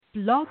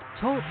Blog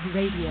Talk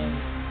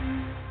Radio.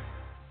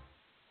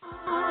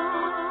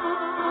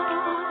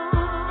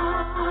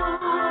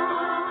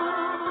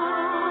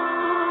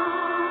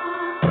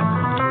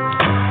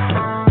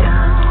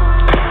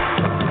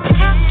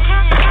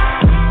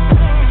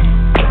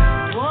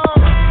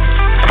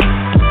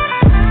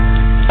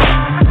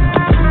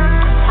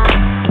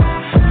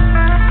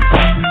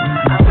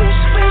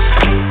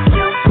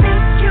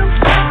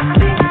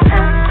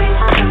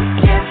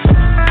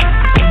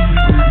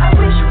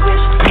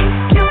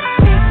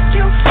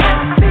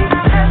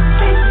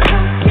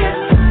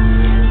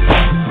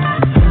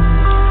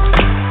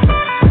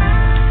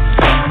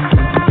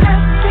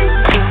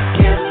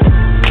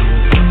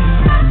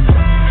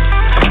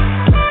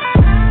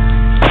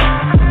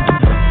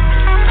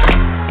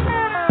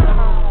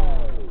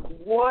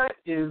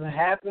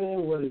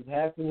 What is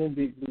happening,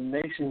 Big Blue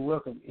Nation?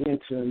 Welcome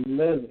into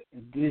another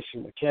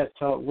edition of Cats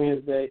Talk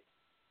Wednesday.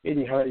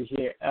 Eddie Hardy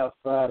here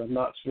outside of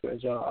Knoxville,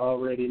 as y'all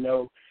already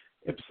know.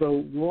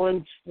 Episode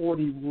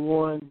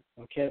 141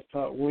 of Cats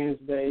Talk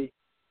Wednesday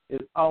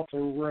is off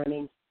and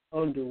running,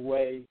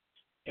 underway,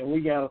 and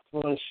we got a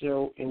fun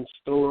show in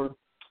store.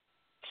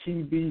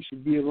 TB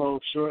should be along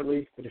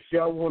shortly, but if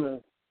y'all want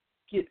to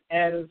get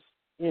at us,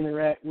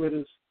 interact with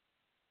us,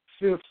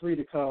 feel free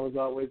to call. As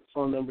always, the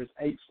phone number is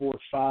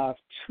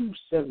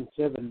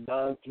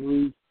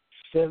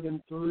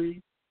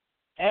 845-277-9373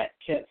 at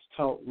Cats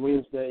Talk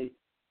Wednesday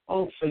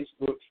on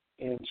Facebook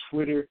and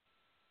Twitter,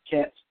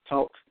 Cats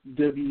Talk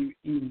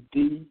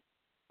WED.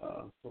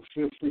 So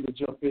feel free to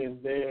jump in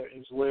there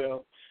as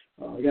well.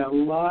 We got a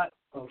lot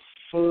of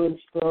fun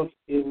stuff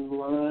in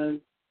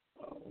line.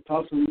 We'll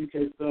talk some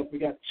UK stuff. We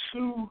got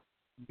two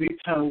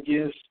big-time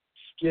guests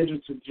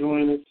scheduled to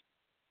join us.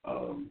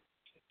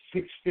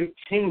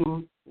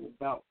 6:15,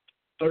 about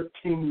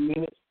 13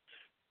 minutes.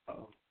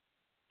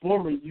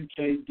 Former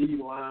UK D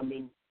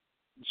lineman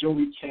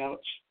Joey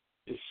Couch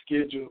is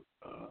scheduled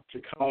to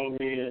call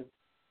in,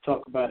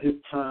 talk about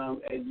his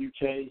time at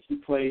UK. He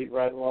played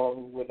right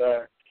along with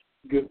our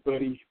good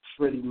buddy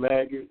Freddie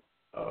Maggard.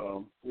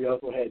 We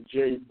also had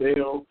Jerry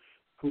Bell,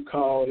 who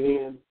called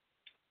in.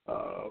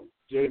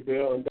 Jerry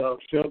Bell and Don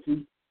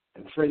Shelty,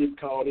 and Freddie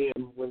called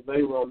in when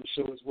they were on the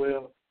show as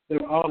well. They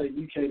were all at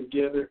UK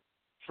together.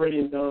 Freddie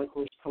and Don, of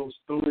course, told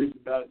stories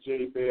about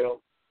Jerry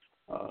Bell.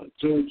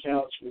 Joey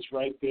Couch was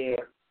right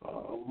there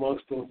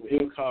amongst them.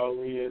 He'll call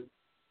in,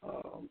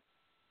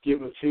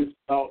 give us his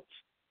thoughts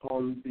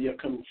on the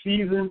upcoming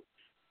season,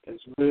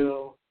 as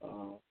well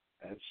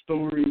as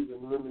stories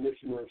and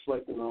reminiscing and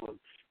reflecting on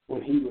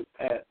when he was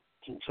at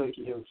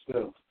Kentucky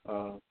himself.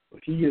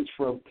 But he is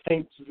from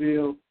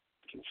Paintsville,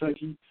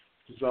 Kentucky.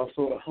 He's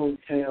also a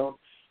hometown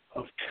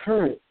of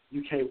current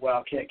UK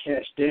Wildcat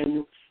Cash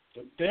Daniel. So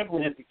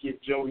definitely have to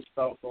get Joey's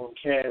thoughts on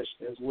Cash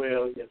as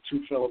well. You got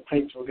two fellow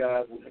Paintsville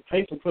guys. And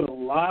Paintsville put a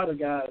lot of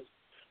guys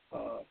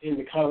in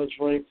the college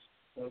ranks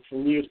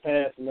from years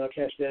past, and now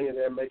Cash Daniel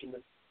there making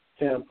the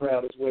town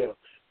proud as well.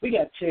 We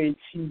got Terry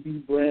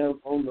T.B. Brown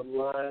on the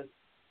line.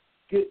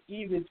 Good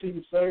evening to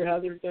you, sir.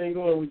 How's everything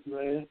going with you,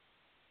 man?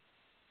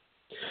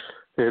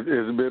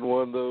 It's been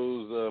one of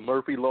those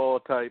Murphy Law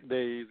type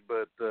days,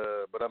 but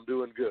I'm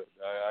doing good.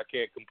 I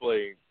can't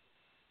complain.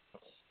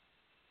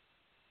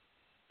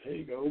 There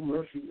you go,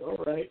 Murphy.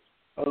 All right.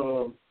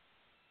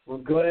 We're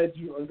glad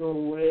you are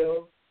doing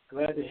well.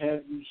 Glad to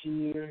have you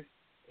here,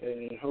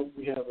 and hope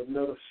we have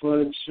another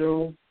fun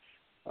show.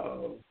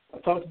 I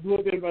talked a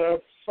little bit about our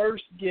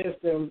first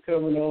guest that was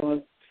coming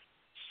on.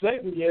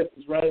 Second guest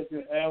is right up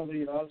your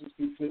alley, and I'll just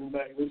be sitting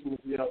back listening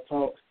to y'all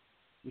talk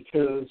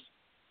because,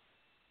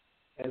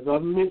 as I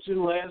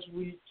mentioned last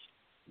week,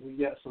 we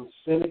got some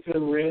Seneca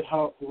Red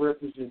Hawk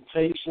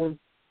representation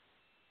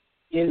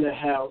in the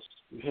house.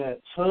 We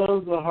had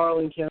tons of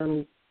Harlan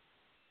County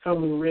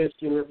Cumberland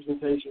Redskin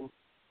representation.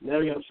 Now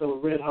we got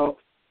some Red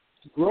Hawk.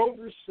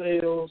 Grover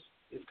Sales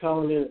is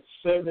calling in at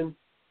 7,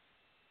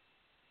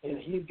 and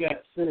he's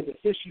got Seneca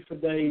history for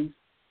days.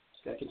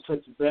 He's got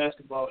Kentucky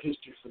basketball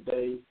history for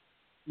days.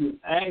 He was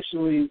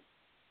actually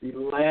the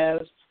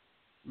last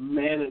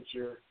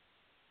manager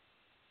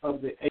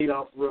of the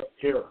Adolph Rupp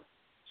era.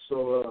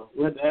 So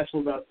we had to ask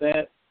him about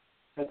that.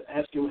 I had to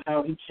ask him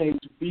how he came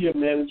to be a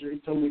manager. He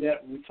told me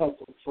that when we talked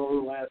on the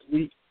phone last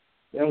week.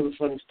 That was a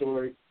funny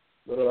story.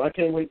 But I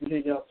can't wait to hear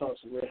y'all talk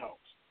some Red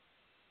Hawks.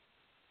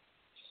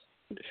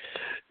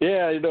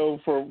 Yeah,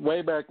 for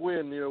way back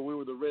when, we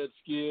were the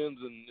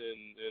Redskins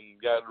and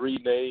got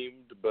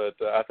renamed.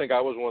 But I think I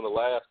was one of the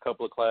last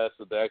couple of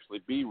classes to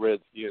actually be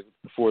Redskins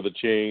before the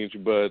change.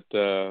 But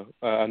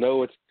I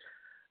know it's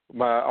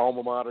my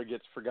alma mater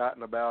gets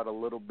forgotten about a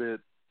little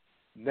bit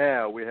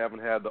now. We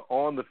haven't had the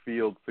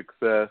on-the-field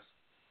success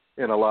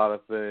in a lot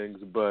of things,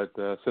 but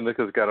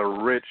Seneca's got a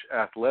rich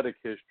athletic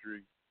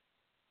history.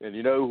 And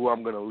you know who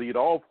I'm going to lead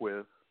off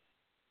with?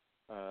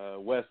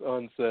 Wes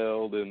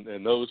Unseld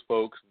and those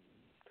folks,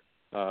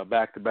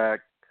 back-to-back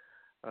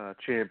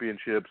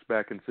championships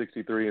back in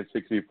 63 and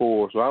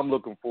 64. So I'm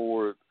looking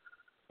forward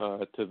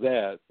to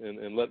that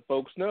and let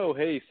folks know,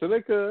 hey,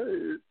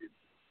 Seneca,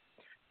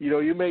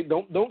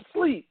 don't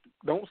sleep.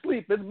 don't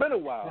sleep. It's been a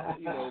while,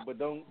 but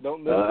don't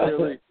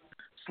necessarily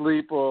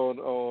sleep on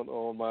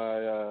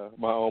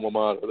my alma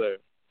mater there.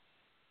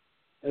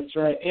 That's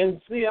right.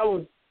 And see, I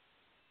was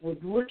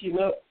looking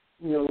up,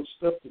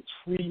 stuff to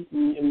tweet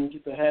and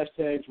get the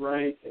hashtags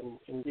right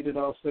and get it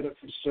all set up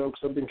for the show,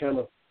 because I've been kind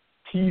of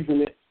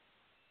teasing it.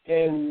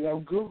 And I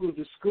Googled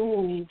the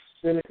school,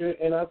 Seneca,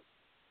 and I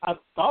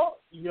thought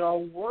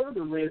y'all were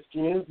the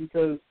Redskins,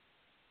 because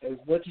as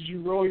much as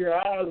you roll your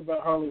eyes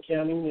about Harlan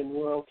County and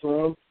where I'm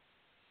from,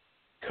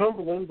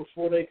 Cumberland,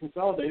 before they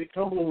consolidated,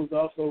 Cumberland was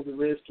also the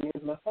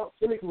Redskins, and I thought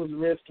Seneca was the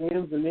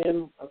Redskins, and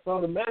then I saw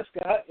the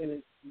mascot, and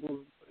it was,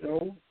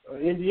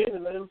 Indian,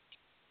 and then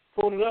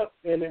pulled it up,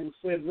 and it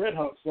said Red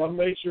Hawks. So I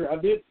made sure I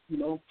did,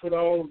 put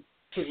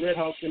Red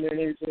Hawks in there and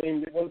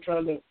everything. I wasn't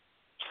trying to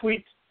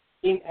tweet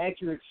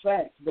inaccurate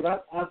facts, but I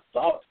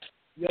thought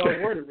y'all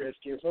were the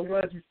Redskins. So I'm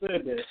glad you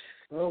said that.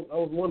 I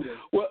was wondering.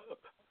 Well,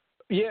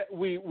 yeah,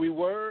 we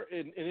were,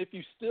 and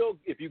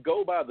if you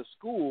go by the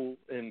school,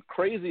 and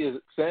crazy as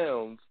it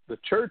sounds, the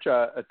church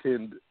I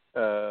attend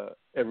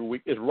every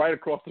week is right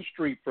across the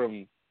street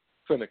from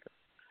Seneca.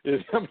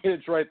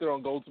 It's right there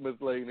on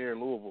Goldsmith Lane here in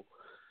Louisville.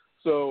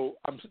 So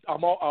I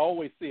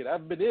always see it. I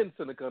haven't been in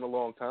Seneca in a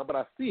long time, but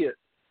I see it.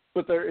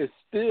 But there is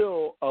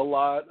still a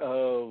lot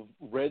of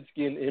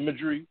Redskin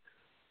imagery,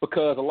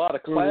 because a lot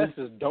of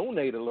classes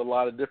donated a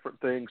lot of different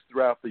things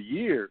throughout the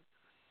years.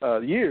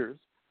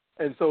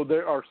 And so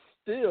there are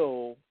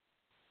still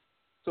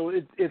 – so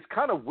it's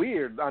kind of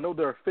weird. I know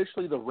they're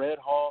officially the Red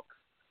Hawks,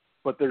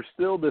 but there's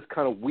still this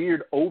kind of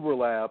weird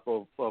overlap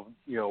of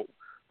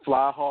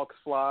Fly Hawks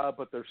fly,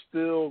 but there's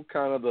still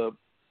kind of the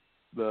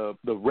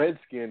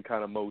Redskin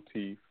kind of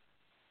motif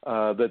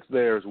that's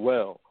there as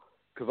well.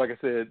 Because like I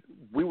said,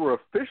 we were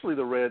officially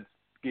the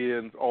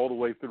Redskins all the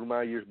way through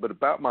my years, but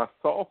about my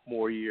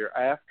sophomore year,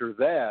 after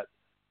that,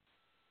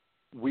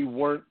 we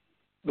weren't.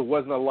 There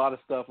wasn't a lot of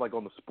stuff like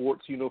on the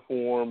sports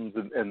uniforms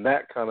and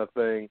that kind of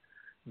thing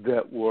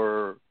that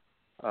were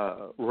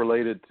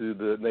related to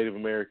the Native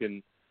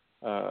American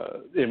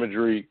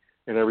imagery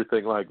and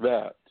everything like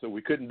that. So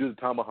we couldn't do the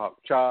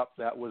tomahawk chop.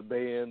 That was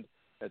banned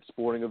at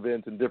sporting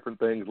events and different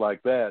things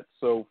like that.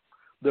 So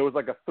there was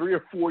like a 3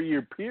 or 4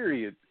 year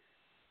period.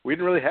 We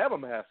didn't really have a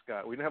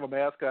mascot. We didn't have a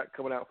mascot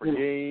coming out for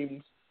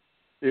games.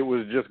 It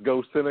was just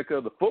Go Seneca.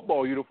 The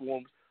football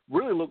uniforms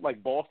really looked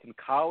like Boston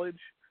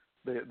College.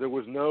 There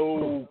was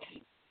nothing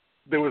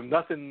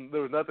to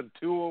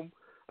them.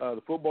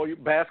 The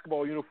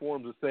basketball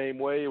uniforms the same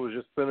way. It was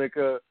just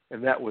Seneca,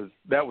 and that was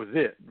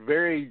it.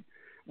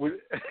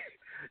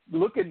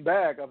 Looking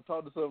back, I've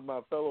talked to some of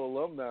my fellow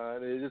alumni,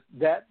 and it just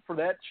that for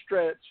that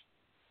stretch,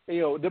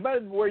 no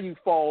matter where you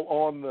fall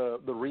on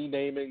the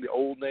renaming, the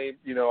old name,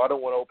 I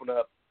don't want to open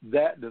up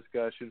that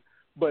discussion.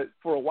 But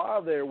for a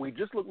while there, we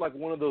just looked like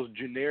one of those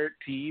generic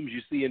teams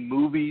you see in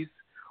movies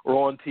or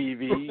on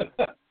TV,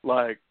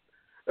 like.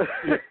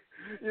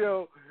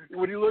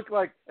 When you look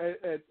like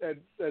at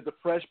the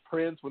Fresh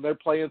Prince when they're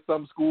playing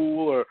some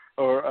school,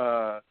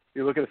 or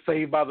you look at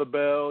Saved by the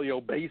Bell,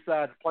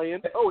 Bayside's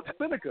playing. Oh, it's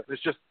Seneca.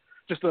 It's just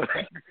a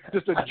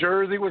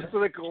jersey with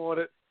Seneca on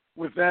it.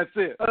 With that's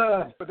it.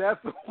 But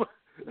that's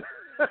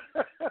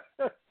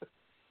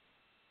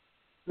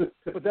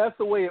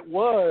the way it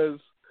was.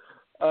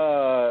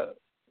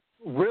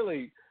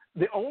 Really,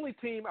 the only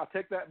team, I'll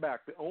take that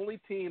back. The only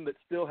team that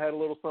still had a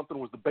little something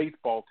was the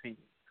baseball team.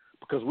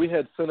 Because we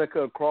had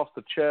Seneca across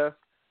the chest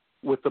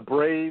with the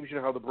Braves. You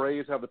know how the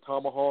Braves have the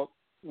tomahawk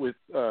with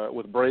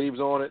Braves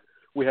on it?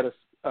 We had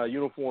a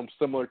uniform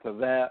similar to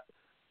that.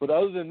 But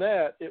other than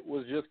that, it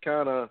was just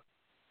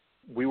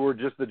we were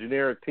just the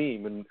generic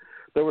team. And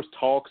there was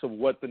talks of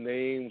what the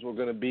names were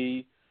going to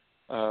be,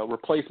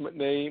 replacement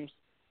names.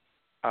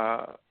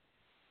 I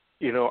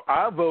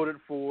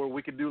voted for,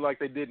 we could do like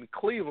they did in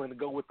Cleveland and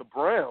go with the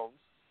Browns.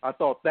 I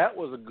thought that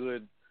was a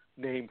good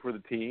name for the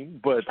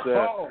team, but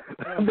that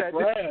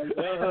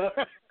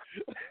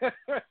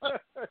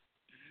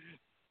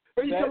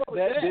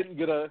didn't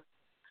get a.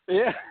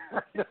 Yeah,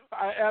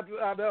 I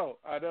know.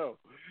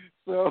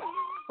 So,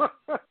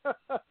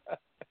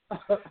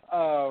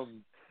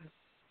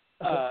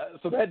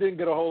 so that didn't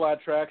get a whole lot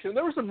of traction.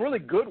 There were some really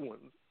good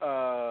ones.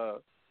 I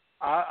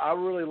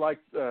really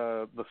liked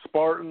the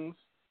Spartans.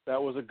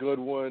 That was a good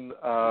one.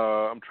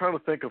 I'm trying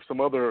to think of some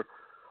other.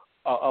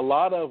 A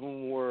lot of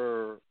them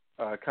were.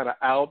 Kind of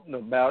out and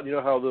about. You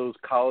know how those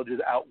colleges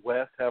out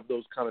west have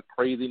those kind of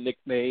crazy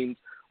nicknames,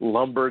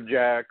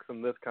 lumberjacks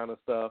and this kind of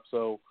stuff.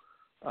 So,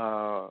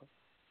 but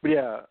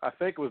yeah, I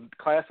think it was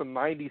class of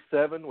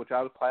 97, which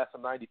I was class of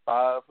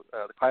 95.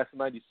 The class of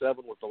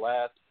 97 was the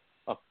last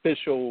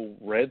official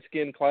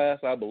Redskin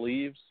class, I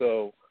believe.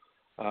 So,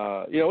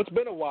 it's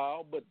been a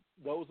while, but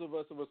those of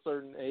us of a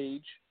certain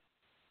age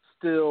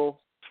still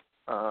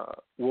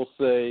will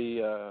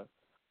say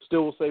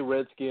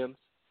Redskins.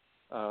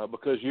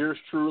 Because yours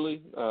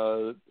truly,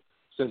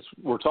 since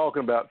we're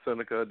talking about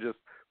Seneca, just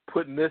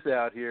putting this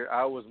out here,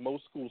 I was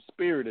most school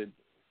spirited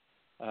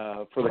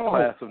for the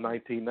class of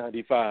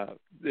 1995.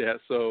 Yeah,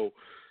 so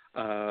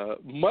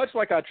much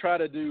like I try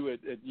to do at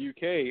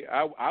UK,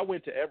 I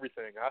went to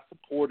everything. I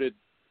supported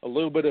a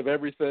little bit of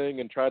everything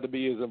and tried to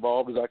be as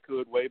involved as I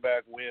could way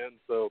back when.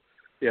 So,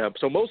 yeah,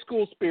 so most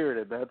school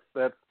spirited.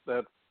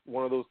 That's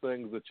one of those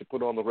things that you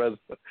put on the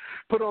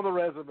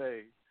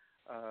resume.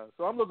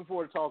 So I'm looking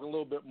forward to talking a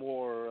little bit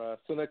more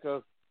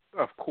Seneca.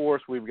 Of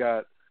course, we've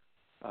got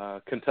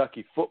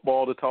Kentucky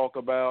football to talk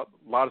about.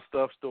 A lot of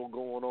stuff still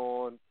going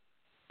on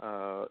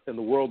in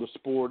the world of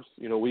sports.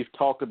 You know, we've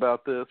talked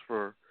about this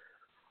for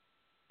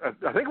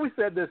I think we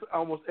said this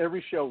almost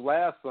every show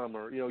last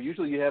summer. You know,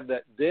 usually you have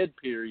that dead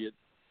period,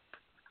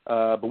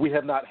 but we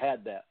have not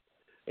had that.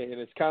 And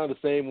it's kind of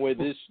the same way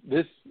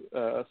this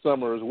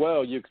summer as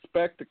well. You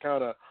expect to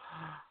kind of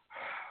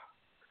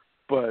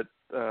 – but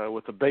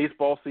with the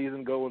baseball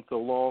season going so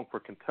long for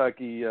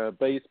Kentucky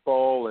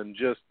baseball and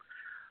just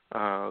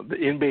the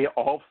NBA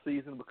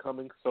off-season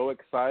becoming so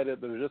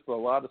excited, there's just a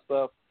lot of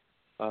stuff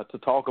to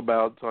talk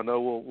about. So I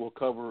know we'll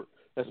cover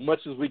as much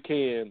as we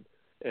can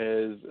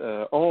as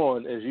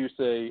you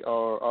say,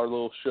 our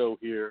little show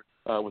here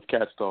with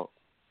Cats Talk.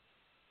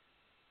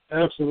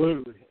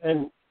 Absolutely.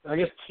 And I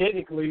guess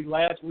technically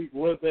last week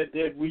was that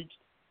dead week,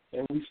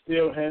 and we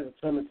still had a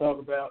ton to talk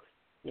about.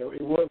 You know,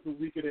 it was the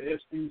week of the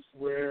ESPYs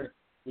where,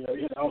 you know,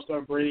 you had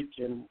All-Star break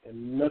and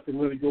nothing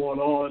really going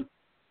on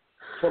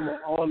from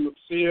on the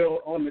field,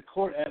 on the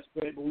court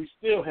aspect, but we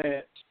still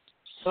had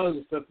tons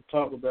of stuff to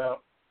talk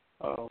about.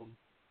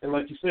 And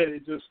like you said,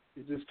 it just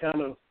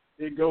kind of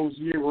it goes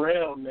year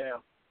round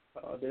now.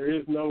 There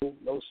is no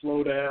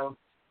slowdown.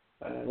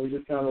 We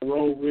just kind of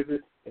roll with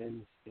it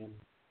and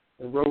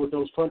roll with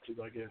those punches,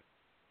 I guess.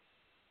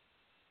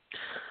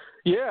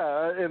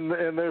 Yeah, and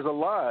there's a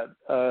lot.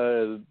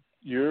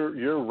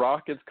 Your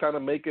Rockets kind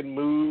of making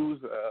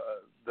moves.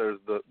 There's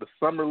the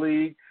Summer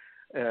League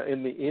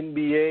in the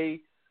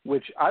NBA,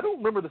 which I don't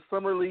remember the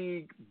Summer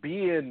League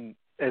being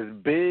as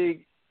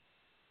big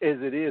as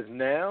it is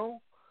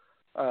now.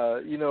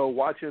 You know,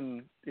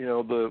 watching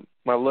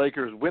my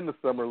Lakers win the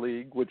Summer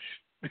League, which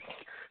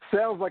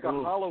sounds like a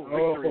hollow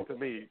victory to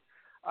me.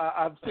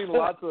 I've seen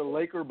lots of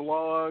Laker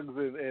blogs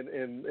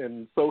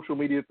and social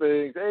media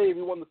things. Hey,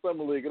 we won the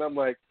Summer League, and I'm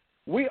like,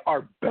 we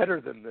are better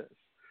than this.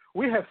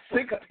 We have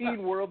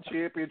 16 world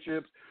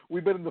championships.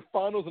 We've been in the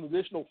finals an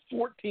additional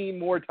 14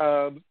 more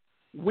times.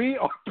 We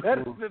are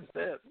better than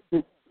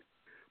this.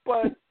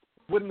 But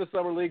winning the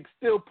Summer League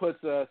still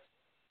puts us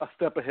a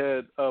step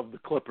ahead of the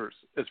Clippers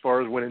as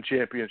far as winning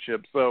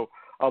championships. So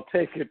I'll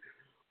take it.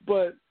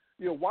 But,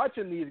 you know,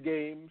 watching these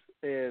games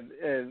and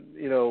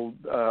you know,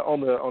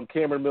 on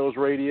Cameron Mills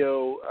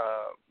Radio,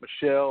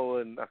 Michelle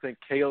and I think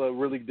Kayla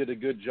really did a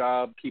good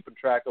job keeping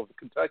track of the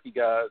Kentucky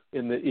guys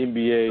in the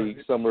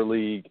NBA Summer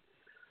League.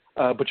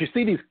 But you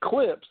see these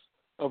clips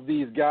of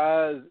these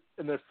guys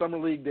in their Summer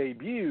League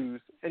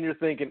debuts, and you're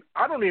thinking,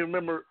 I didn't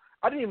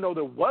even know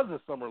there was a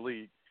Summer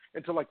League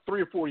until like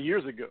 3 or 4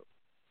 years ago.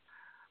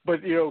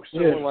 But, you know,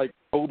 someone like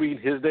Kobe and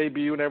his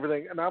debut and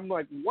everything, and I'm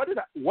like, what did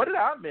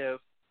I miss?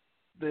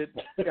 That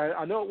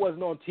I know it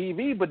wasn't on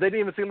TV, but they didn't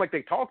even seem like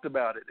they talked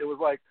about it. It was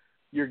like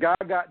your guy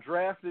got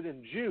drafted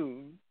in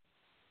June,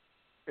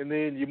 and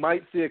then you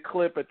might see a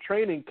clip at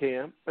training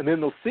camp, and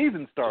then the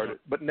season started.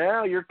 But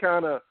now you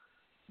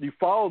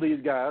follow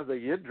these guys. They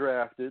get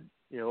drafted.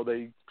 You know,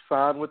 they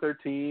sign with their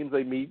teams.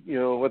 They meet, you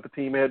know, at the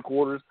team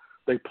headquarters.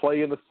 They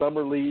play in the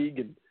Summer League,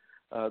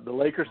 and the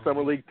Lakers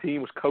Summer League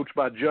team was coached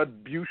by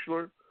Judd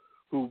Buechler,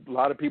 who a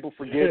lot of people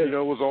forget, you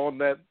know, was on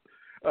that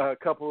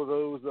couple of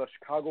those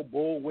Chicago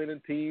Bull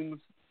winning teams.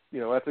 You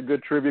know, that's a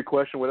good trivia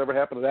question. Whatever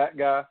happened to that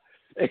guy?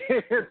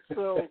 And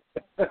so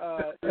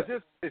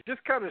it's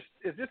just kind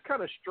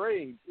of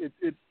strange.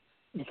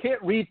 You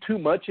can't read too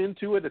much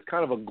into it. It's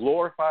kind of a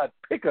glorified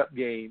pickup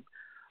game.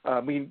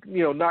 I mean,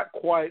 you know, not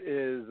quite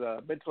as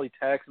mentally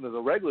taxing as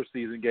a regular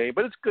season game,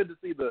 but it's good to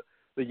see the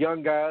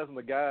young guys and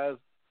the guys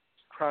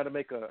trying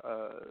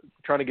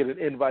to get an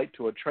invite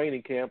to a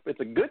training camp. It's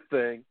a good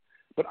thing,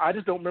 but I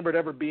just don't remember it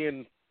ever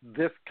being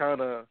this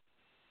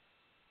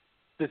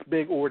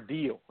big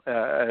ordeal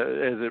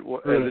as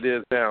it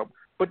is now.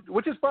 But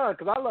which is fine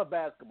because I love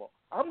basketball.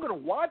 I'm going to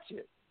watch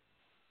it.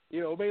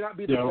 You know, it may not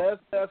be the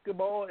best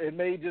basketball. It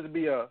may just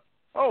be I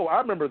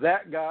remember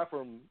that guy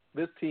from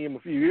this team a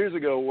few years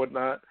ago or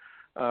whatnot.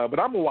 But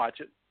I'm going to watch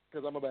it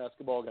because I'm a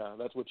basketball guy.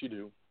 That's what you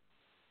do.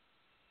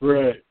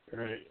 Right.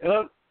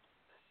 And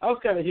I was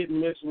kind of hit and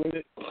miss with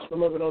it.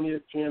 Some of it on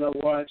ESPN I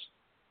watched.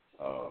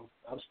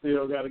 I've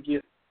still got to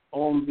get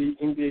on the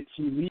NBA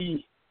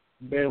TV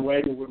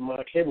bandwagon with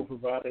my cable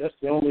provider. That's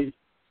the only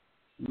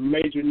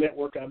major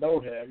network I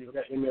don't have. You know,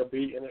 got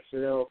MLB,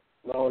 NFL,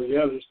 and all the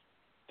others.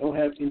 Don't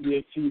have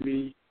NBA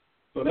TV.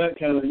 So that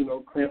kind of, you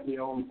know, cramped me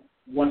on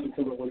watching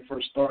some of it when it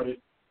first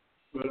started.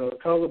 But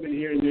caught a little bit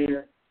here and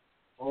there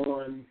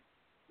on,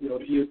 you know,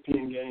 the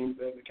ESPN games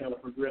as it kind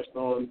of progressed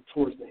on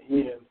towards the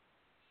end,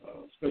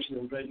 especially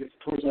in Vegas.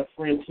 Of course, our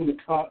friend Tina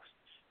Cox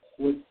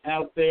was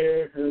out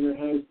there. Her and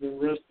her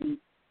husband, Rusty,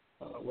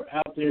 were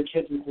out there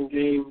catching some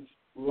games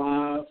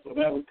live, so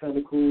that was kind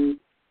of cool.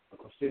 I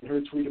seen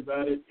her tweet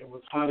about it. It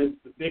was hot as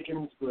the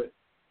Dickens, but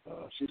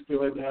she's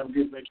still able to have a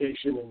good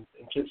vacation and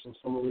catch some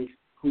summer league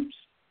hoops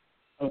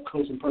up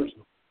close and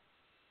personal.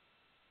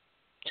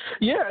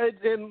 Yeah,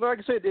 and like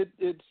I said,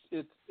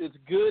 it's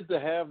good to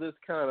have this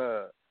kind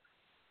of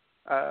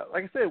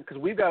like I said, because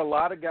we've got a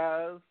lot of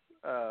guys.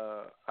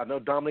 I know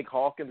Dominique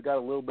Hawkins got a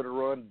little bit of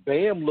run.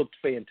 Bam looked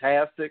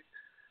fantastic.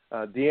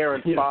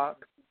 De'Aaron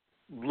Fox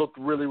looked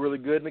really, really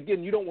good. And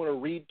again, you don't want to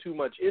read too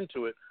much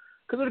into it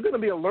because there's going to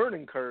be a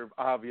learning curve,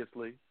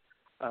 obviously.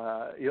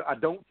 I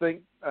don't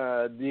think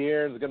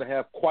De'Aaron's going to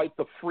have quite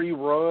the free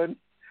run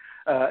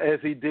as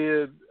he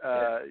did.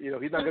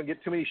 He's not going to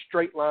get too many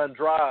straight line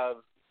drives,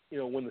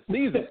 when the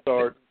season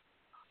starts.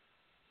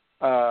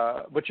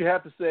 But you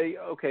have to say,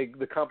 okay,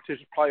 the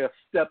competition is probably a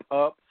step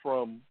up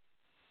from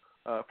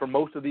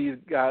most of these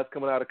guys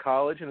coming out of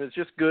college, and it's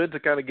just good to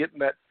kind of get in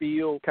that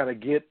feel, kind of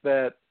get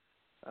that,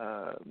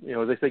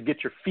 as they say,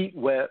 get your feet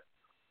wet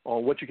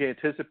on what you can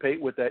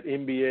anticipate with that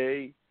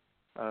NBA.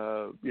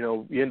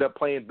 You end up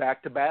playing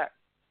back-to-back.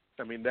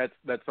 I mean,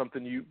 that's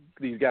something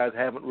these guys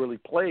haven't really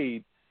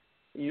played.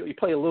 You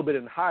play a little bit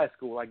in high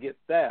school, I get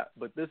that,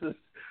 but this is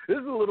a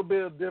little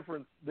bit of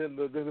difference than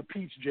the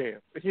Peach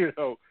Jam.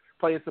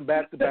 Playing some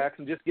back-to-backs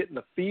and just getting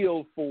a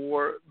feel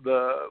for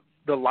the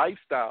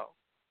lifestyle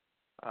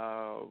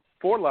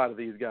for a lot of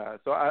these guys.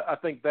 So I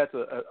think that's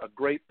a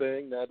great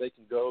thing. Now they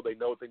can go. They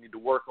know what they need to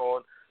work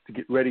on to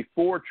get ready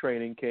for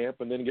training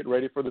camp and then get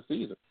ready for the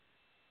season.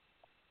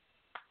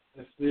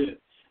 That's it.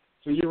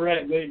 So you're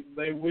right.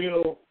 They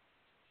will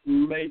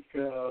make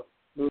the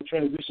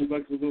transition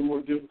back a little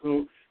more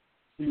difficult.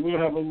 You will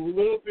have a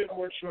little bit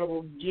more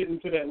trouble getting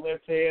to that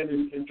left hand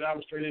and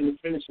driving straight in and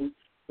finishing.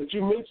 But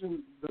you mentioned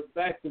the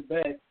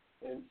back-to-back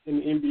in the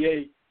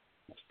NBA.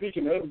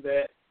 Speaking of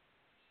that,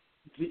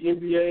 the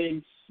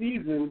NBA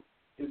season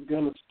is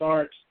going to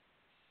start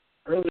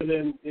earlier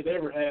than it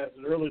ever has,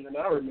 and earlier than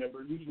I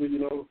remember. Usually,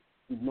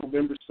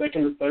 November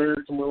 2nd or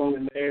 3rd, somewhere along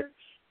in there.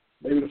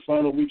 Maybe the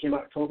final week in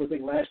October. I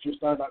think last year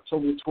started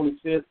October the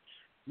 25th.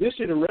 This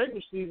year, the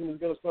regular season is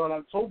going to start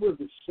October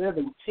the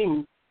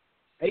 17th,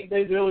 8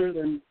 days earlier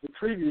than the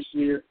previous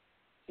year,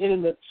 in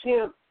an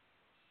attempt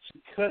to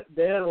cut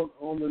down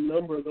on the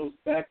number of those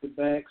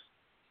back-to-backs.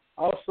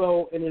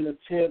 Also, in an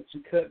attempt to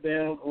cut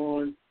down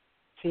on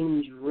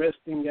teams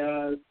resting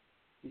guys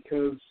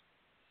because,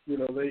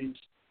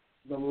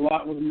 a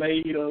lot was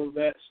made of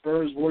that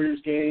Spurs-Warriors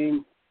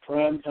game,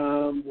 prime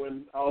time,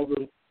 when all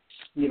the,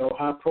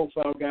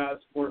 high-profile guys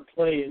weren't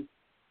playing.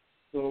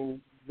 So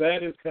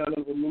that is kind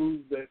of a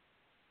move that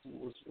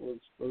was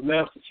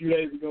announced a few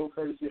days ago,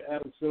 courtesy of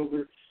Adam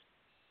Silver.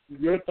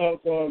 Your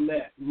thoughts on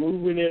that,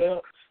 moving it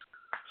up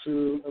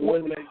to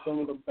eliminate some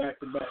of the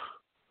back-to-back?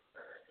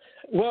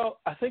 Well,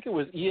 I think it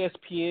was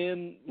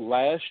ESPN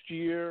last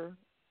year.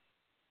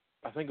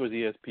 I think it was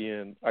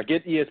ESPN. I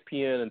get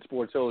ESPN and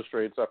Sports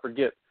Illustrated, so I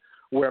forget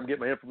where I'm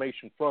getting my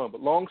information from.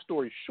 But long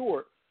story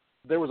short,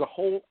 there was a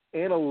whole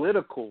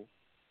analytical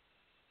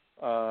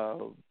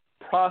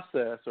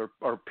process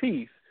or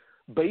piece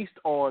based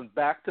on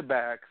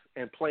back-to-backs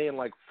and playing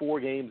like 4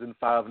 games in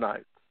 5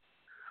 nights,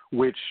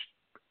 which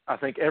I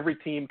think every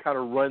team kind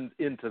of runs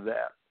into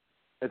that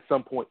at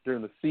some point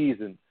during the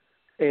season.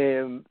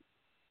 And,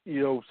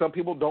 some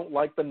people don't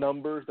like the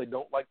numbers. They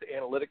don't like the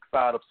analytic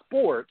side of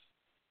sports,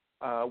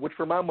 which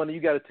for my money, you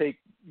got to take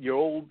your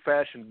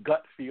old-fashioned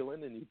gut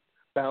feeling and you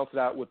bounce it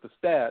out with the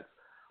stats.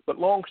 But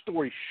long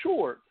story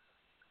short,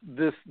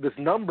 this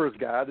numbers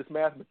guy, this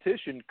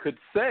mathematician, could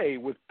say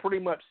with pretty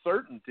much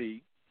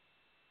certainty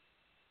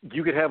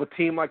you could have a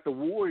team like the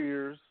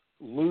Warriors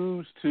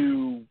lose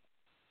to,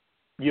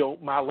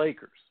 my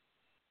Lakers.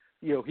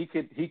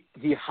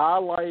 He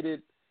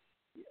highlighted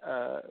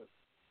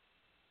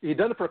he'd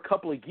done it for a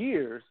couple of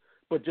years,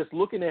 but just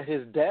looking at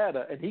his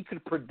data, and he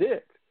could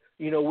predict.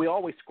 We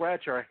always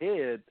scratch our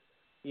head,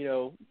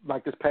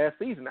 like this past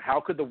season.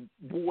 How could the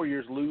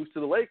Warriors lose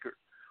to the Lakers?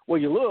 Well,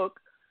 you look,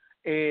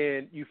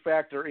 and you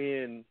factor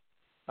in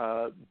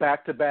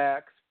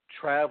back-to-backs,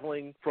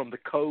 traveling from the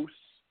coast.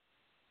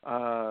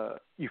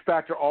 You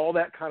factor all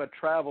that kind of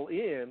travel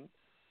in,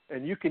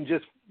 and you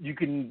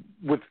can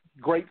with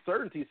great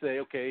certainty say,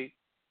 okay,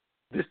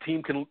 this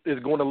team is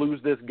going to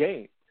lose this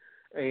game.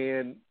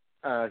 And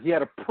he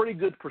had a pretty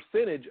good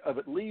percentage of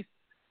at least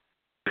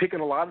picking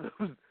a lot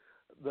of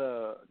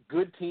the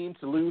good teams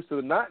to lose to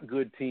the not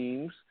good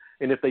teams.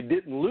 And if they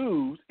didn't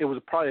lose, it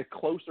was probably a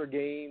closer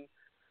game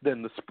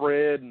than the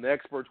spread and the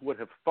experts would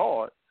have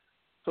thought.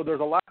 So there's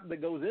a lot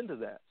that goes into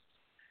that.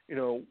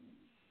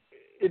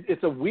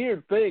 It's a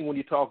weird thing when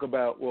you talk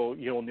about,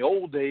 in the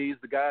old days,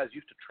 the guys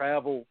used to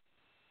travel,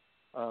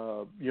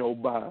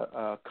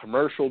 by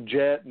commercial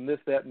jet and this,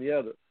 that, and the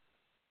other.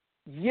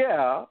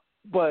 Yeah,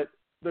 but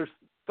there's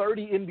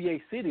 30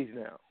 NBA cities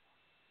now.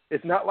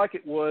 It's not like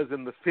it was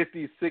in the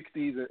 50s,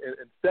 60s,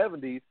 and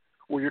 70s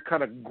where you're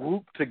kind of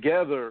grouped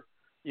together,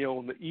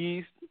 in the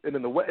East and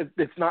in the West.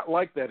 It's not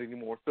like that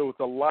anymore. So it's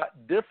a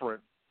lot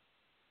different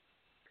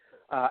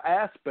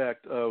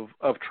aspect of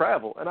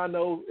travel. And I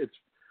know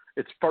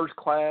it's first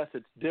class,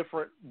 it's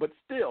different, but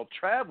still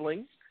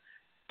traveling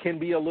can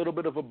be a little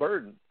bit of a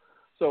burden.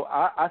 So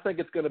I think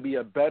it's going to be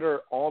a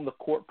better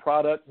on-the-court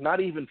product, not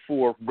even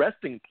for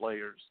resting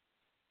players,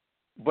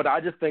 but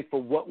I just think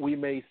for what we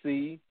may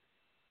see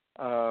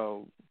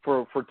for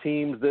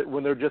teams that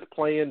when they're just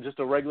playing just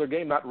a regular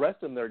game, not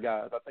resting their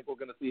guys, I think we're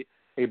going to see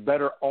a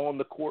better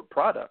on-the-court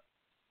product.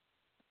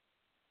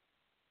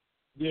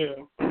 Yeah,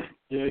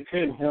 it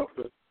couldn't help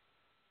but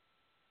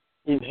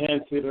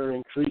enhance it or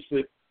increase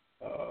it,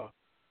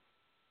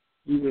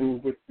 even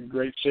with the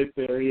great shape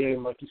they're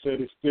in. Like you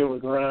said, it's still a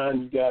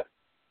grind. You got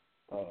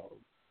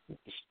the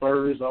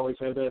Spurs always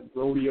had that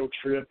rodeo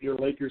trip. Your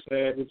Lakers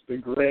had it's the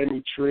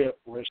Grammy trip,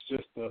 where it's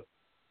just a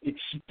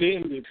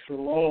extended,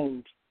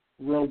 prolonged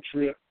road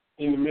trip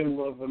in the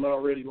middle of an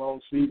already long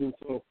season.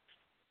 So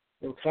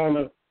kind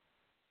of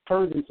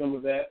purging some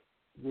of that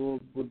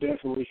will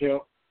definitely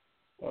help.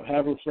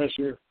 Have a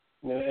fresher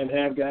and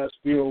have guys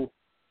still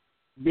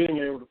being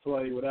able to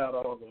play without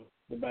all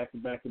the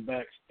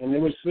back-to-backs. And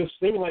it was just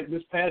seeming like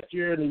this past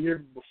year and the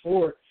year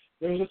before,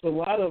 there was just a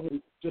lot of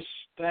them just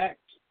stacked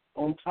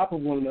on top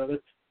of one another.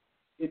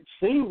 It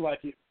seemed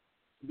like it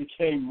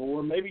became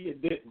more. Maybe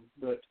it didn't,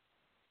 but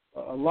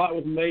a lot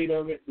was made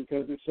of it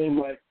because it seemed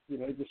like,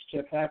 it just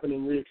kept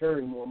happening,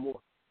 reoccurring more and more.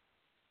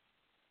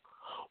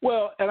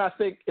 Well, and I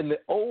think in the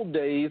old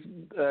days,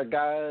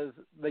 guys,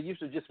 they used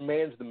to just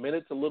manage the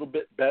minutes a little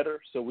bit better,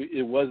 so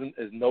it wasn't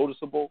as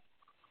noticeable.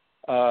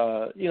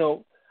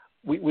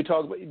 We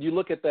talk about, you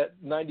look at that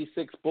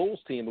 96 Bulls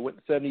team that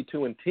went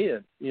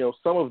 72-10.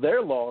 Some of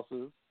their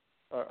losses,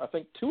 I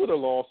think two of their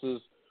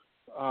losses,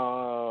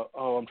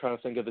 I'm trying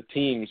to think of the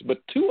teams, but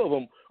two of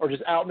them are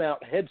just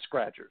out-and-out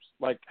head-scratchers.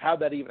 Like, how'd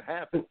that even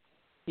happen?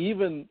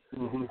 Even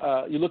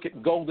you look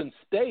at Golden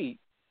State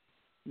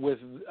with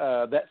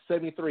that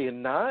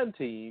 73-9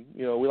 team,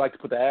 we like to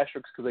put the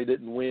asterisks because they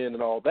didn't win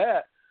and all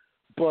that,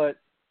 but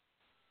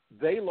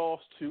they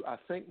lost to, I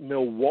think,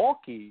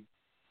 Milwaukee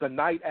the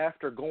night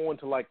after going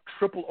to, like,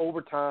 triple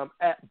overtime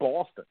at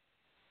Boston.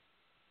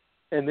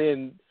 And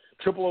then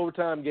triple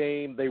overtime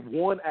game, they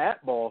won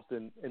at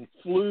Boston and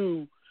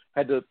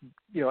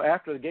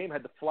after the game,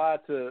 had to fly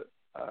to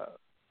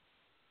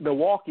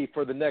Milwaukee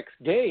for the next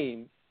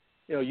game.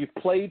 You've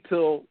played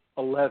till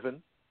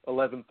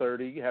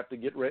 11:30. You have to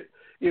get ready.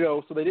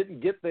 So they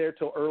didn't get there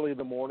till early in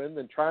the morning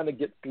and trying to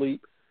get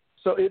sleep.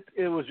 So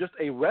it was just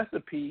a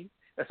recipe,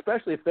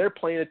 especially if they're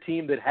playing a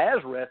team that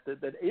has rested,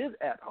 that is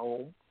at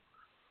home.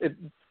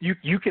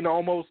 You can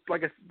almost,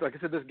 like I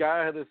said,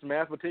 this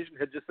mathematician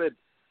had just said,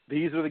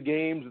 these are the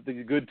games that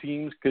the good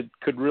teams could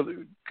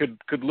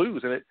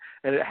lose, and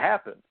it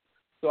happened.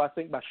 So I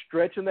think by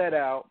stretching that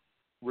out,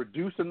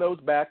 reducing those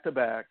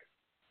back-to-back,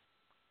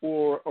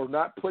 or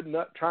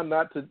trying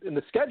not to – and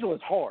the schedule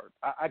is hard.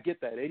 I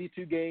get that.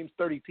 82 games,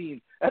 30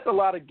 teams. That's a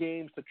lot of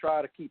games to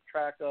try to keep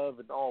track of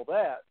and all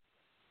that.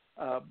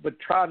 But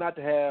try not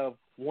to have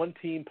one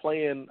team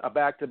playing a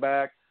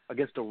back-to-back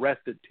against a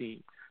rested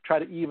team. Try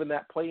to even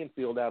that playing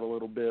field out a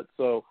little bit.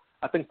 So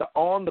I think the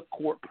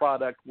on-the-court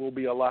product will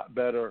be a lot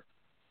better,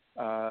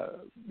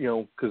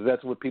 because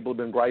that's what people have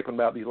been griping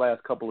about these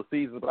last couple of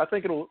seasons. But I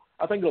think it'll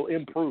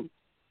improve.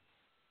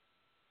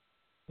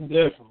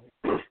 Definitely.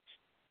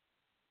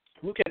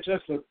 We'll catch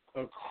just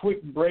a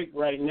quick break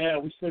right now.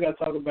 We still got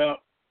to talk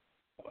about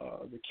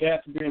the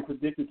Cats being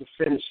predicted to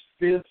finish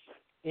fifth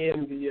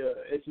in the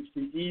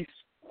SEC East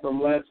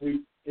from last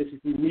week,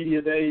 SEC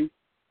Media Day.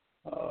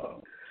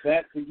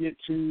 That to get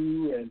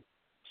to, and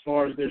as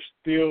far as the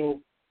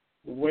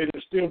way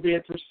they're still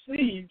being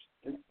perceived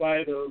in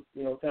spite of,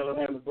 kind of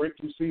having a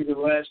breakthrough season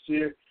last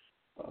year.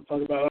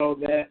 Talk about all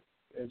that,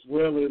 as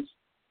well as,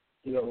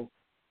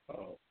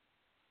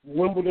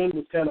 Wimbledon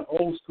was kind of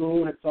old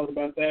school. Had to talk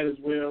about that as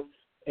well.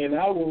 And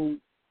I will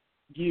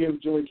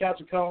give Joey Couch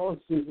a call and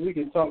see if we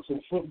can talk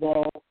some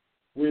football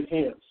with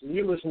him. So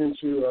you're listening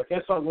to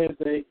Cats Talk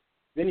Wednesday,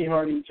 Vinny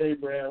Hardy, Jay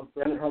Brown,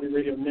 Brandon Hardy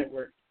Radio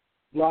Network,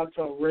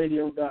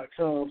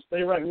 blogtalkradio.com.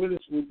 Stay right with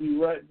us. We'll be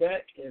right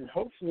back, and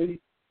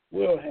hopefully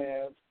we'll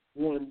have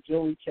one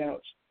Joey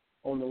Couch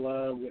on the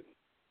line with us.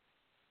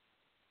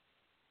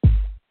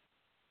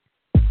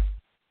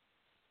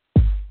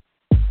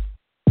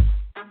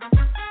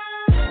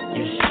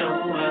 You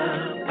show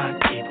up, I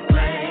keep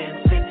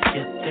glancing,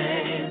 you're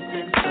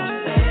dancing so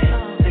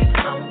fancy.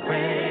 I'm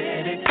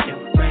ready,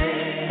 you're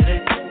ready.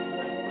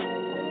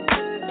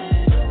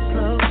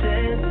 Slow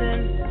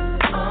dancing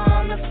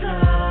on the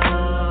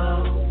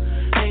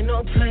floor. Ain't no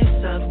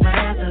place I'd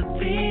rather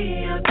be,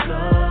 I'd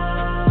go.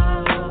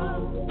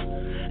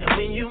 And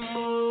when you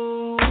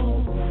move,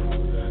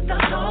 the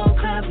whole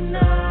club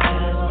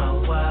knows my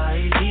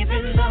wife,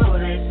 even though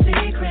they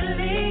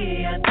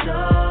secretly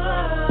adore.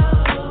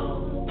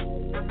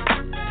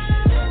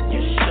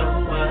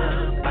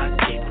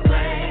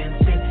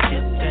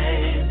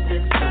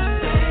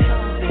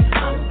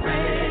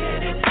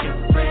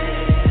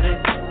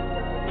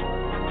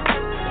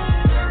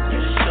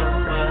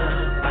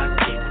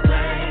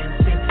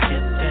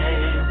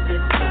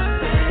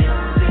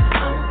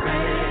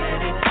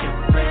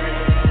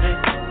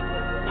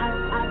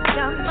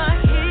 Got my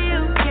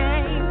heel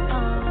game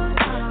on.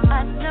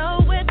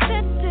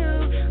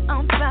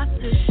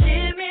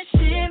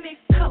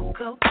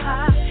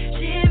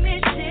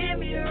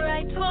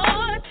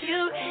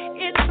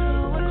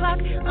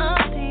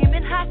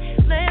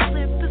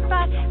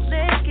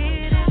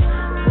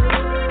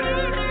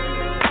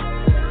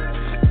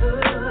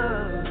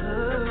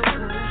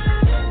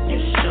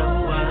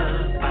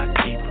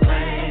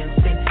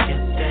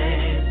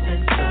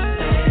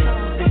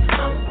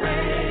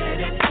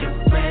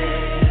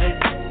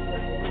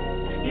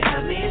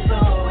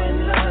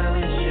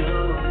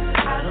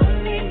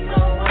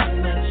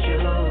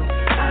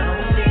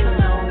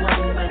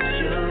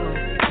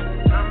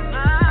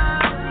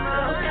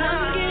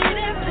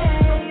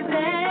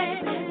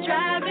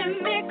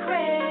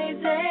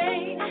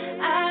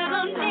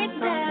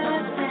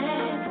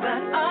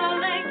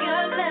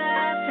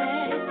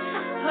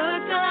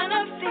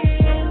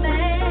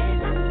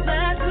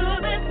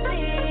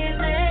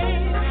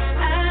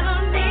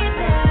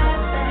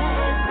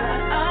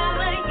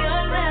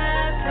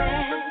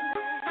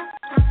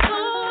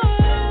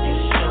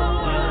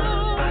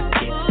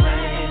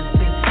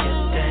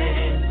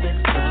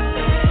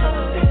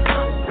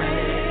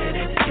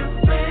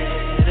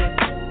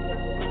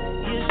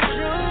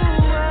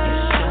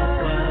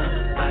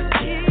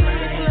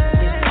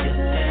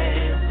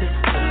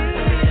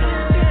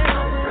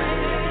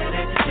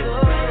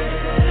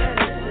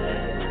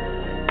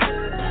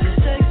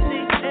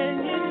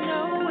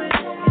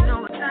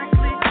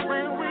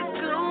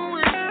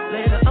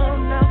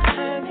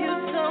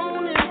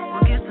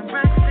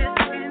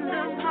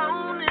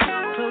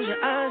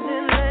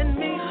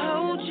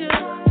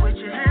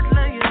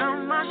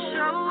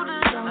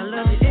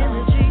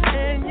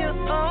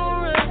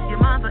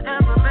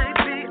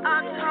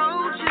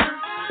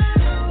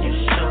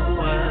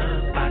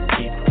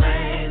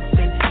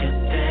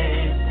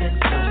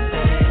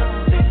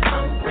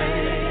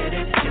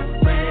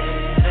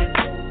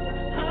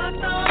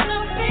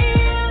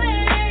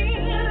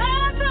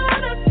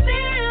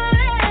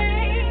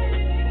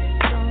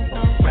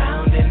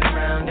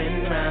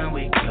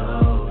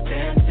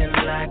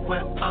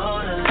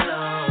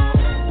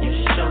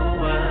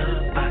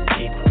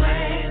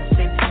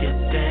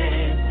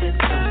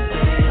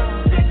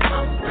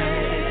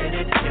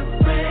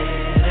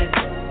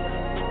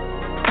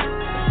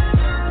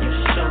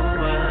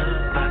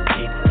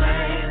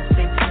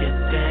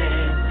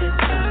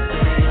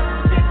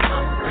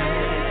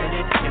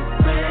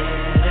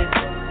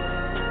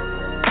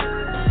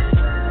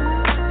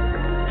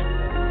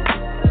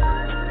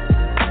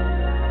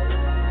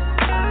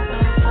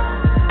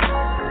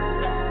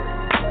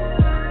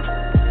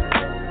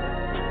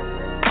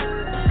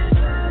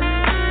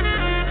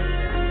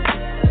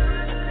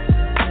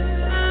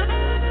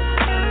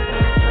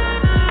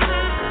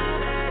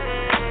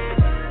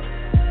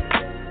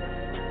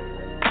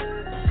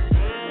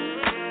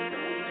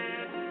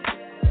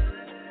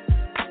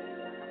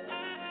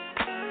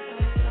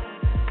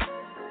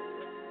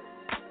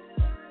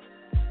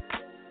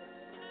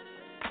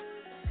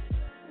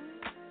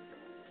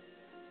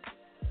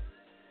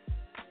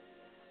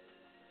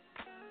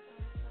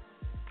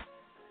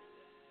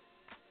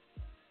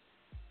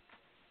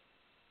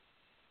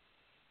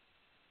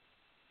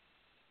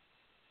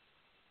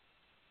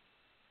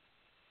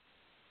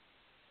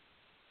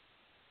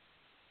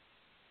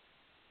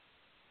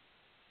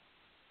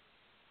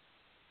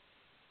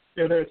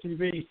 Still there,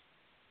 TV?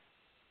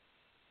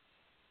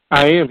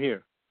 I am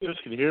here.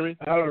 Can you hear me?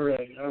 All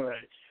right.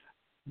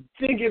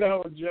 Think it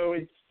over,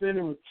 Joey. Send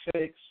him a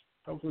text.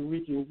 Hopefully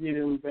we can get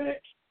him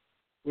back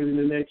within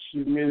the next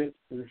few minutes.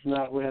 If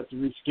not, we'll have to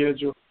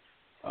reschedule.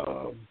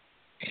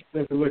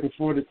 Definitely looking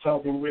forward to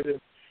talking with him.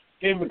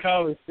 Give him a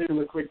call and send him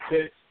a quick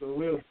text.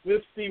 So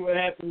we'll see what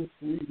happens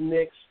in these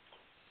next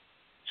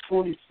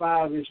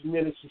 25-ish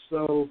minutes or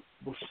so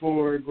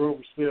before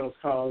Grover Spells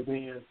calls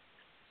in.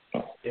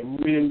 And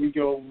then we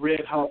go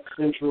Red Hawk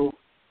Central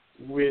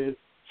with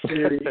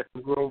Terry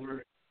and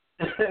Grover.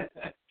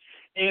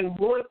 And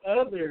one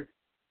other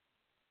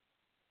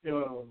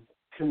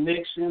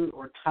connection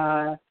or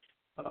tie,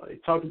 they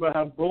talked about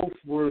how both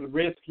were the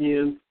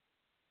Redskins.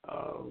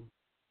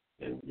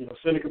 And,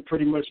 Seneca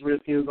pretty much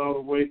Redskins all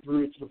the way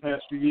through to the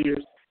past few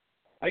years.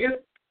 I guess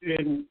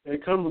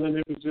at Cumberland,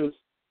 it was just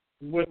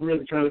wasn't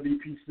really trying to be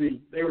PC.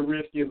 They were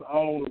Redskins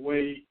all the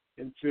way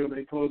until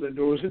they closed their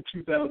doors in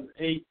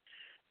 2008.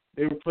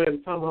 They were playing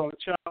the Tomahawk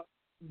Chop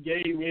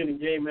game in and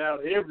game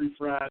out every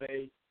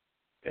Friday,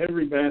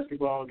 every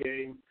basketball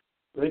game.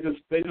 They just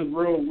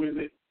rolled with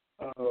it.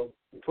 Of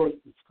course,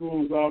 the school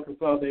was all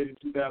consolidated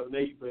in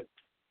 2008, but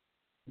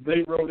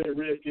they rolled that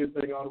Redskins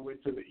thing all the way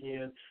to the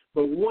end.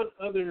 But one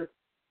other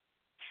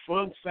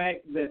fun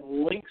fact that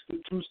links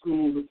the two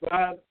schools,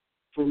 aside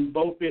from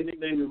both being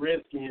nicknamed the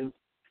Redskins,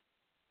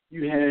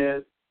 you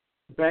had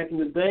back in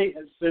the day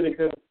at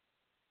Seneca,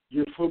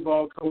 your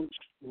football coach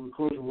was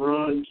Coach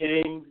Ron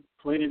Kane,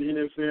 played in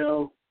the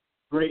NFL,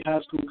 great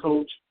high school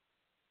coach.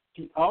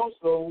 He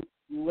also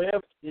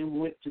left and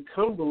went to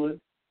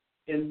Cumberland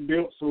and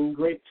built some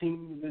great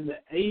teams in the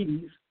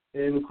 80s.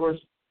 And, of course,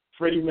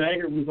 Freddie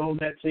Maggard was on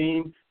that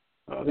team.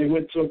 They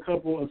went to a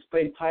couple of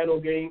state title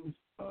games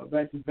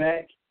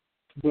back-to-back.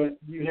 But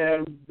you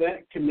have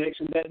that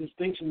connection, that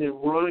distinction that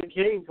Ron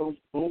Kane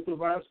coached both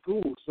of our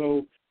schools.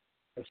 So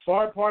as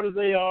far apart as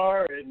they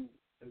are and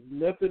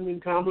nothing in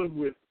common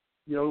with,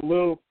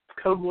 little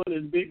Cumberland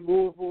and big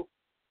Louisville,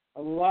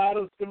 a lot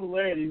of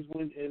similarities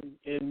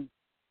and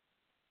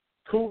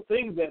cool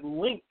things that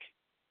link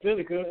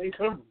Seneca and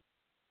Cumberland.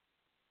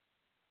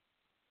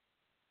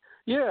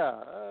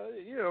 Yeah,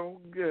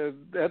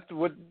 that's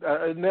what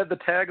isn't that the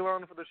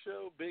tagline for the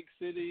show? Big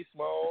city,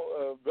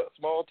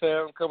 small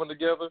town coming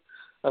together.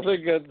 I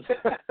think that's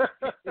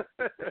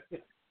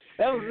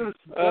that was just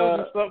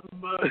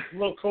something a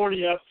little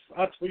corny. I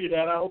tweeted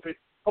out. I hope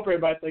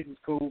everybody thinks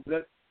it's cool.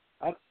 But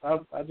I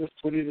just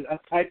tweeted it. I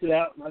typed it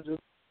out, and I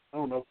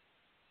don't know.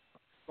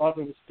 Thought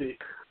it was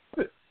stick.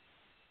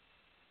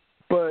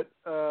 But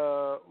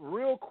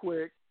real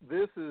quick,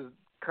 this is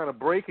kind of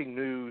breaking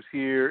news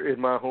here in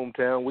my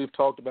hometown. We've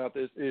talked about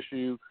this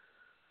issue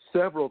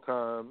several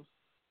times.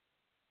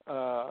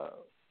 The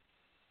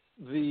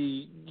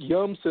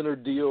Yum Center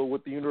deal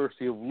with the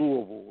University of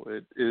Louisville,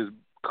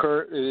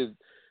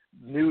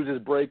 news is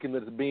breaking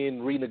that it's being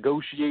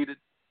renegotiated,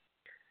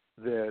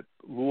 that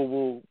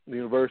Louisville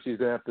University is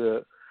going to have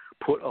to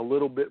put a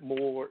little bit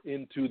more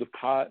into the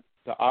pot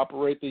to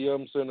operate the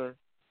Yum Center.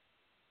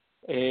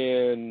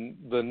 And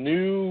the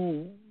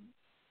new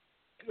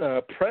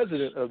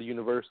president of the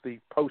university,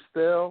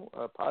 Postel,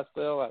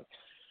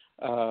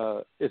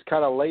 is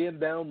kind of laying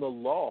down the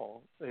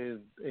law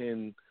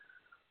and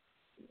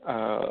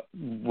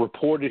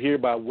reported here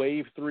by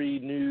Wave 3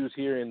 News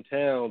here in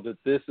town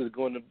that this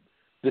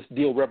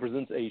deal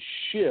represents a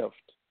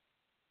shift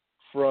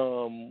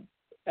from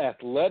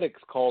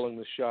athletics calling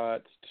the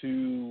shots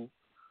to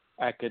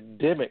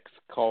academics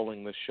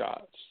calling the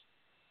shots,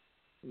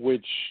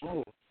 which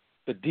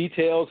the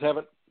details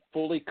haven't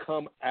fully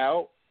come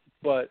out,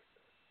 but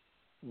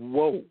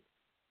whoa.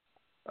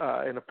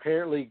 And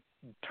apparently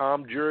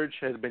Tom Jurich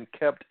has been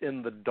kept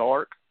in the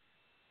dark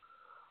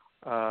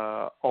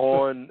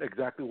on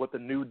exactly what the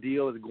new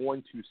deal is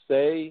going to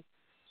say.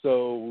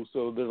 So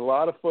there's a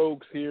lot of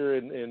folks here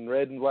in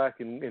Red and Black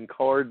in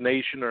Card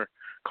Nation or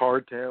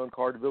Card Town,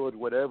 Card Village,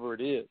 whatever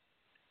it is,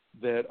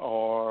 that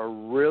are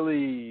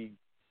really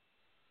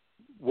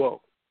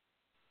whoa.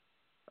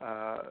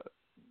 But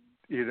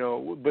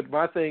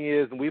my thing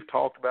is, and we've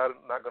talked about it,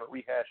 I'm not going to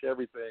rehash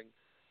everything,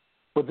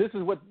 but this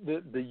is what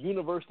the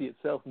university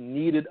itself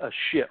needed: a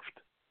shift,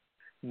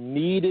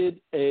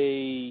 needed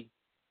a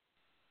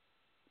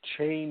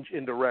change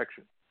in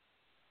direction.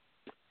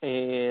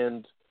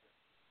 And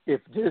if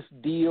this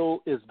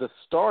deal is the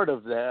start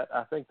of that,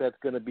 I think that's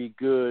going to be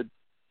good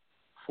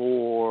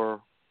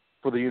for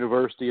the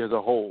university as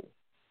a whole.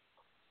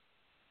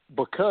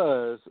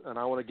 Because, and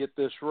I want to get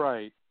this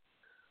right,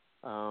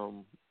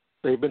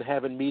 they've been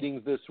having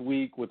meetings this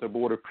week with their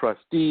board of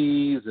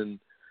trustees and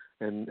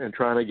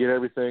trying to get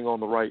everything on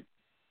the right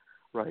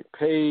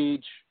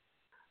page.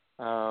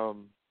 But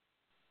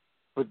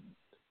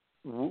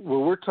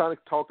what we're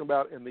talking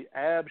about in the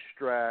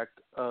abstract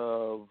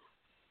of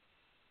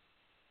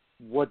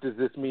what does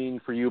this mean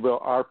for you,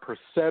 about our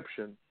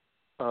perception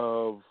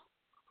of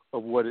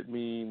what it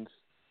means.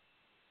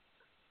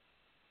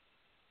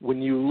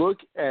 When you look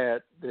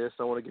at this,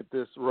 I want to get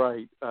this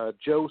right.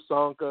 Joe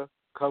Sonka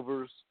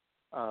covers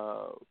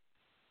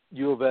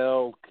U of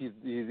L. He's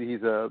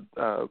a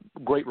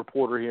great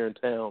reporter here in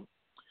town.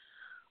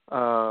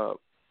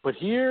 But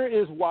here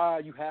is why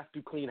you have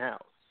to clean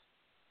house.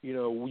 You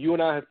know, you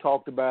and I have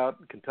talked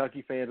about,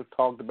 Kentucky fans have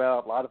talked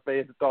about, a lot of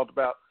fans have talked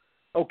about,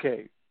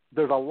 okay,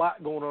 there's a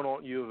lot going on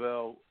at U of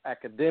L,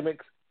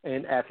 academics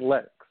and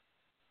athletics.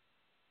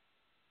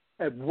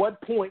 At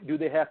what point do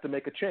they have to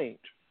make a change?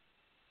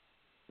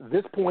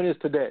 This point is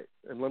today,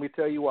 and let me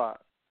tell you why.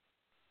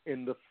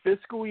 In the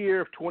fiscal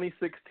year of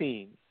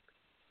 2016,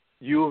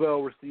 U of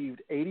L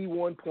received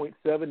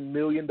 $81.7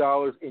 million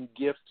in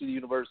gifts to the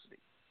university.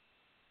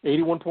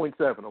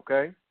 81.7,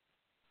 okay?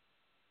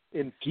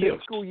 In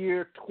fiscal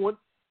year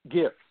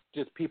gifts,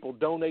 just people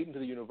donating to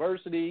the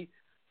university,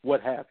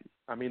 what have you.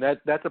 I mean,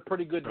 that's a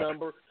pretty good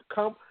number.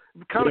 Kind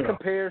of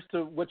compares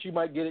to what you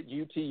might get at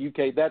UT,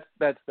 UK. That's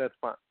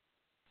fine.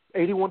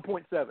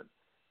 81.7.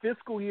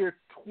 Fiscal year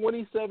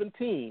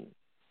 2017,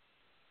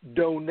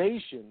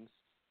 donations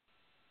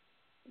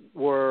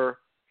were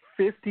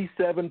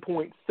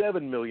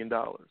 $57.7 million.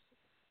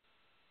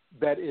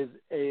 That's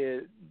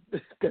a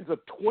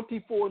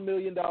 $24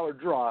 million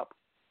drop,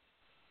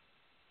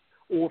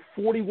 or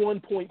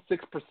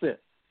 41.6%.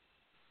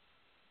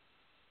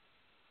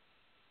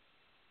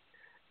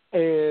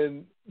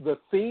 And the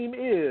theme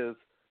is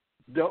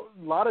a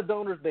lot of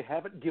donors, they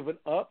haven't given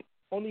up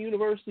on the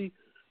university,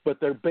 but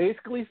they're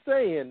basically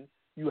saying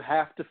you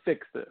have to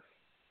fix this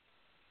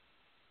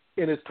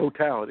in its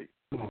totality.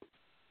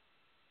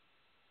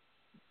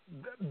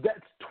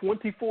 That's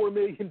 $24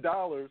 million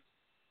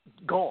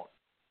gone.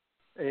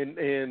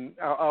 And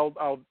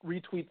I'll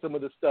retweet some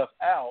of this stuff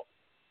out.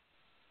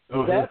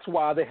 That's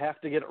why they have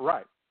to get it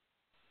right.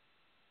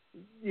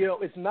 You know,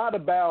 it's not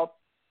about,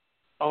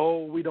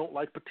 oh, we don't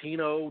like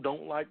Pitino,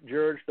 don't like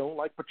George, don't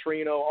like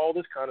Petrino, all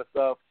this kind of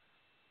stuff.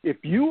 If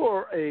you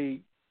are a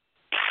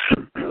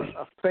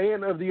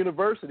fan of the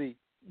university,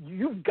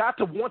 you've got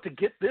to want to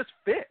get this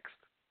fixed,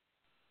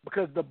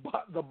 because the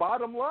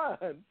bottom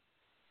line,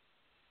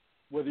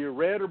 whether you're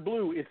red or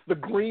blue, it's the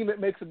green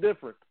that makes a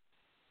difference.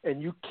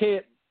 And you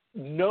can't,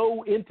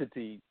 no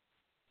entity,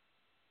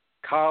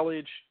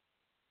 college,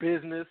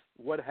 business,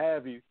 what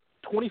have you,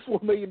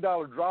 $24 million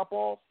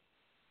drop-off.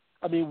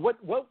 I mean, what's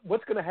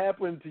going to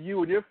happen to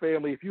you and your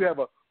family if you have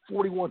a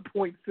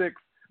 41.6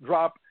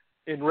 drop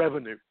in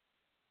revenue?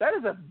 That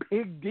is a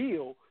big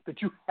deal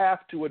that you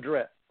have to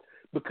address,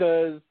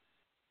 because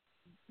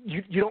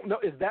you don't know,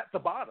 is that the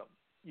bottom?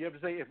 You have to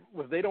say,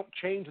 if they don't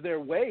change their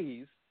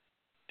ways,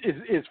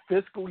 is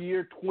fiscal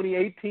year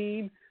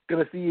 2018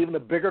 going to see even a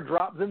bigger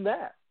drop than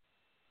that?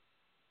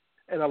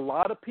 And a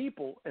lot of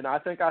people, and I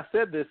think I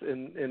said this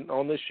in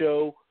on this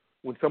show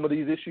when some of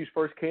these issues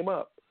first came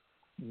up,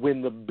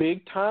 when the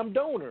big-time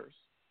donors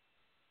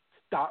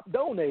stop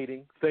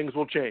donating, things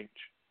will change.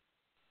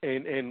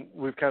 And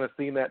we've kind of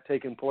seen that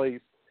taking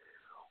place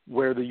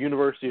where the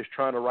university is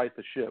trying to right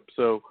the ship.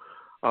 So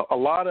a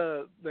lot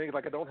of things,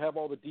 like I don't have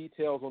all the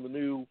details on the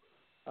new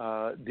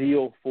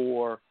deal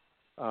for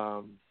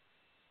the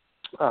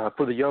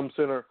Yum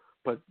Center,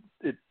 but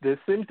there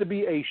seems to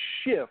be a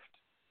shift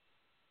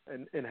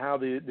in how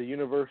the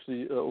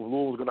University of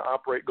Louisville is going to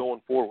operate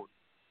going forward.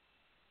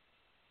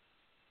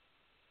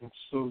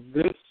 So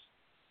this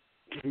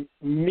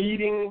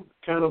meeting,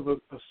 kind of a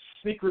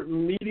secret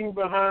meeting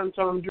behind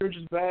Tom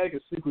George's bag, a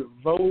secret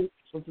vote,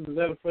 something to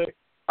that effect?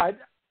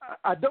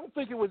 I don't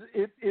think it was.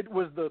 It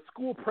was the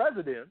school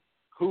president,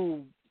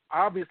 who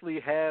obviously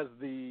has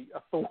the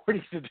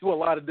authority to do a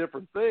lot of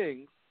different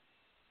things.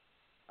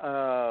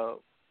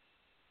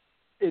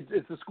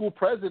 It's the school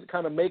president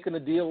kind of making a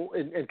deal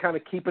and kind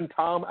of keeping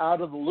Tom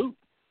out of the loop.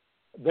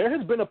 There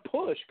has been a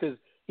push, because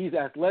he's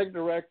athletic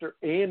director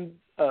and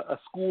a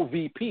school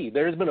VP.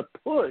 There has been a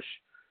push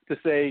to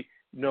say,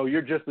 no,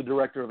 you're just the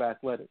director of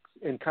athletics,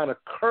 and kind of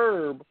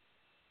curb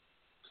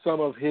some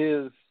of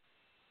his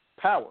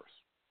powers.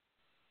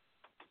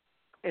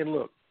 And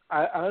look,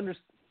 I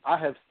understand. I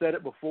have said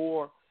it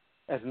before.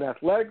 As an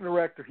athletic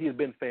director, he has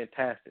been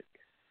fantastic.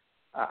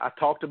 I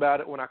talked about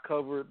it when I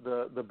covered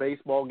the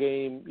baseball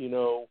game,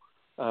 the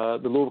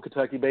Louisville,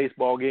 Kentucky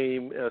baseball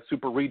game,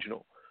 super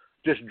regional.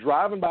 Just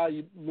driving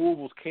by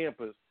Louisville's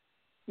campus,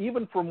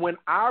 even from when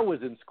I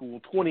was in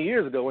school 20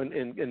 years ago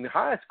in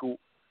high school,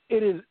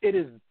 it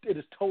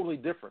is totally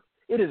different.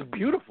 It is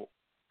beautiful.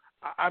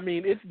 I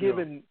mean, it's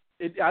given.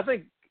 I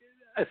think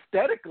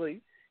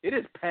aesthetically, it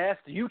is past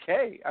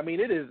UK. I mean,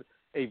 it is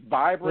a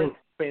vibrant,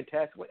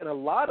 fantastic, and a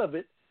lot of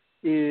it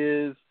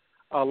is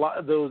a lot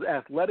of those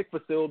athletic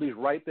facilities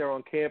right there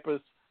on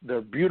campus. They're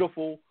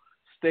beautiful,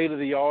 state of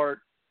the art.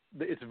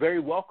 It's very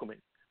welcoming.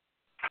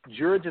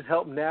 George has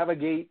helped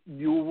navigate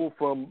Louisville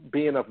from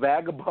being a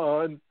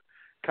vagabond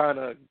kind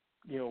of,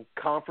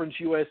 Conference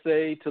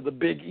USA to the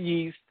Big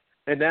East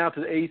and now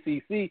to the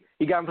ACC.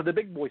 He got them to the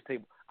big boys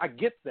table. I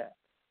get that.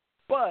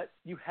 But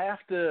you have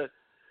to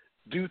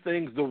do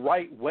things the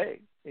right way.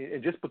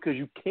 And just because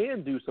you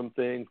can do some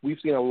things, we've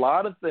seen a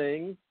lot of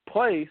things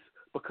place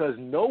because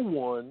no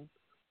one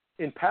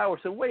in power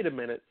said, wait a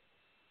minute,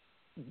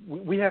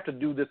 we have to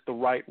do this the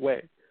right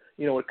way.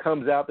 It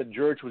comes out that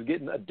George was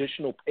getting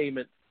additional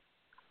payment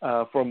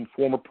from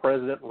former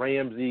President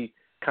Ramsey,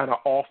 kind of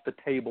off the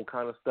table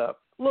kind of stuff.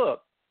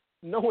 Look,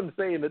 no one's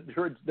saying that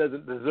Jurich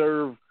doesn't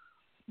deserve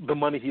the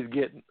money he's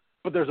getting,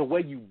 but there's a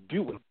way you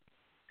do it.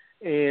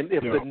 And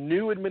if the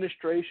new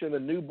administration, the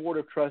new board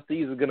of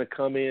trustees is going to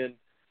come in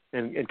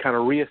and kind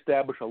of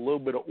reestablish a little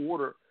bit of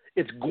order,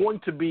 it's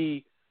going to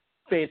be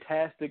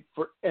fantastic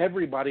for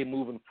everybody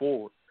moving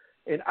forward.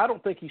 And I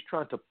don't think he's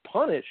trying to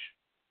punish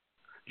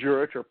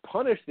Jurich or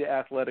punish the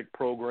athletic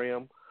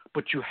program,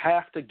 but you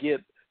have to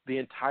get the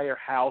entire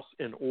house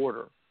in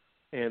order.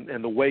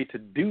 And the way to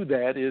do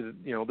that is,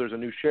 there's a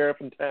new sheriff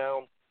in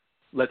town.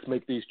 Let's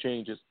make these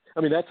changes.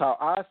 I mean, that's how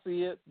I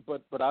see it,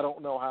 but I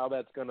don't know how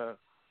that's going to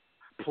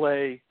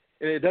play.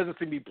 And it doesn't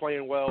seem to be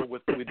playing well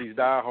with these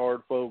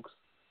diehard folks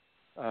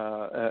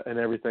and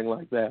everything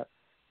like that.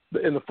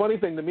 And the funny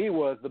thing to me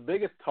was the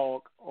biggest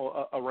talk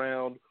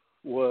around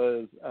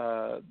was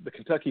the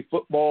Kentucky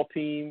football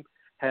team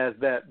has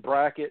that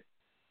bracket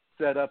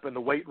set up in the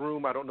weight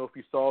room. I don't know if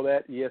you saw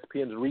that.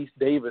 ESPN's Reese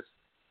Davis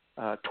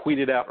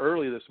tweeted out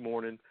early this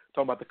morning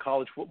talking about the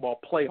college football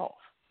playoff.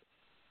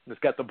 And it's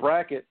got the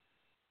bracket,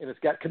 and it's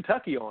got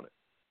Kentucky on it.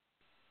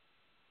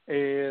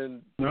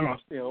 And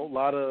a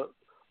lot of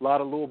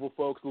Louisville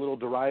folks a little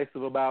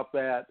derisive about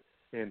that,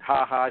 and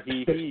ha ha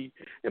he he.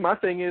 And my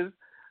thing is,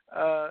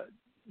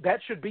 that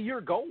should be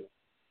your goal.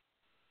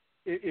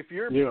 If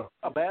you're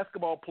a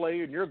basketball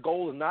player and your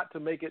goal is not to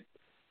make it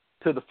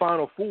to the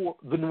Final Four,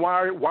 then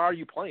why are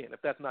you playing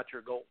if that's not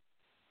your goal?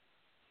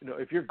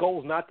 If your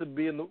goal is not to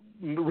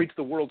reach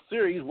the World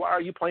Series, why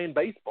are you playing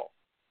baseball?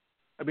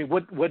 I mean,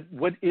 what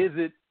is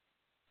it?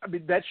 I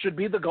mean, that should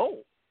be the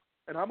goal,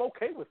 and I'm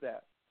okay with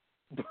that.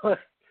 But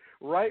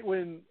right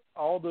when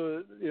all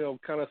the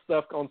kind of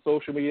stuff on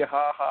social media,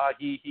 ha ha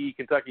he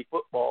Kentucky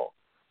football,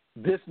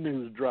 this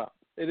news dropped,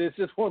 and it's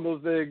just one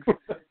of those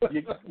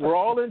things. We're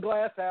all in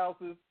glass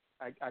houses.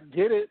 I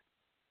get it,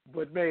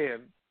 but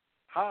man,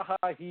 ha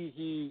ha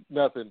he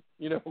nothing.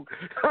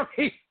 I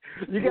mean,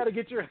 you got to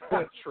get your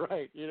house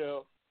right.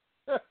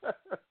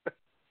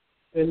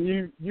 And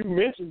you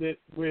mentioned it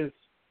with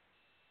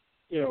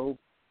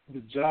the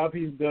job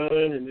he's done,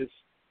 and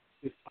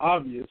it's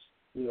obvious.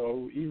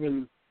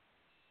 Even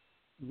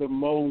the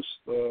most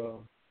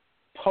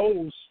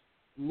opposed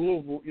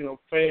Louisville,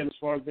 fan as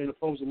far as being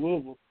opposed to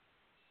Louisville,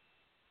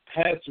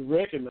 has to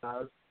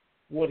recognize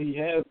what he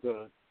has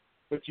done.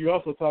 But you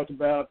also talked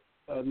about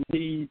a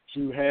need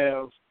to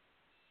have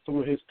some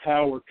of his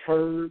power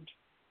curbed,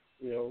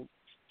 to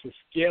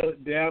scale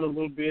it down a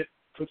little bit,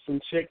 put some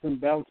checks and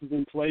balances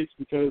in place,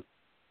 because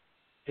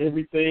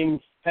everything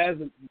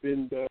hasn't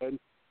been done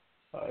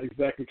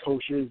exactly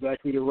kosher,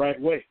 exactly the right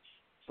way.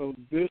 So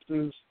this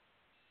is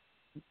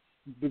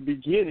the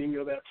beginning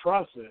of that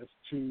process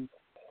to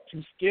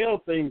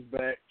scale things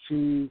back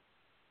to,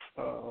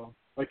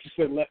 like you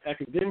said, let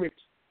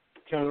academics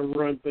kind of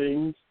run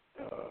things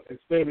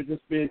instead of it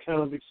just being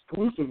kind of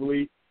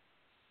exclusively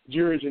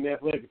Jurich and the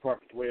athletic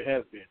department the way it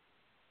has been.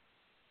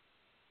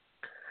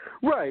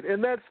 Right,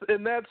 and that's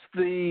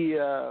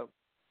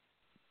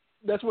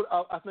what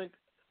I think.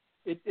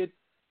 It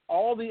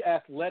all the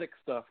athletic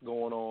stuff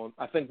going on,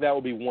 I think that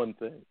would be one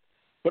thing,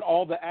 but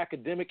all the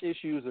academic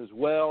issues as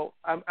well.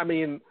 I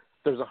mean,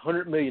 there's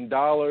 $100 million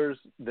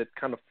that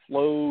kind of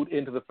flowed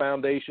into the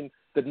foundation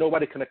that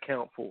nobody can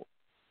account for.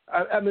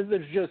 I mean,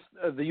 there's just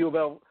the U of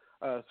L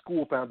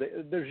school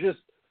foundation. There's just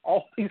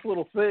all these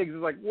little things.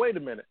 It's like, wait a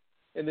minute,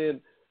 and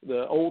then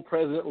the old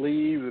president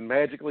leaves, and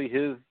magically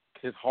his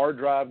hard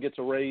drive gets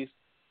erased.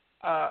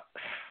 I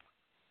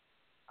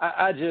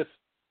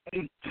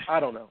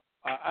don't know.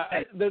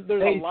 There's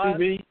a lot.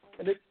 TV,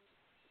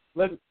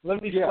 let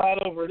me slide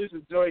over. This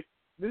is Joy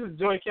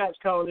Couch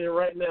calling in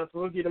right now, so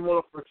we'll get him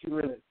on for a few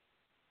minutes.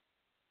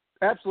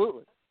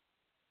 Absolutely.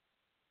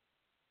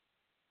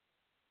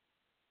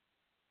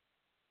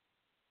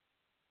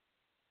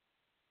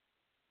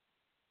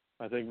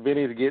 I think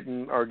Vinny's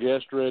getting our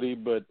guest ready,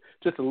 but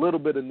just a little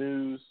bit of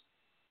news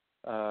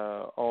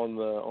on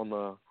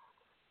the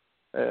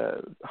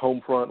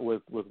home front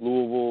with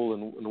Louisville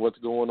and what's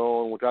going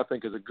on, which I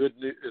think is a good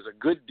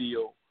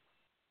deal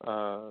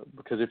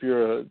because if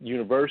you're a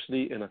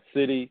university in a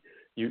city,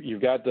 you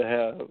can't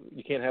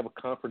have a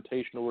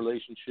confrontational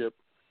relationship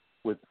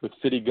with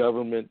city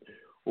government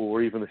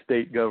or even the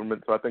state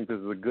government. So I think this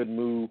is a good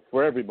move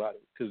for everybody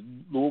because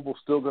Louisville's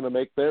still going to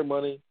make their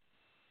money.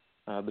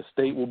 The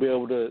state will be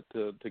able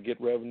to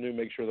get revenue,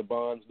 make sure the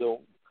bonds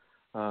don't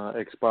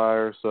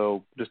expire.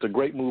 So just a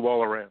great move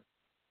all around.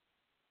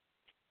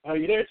 Are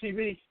you there,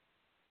 TV?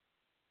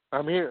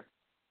 I'm here.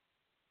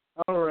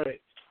 All right.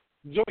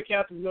 Joy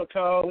Captain's going to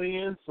call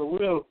in,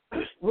 so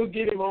we'll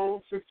get him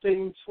on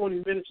 15,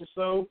 20 minutes or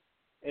so,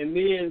 and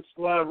then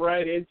slide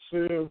right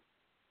into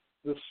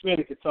the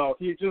Seneca talk.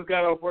 He just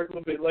got off work a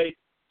little bit late,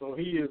 so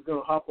he is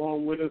going to hop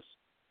on with us.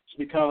 Should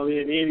be calling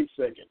in any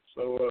second.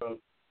 So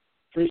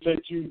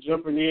appreciate you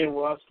jumping in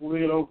while I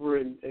slid over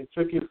and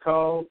took his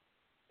call,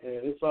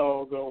 and it's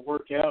all going to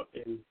work out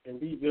and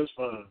be just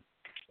fine.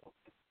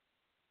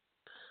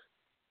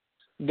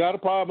 Got a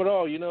problem at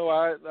all. You know,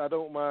 I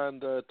don't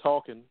mind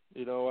talking.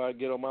 You know, I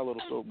get on my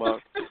little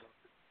soapbox.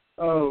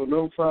 Oh,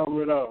 no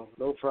problem at all.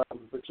 No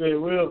problem. But Jay,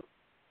 we'll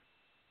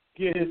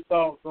get his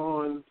thoughts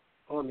on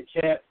the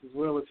Cats as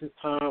well as his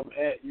time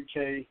at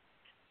UK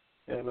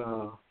and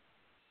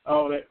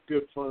all that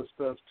good fun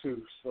stuff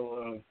too.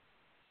 So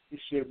he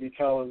should be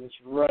calling us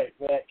right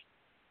back.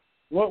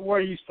 What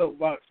were you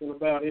soapboxing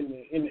about in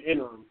the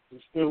interim?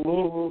 Is still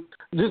Louisville?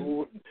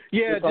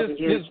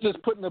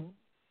 Just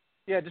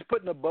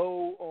putting a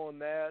bow on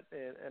that,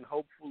 and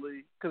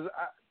hopefully, because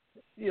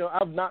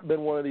I've not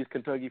been one of these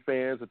Kentucky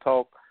fans to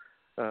talk.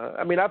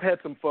 I mean, I've had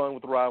some fun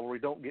with the rivalry.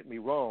 Don't get me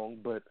wrong,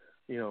 but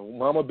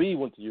Mama B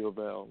went to U of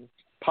L,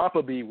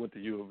 Papa B went to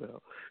U of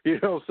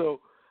L. So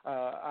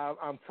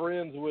I'm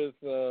friends with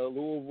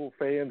Louisville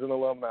fans and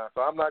alumni.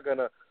 So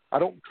I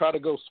don't try to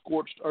go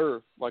scorched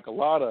earth like a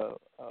lot of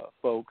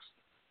folks.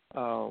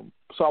 So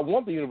I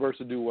want the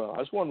university to do well. I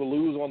just want them to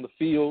lose on the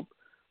field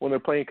when they're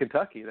playing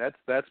Kentucky.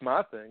 That's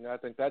my thing. I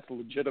think that's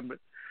legitimate.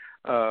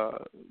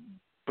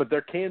 But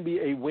there can be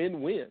a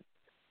win-win.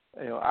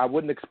 I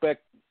wouldn't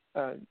expect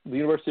the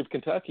University of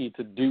Kentucky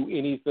to do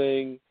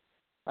anything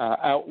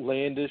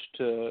outlandish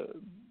to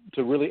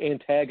really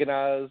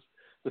antagonize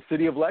the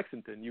city of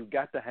Lexington. You've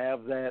got to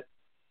have that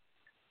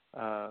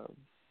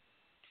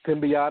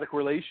symbiotic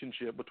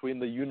relationship between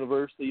the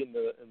university and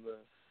the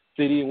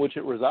city in which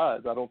it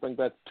resides. I don't think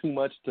that's too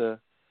much to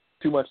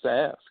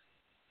ask.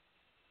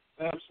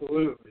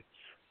 Absolutely.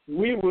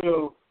 We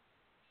will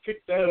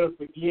pick that up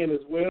again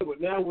as well, but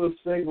now we'll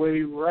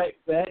segue right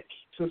back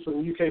to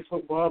some UK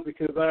football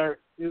because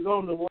is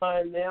on the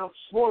line now,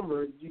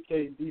 former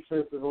UK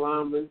defensive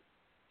lineman,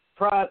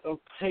 pride of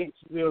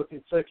Paintsville,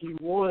 Kentucky,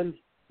 one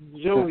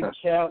Joey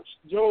Couch.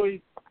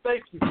 Joey,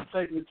 thank you for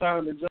taking the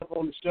time to jump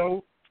on the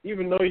show.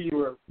 Even though you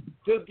were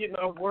just getting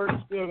off work,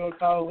 still going to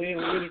call in.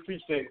 We really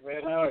appreciate it,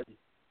 man. How are you?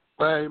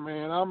 Hey,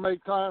 man, I'll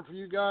make time for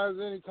you guys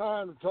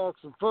anytime to talk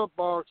some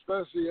football,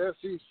 especially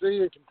SEC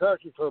and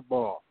Kentucky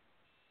football.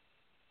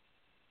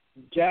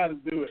 You got to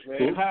do it,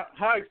 man.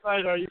 How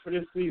excited are you for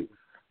this season?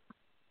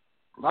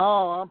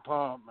 Oh, I'm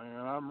pumped,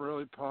 man. I'm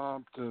really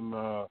pumped, and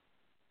I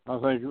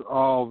think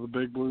all the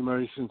Big Blue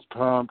Nation's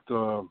pumped.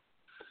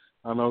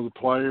 I know the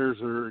players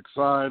are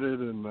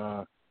excited, and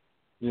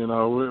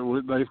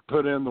they've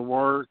put in the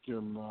work,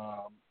 and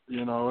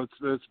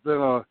it's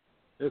been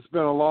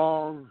a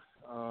long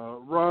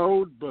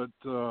road, but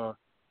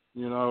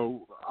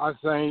I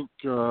think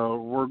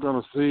we're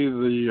going to see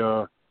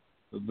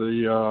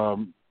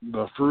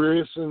the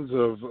fruitions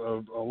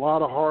of a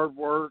lot of hard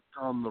work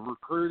on the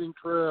recruiting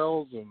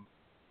trails and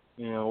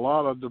a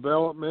lot of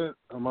development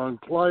among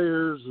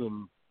players,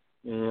 and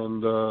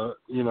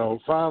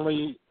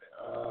finally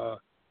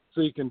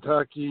see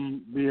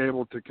Kentucky be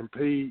able to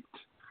compete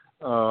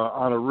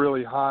on a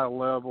really high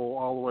level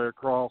all the way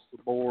across the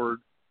board,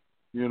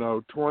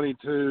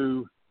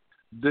 22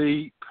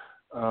 deep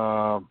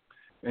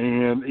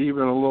and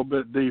even a little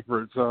bit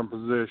deeper at some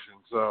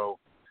positions. So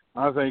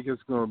I think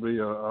it's going to be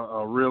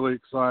a really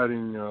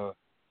exciting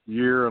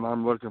year, and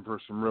I'm looking for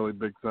some really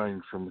big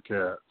things from the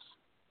Cats.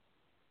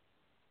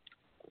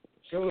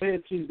 Go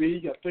ahead,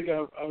 TB. I think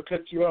I'll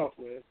cut you off,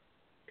 man.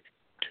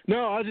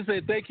 No, I'll just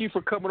say thank you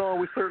for coming on.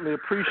 We certainly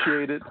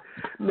appreciate it.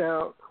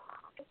 Now,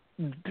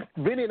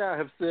 Vinny and I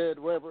have said,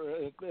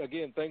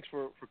 again, thanks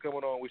for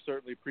coming on. We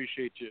certainly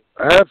appreciate you.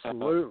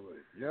 Absolutely.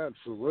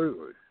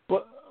 Absolutely.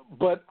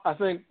 But I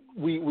think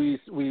we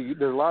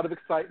there's a lot of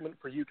excitement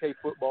for UK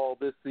football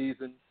this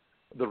season.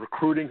 The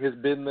recruiting has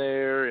been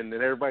there, and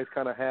everybody's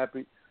kind of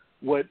happy.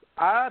 What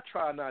I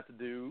try not to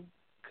do,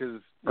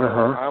 because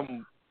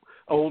I'm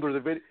older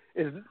than Vinny,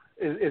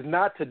 is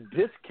not to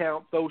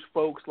discount those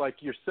folks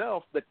like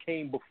yourself that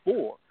came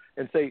before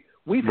and say,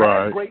 we've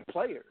had great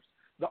players.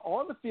 The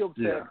on-the-field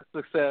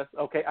success,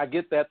 okay, I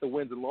get that, the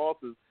wins and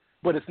losses,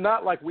 but it's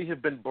not like we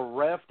have been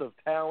bereft of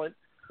talent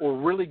or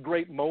really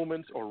great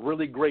moments or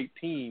really great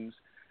teams.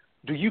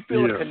 Do you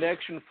feel a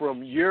connection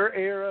from your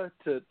era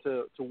to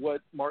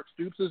what Mark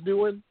Stoops is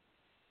doing?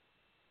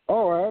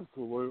 Oh,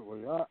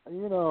 absolutely.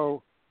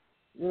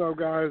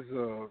 Guys,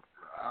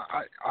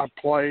 I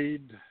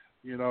played,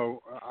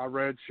 I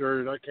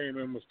redshirted. I came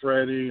in with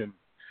Freddie, and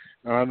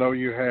I know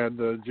you had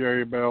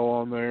Jerry Bell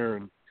on there,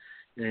 and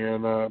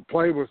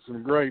played with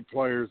some great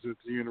players at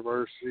the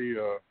university.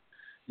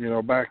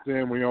 Back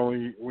then we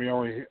only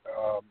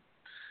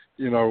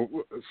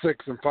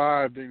 6 and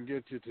 5 didn't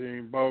get you to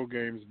any bowl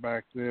games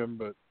back then,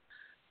 but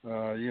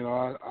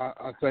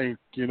I think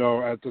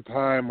at the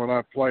time when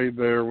I played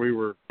there, we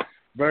were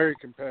very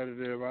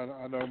competitive.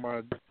 I know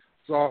my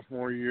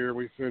sophomore year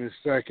we finished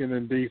second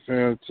in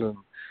defense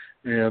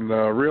and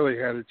really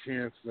had a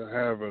chance to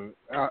have an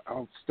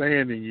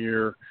outstanding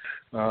year.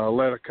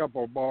 Let a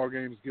couple of ball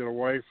games get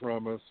away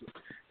from us.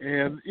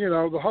 And,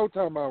 the whole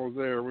time I was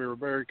there, we were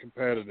very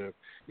competitive.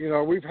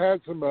 We've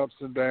had some ups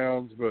and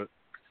downs, but,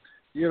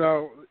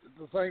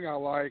 the thing I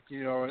like,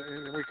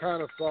 and we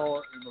kind of saw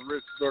it in the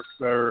Rich Brooks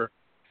there,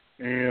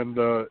 and,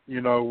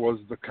 was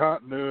the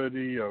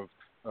continuity of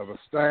a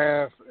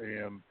staff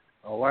and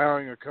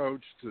allowing a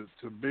coach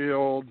to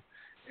build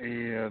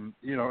And,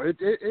 you know, it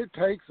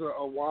takes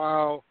a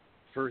while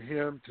for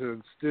him to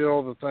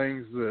instill the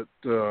things that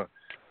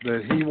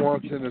he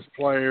wants in his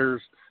players,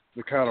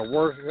 the kind of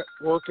work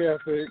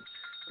ethic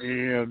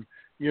and,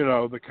 you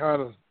know, the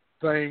kind of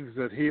things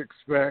that he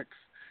expects,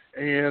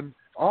 and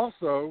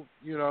also,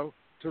 you know,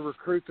 to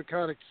recruit the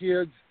kind of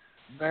kids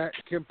that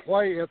can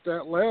play at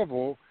that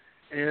level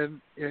and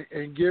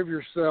give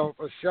yourself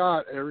a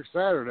shot every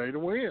Saturday to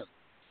win.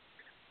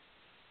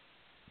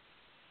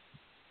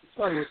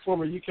 Starting with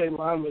former UK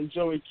lineman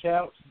Joey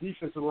Couch,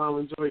 defensive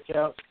lineman Joey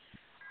Couch.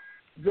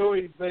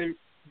 Joey, they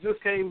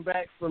just came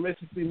back from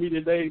SEC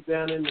Media Days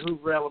down in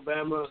Hoover,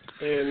 Alabama,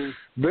 and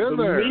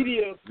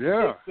media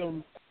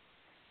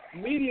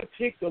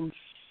picked them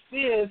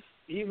fifth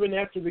even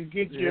after the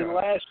good year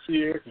last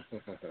year.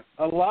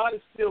 A lot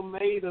is still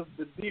made of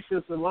the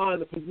defensive line,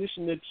 the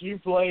position that you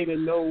played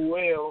and know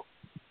well,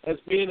 as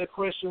being a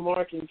question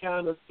mark and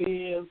kind of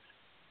thin.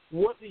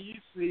 What do you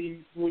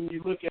see when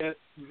you look at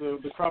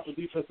the crop of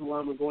defensive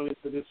linemen going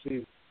into this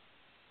season?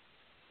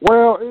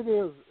 Well,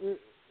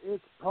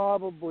 it's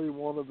probably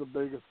one of the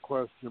biggest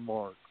question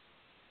marks,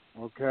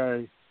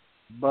 okay?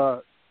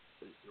 But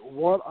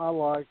what I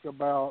like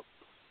about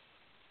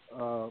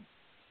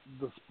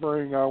the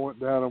spring, I went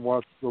down and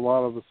watched a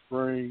lot of the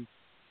spring,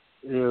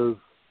 is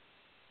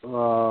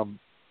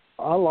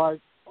I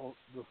like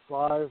the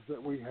size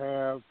that we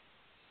have.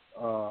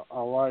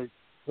 I like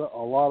a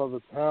lot of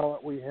the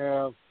talent we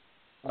have.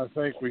 I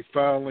think we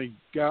finally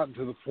gotten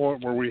to the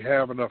point where we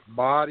have enough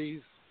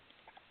bodies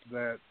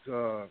that,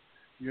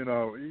 you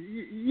know,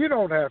 you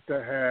don't have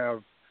to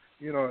have,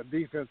 you know, at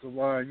defensive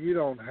line, you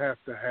don't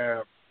have to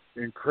have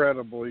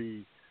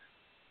incredibly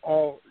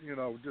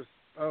just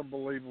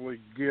unbelievably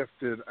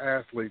gifted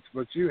athletes,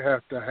 but you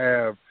have to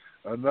have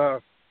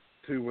enough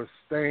to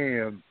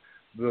withstand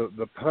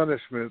the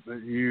punishment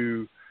that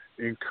you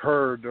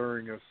incur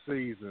during a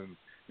season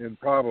in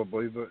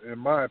probably, in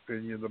my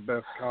opinion, the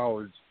best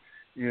college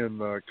in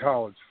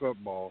college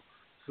football,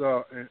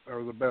 so,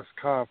 or the best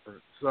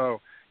conference.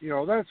 So, you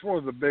know, that's one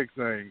of the big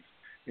things.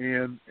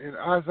 And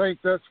I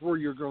think that's where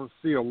you're going to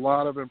see a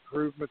lot of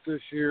improvement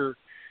this year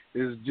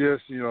is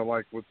just, you know,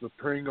 like with the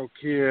Pringle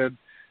kid,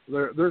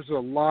 there's a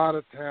lot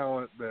of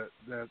talent that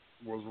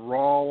was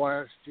raw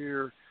last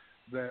year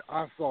that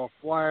I saw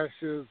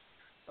flashes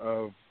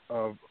of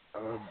a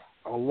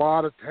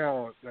lot of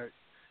talent that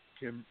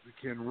can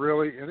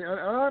really, and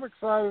I'm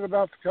excited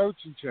about the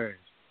coaching change.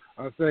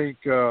 I think,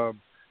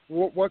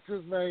 what's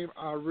his name?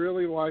 I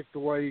really like the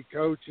way he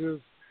coaches.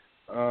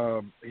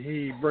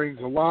 He brings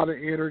a lot of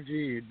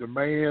energy. He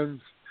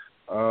demands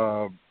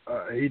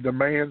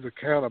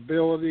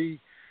accountability,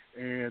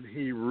 and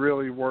he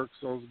really works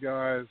those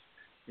guys,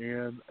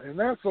 and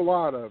that's a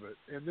lot of it.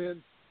 And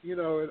then, you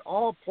know, it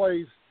all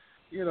plays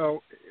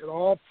into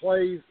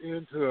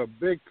a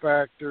big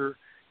factor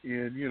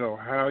in, you know,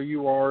 how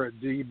you are at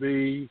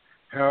DB,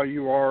 how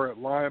you are at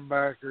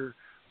linebacker.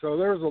 So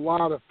there's a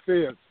lot of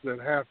fits that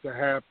have to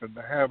happen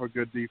to have a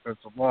good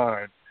defensive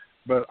line.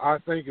 But I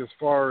think as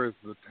far as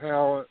the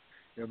talent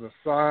and the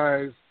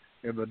size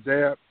and the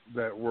depth,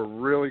 that we're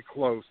really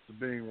close to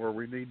being where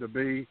we need to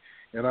be.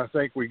 And I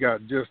think we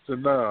got just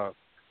enough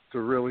to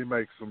really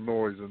make some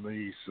noise in the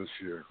East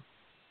this year.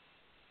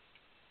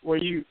 Were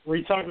you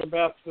talking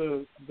about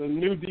the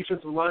new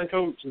defensive line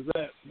coach? Is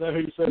that who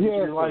you said yes,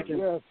 you're liking?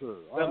 Yes, sir.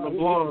 That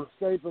LeBlanc. It's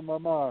escaping my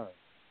mind.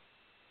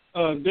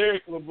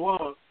 Derek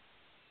LeBlanc.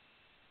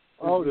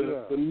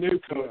 The new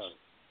coach.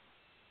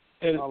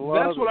 Yeah. And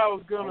that's what I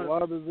was going to. I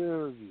love his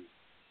energy.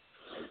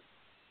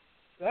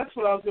 That's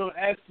what I was going to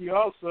ask you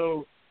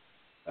also.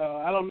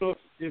 I don't know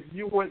if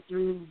you went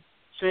through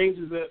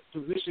changes at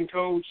position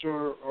coach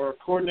or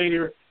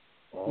coordinator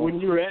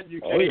when you were at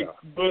UK,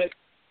 but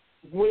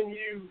when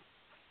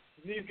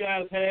these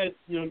guys had,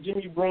 you know,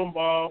 Jimmy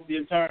Brumbaugh the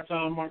entire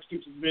time, Mark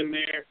Stoops has been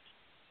there,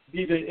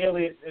 DJ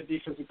Elliott at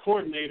defensive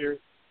coordinator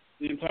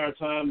the entire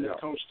time that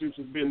Coach Stoops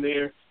has been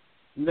there.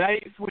 Now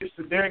you switch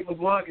to Derek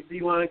LeBlanc at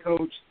D-line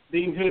coach,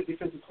 Dean Hood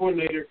defensive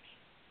coordinator.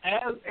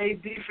 As a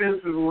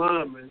defensive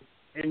lineman,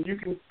 and you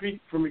can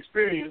speak from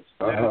experience,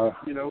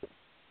 you know,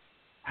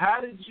 how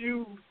did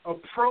you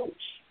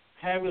approach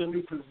having a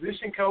new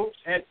position coach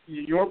at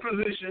your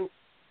position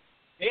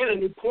and a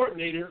new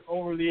coordinator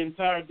over the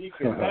entire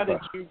defense? How did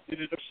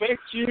it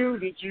affect you?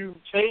 Did you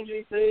change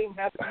anything?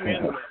 How did you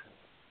handle that?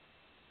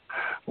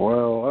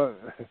 Well,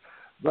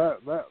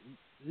 that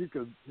you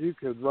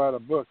could write a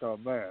book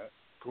on that, of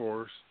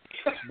course,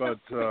 but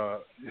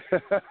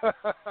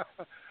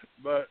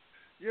but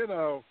you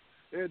know,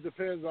 it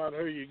depends on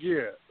who you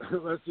get.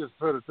 Let's just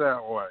put it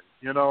that way.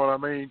 You know what I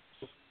mean?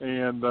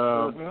 And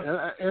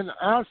and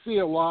I see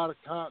a lot of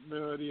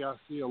continuity. I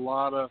see a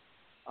lot of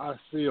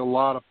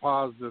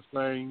positive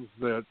things.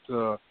 That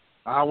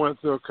I went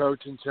through a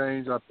coaching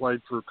change. I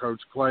played for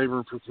Coach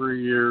Claiborne for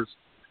 3 years.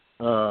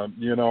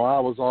 You know, I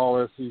was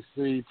all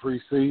SEC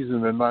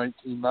preseason in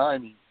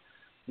 1990,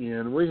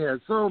 and we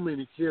had so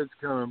many kids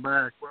coming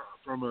back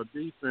from a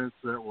defense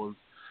that was,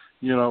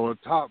 you know, a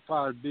top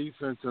 5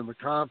 defense in the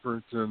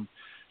conference, and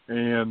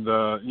And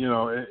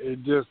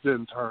it just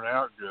didn't turn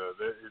out good.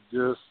 It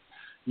just,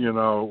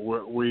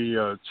 we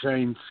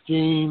changed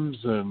schemes,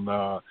 and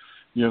there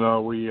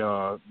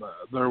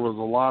was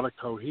a lot of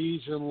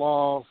cohesion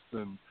lost,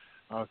 and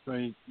I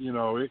think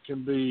it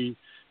can be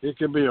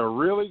a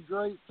really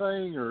great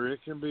thing, or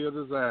it can be a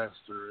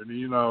disaster. And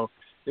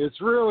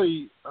it's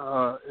really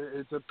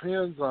it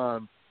depends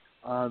on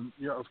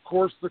of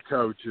course the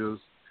coaches,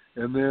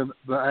 and then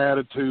the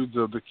attitudes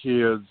of the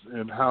kids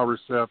and how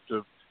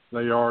receptive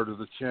they are to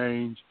the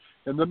change.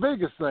 And the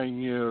biggest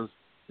thing is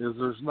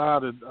there's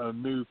not a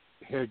new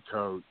head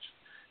coach.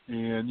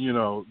 And,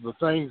 the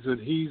things that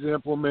he's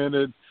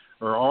implemented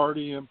are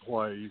already in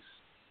place.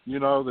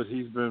 That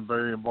he's been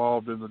very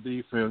involved in the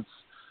defense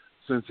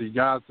since he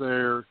got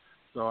there.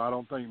 So I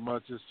don't think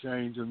much is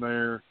changing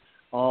there.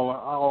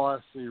 All I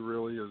see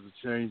really is a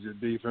change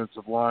at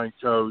defensive line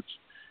coach.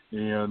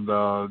 And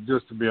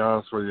just to be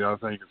honest with you, I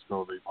think it's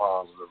going to be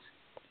positive.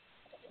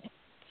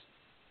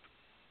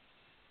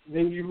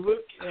 Then you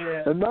look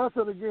at, and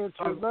nothing against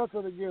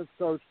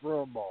Coach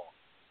Brumbaugh.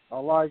 I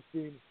liked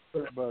him,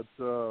 but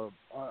I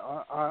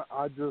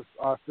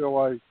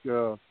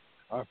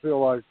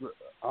feel like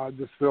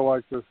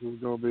this is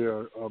going to be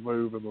a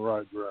move in the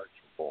right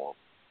direction for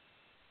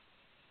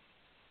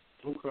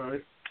him.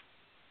 Okay.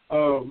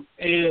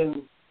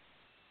 And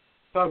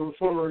talking to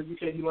former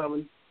UKD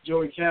lineman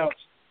Joey Couch,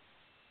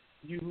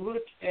 you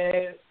look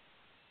at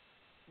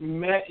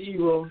Matt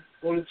Elam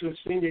going into his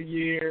senior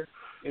year,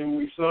 and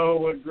we saw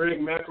what Greg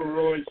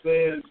McElroy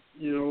said,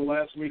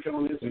 last week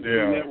on the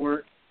Institute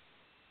Network.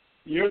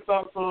 Your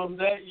thoughts on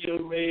that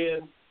young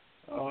man,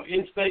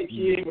 in-state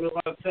kid with a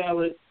lot of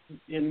talent,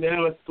 and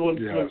now it's going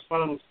to his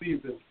final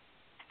season.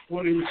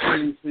 What are you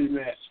seeing in this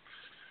match?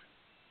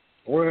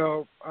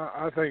 Well,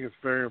 I think it's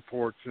very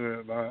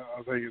unfortunate.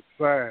 I think it's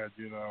sad,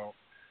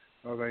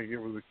 I think it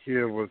was a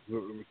kid with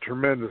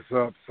tremendous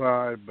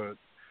upside, but,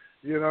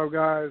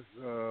 guys,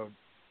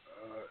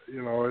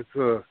 it's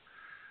to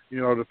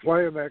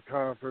play in that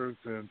conference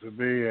and to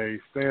be a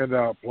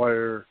standout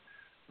player,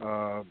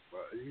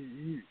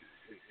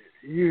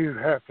 you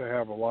have to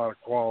have a lot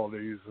of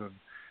qualities.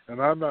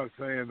 And I'm not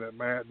saying that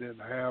Matt didn't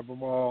have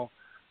them all,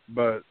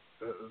 but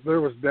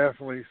there was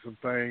definitely some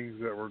things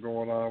that were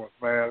going on with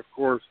Matt. Of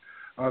course,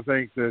 I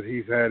think that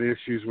he's had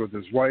issues with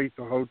his weight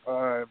the whole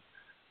time.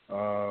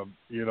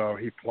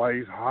 He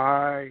plays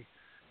high,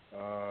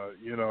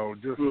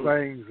 just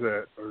things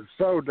that are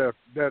so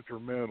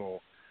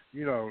detrimental.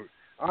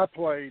 I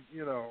played,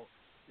 in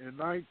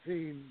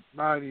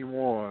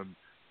 1991,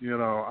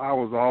 I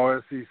was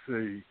all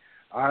SEC.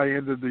 I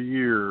ended the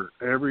year,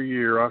 every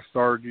year, I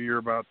started the year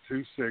about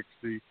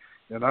 260,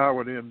 and I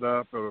would end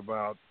up at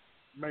about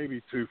maybe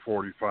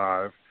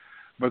 245.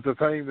 But the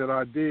thing that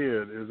I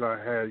did is I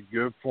had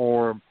good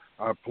form.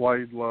 I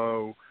played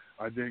low.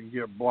 I didn't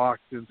get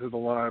blocked into the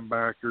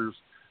linebackers,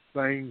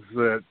 things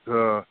that,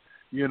 that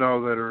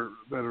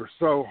are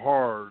so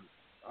hard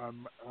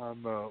on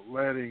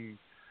letting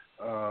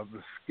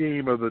the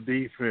scheme of the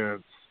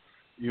defense,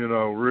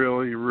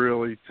 really,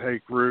 really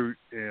take root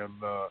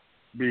and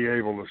be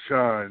able to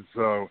shine.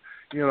 So,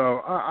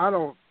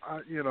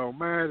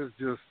 Matt is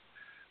just,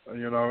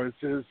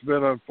 it's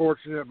been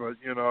unfortunate, but,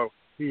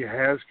 he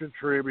has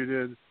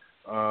contributed.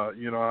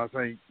 I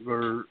think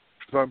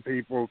some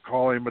people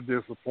call him a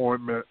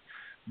disappointment,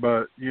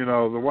 but,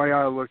 the way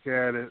I look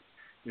at it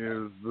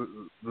is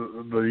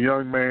the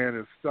young man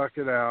has stuck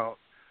it out.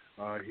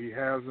 He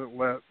hasn't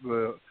let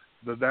the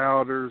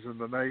doubters and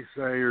the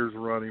naysayers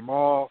run him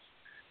off,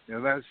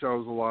 and that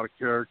shows a lot of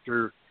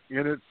character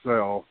in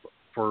itself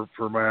for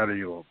Matt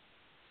Elam.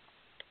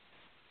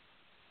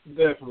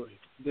 Definitely.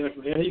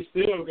 And he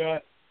still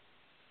got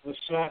a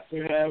shot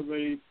to have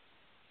a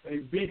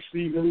big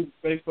season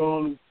based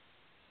on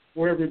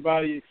where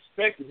everybody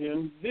expected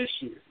him this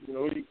year.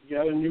 He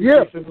got a new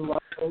defensive line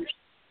coach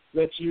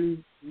that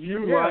you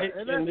like,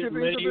 and that could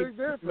be the big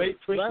difference.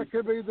 That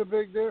could be the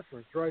big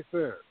difference right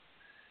there.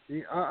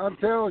 I'm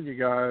telling you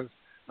guys,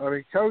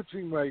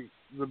 coaching makes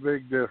the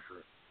big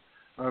difference.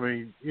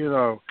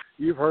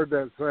 You've heard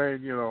that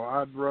saying,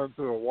 I'd run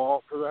through a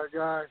wall for that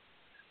guy.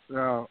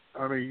 Now,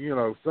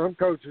 some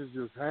coaches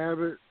just have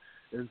it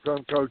and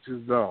some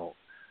coaches don't.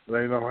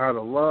 They know how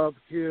to love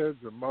kids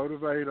and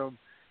motivate them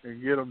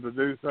and get them to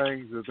do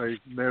things that they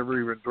never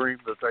even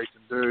dreamed that they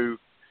can do.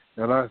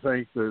 And I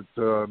think that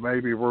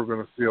maybe we're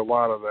going to see a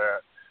lot of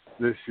that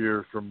this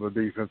year from the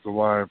defensive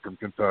line from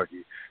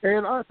Kentucky.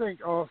 And I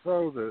think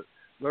also that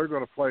they're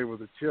going to play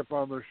with a chip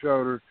on their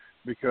shoulder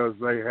because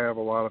they have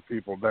a lot of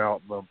people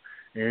doubting them.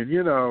 And,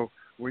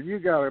 when you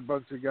got a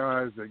bunch of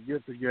guys that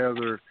get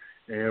together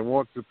and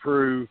want to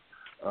prove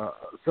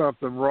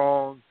something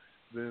wrong,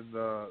 then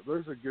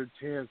there's a good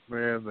chance,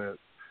 man,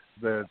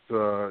 that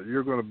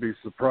you're going to be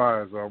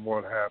surprised on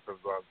what happens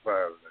on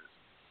Saturdays.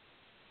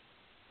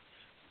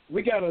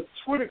 We got a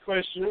Twitter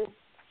question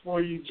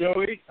for you,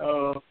 Joey,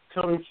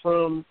 coming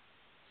from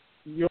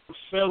your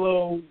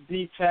fellow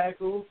D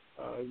tackle,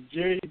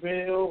 Jerry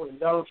Bell and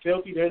Don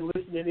Felty. They're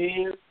listening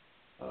in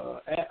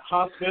at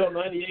Hospital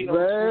 98 on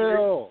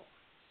Twitter.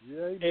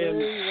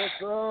 JD,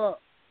 what's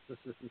up?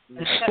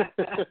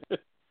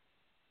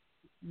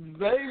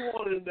 They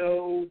want to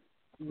know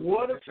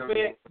what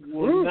effect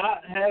will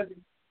not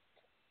having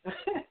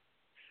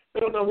they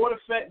don't know what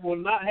effect will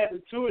not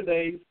having 2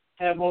 days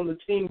have on the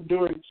team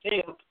during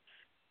camp.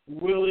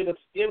 Will it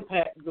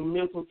impact the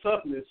mental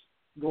toughness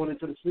going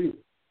into the season?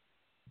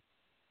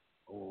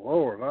 Oh,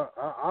 Lord,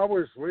 I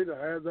wish we'd have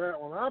had that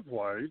when I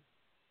played.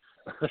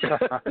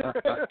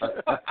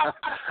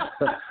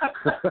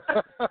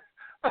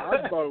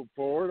 I'd vote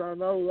for it. I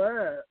know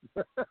that.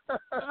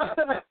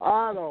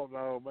 I don't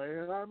know,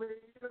 man. I mean,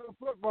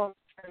 football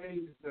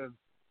changed, and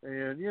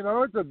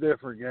it's a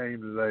different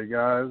game today,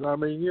 guys. I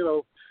mean,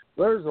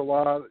 there's a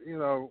lot.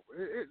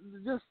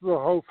 Just the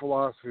whole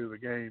philosophy of the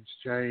game's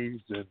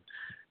changed,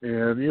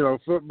 and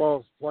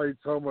football's played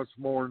so much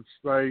more in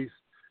space.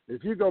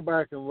 If you go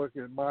back and look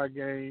at my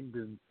games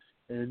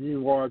and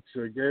you watch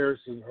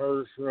Garrison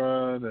Hurst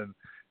run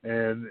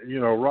and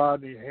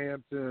Rodney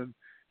Hampton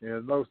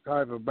and those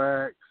type of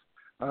backs,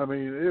 I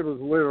mean, it was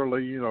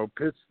literally,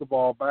 pitch the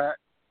ball back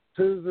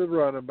to the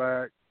running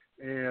back,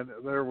 and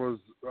there was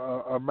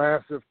a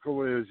massive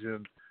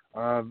collision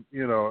on,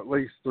 at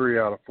least 3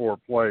 out of 4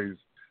 plays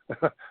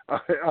on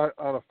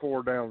a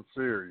 4-down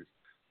series.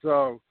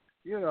 So,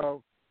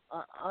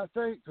 I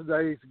think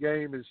today's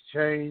game has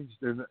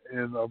changed and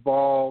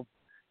evolved,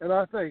 and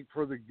I think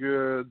for the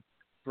good,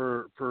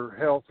 for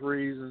health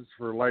reasons,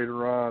 for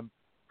later on,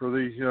 for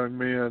these young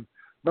men.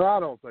 But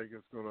I don't think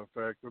it's going to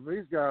affect them.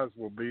 These guys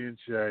will be in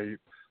shape.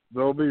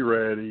 They'll be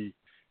ready,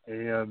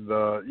 and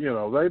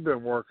they've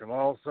been working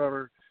all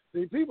summer.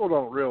 See, people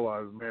don't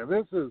realize, man,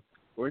 this is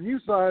when you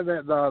sign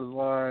that dotted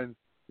line,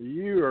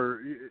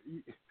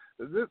 this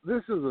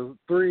is a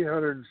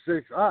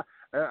 306. I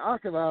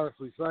can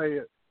honestly say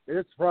it.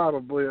 It's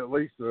probably at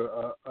least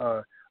a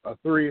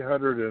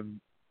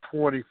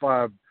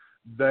 325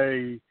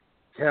 day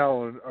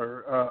calendar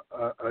or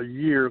a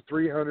year,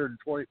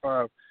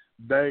 325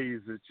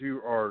 days that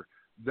you are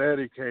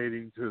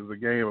dedicating to the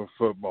game of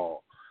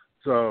football.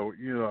 So,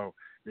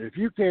 if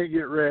you can't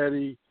get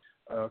ready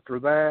for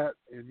that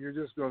and you're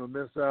just going to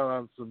miss out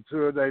on some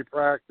 2-a-day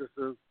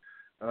practices,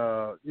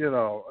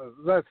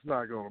 that's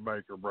not going to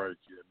make or break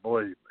you,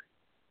 believe me.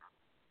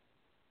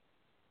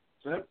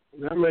 That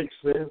makes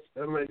sense.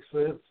 That makes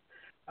sense.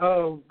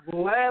 The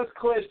last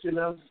question,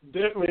 I've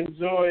definitely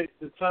enjoyed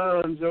the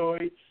time,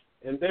 Joey,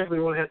 and definitely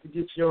want to have to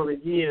get you on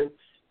again.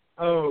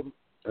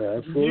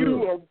 Absolutely.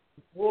 You are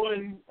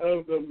one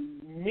of the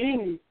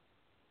many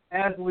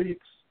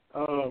athletes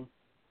from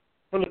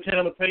the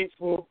town of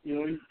Paintsville.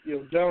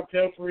 John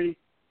Pelfrey,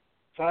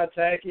 Ty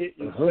Tackett,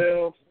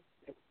 yourself,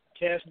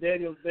 Cash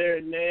Daniels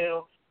there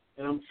now,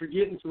 and I'm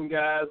forgetting some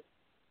guys.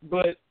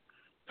 But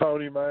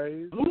Tony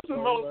Mays. Who's the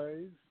most?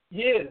 Mays.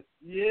 Yes.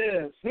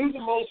 Who's the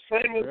most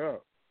famous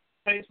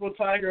Paintsville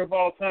Tiger of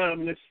all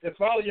time? And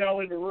if all of y'all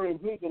in the room,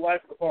 who's the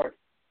life of the party?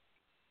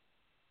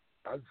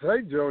 I'd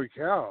say Joey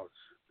Couch.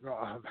 No,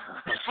 I'm just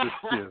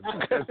kidding.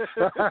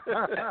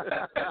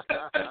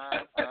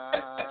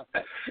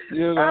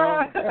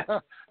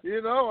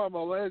 I'm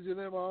a legend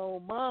in my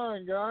own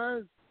mind,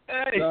 guys.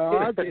 Hey. No,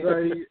 I'd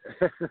say,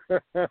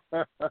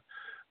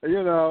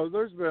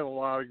 there's been a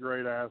lot of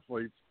great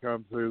athletes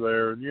come through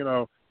there,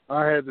 and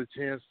I had the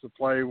chance to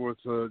play with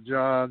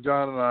John.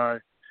 John and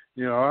I,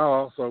 I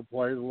also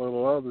played a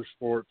little other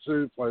sport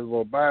too, played a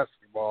little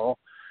basketball.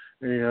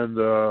 And,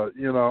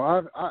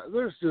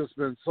 there's just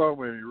been so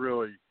many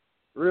really,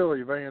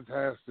 really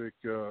fantastic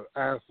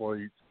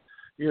athletes.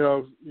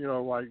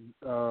 Like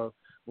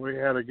we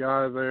had a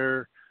guy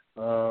there,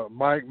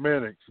 Mike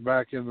Minix,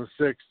 back in the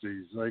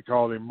 60s. They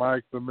called him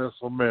Mike the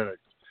Missile Minix.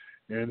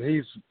 And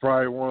he's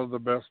probably one of the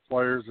best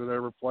players that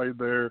ever played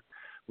there.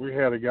 We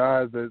had a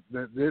guy that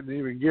didn't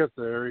even get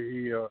there.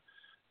 He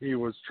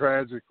was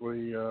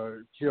tragically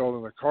killed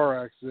in a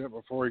car accident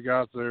before he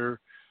got there,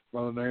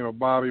 by the name of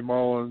Bobby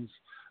Mullins.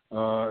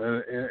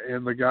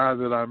 And the guy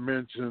that I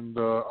mentioned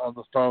on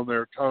the phone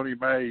there, Tony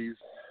Mays,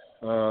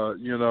 was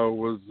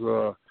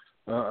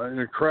an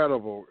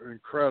incredible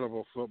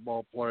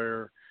football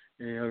player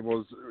and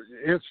was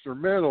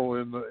instrumental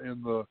in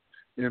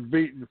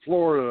beating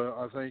Florida.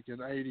 I think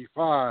in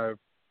 '85.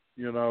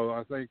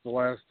 I think the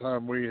last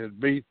time we had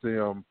beat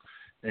them,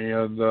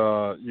 and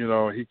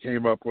he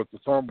came up with the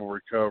fumble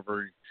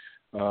recovery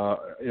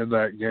in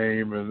that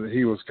game, and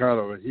he was kind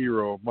of a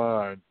hero of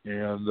mine.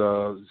 And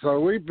so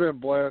we've been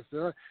blessed.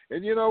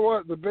 And you know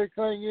what? The big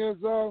thing is,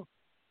 though,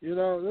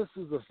 this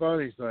is the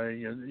funny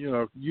thing, and,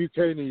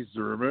 UK needs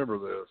to remember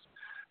this.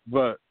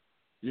 But,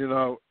 in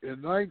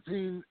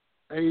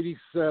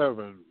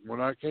 1987, when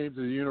I came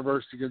to the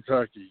University of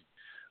Kentucky,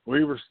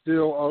 we were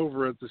still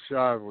over at the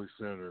Shively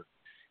Center.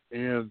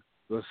 And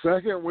the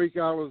second week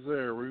I was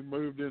there, we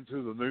moved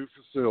into the new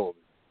facility,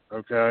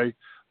 okay,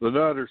 the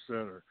Nutter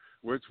Center,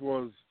 which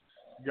was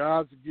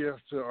God's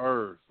gift to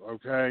earth,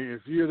 okay?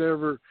 If you had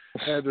ever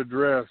had to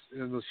dress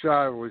in the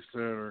Shively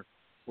Center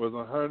with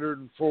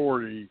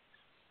 140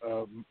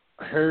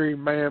 hairy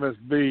mammoth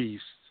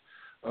beasts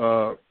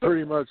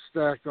pretty much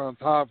stacked on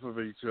top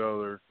of each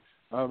other,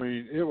 I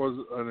mean, it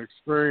was an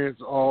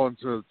experience all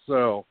into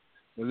itself.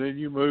 And then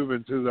you move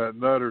into that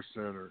Nutter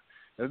Center.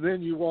 And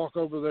then you walk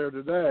over there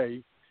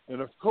today,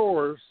 and of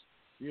course,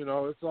 you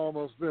know, it's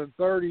almost been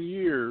 30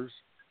 years,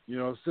 you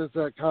know, since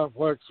that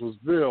complex was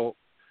built.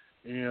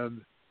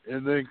 And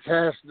then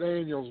Cash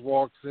Daniels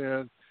walks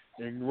in,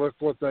 and look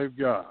what they've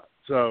got.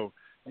 So,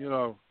 you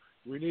know,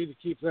 we need to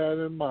keep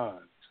that in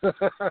mind.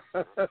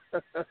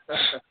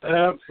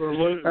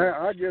 Absolutely.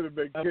 I get a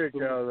big kick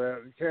out of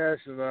that, and Cash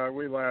and I,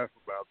 we laugh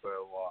about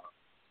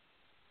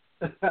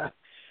that a lot.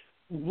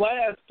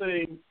 Last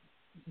thing,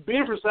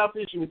 being from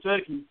Southeastern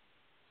Kentucky,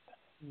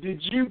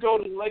 did you go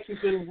to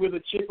Lexington with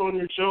a chip on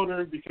your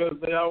shoulder? Because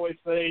they always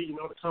say, you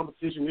know, the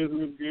competition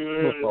isn't as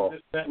good, and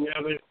this, that, and the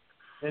other.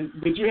 And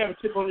did you have a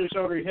chip on your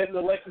shoulder heading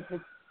to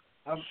Lexington?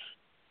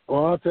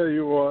 Well, I'll tell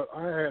you what,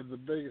 I had the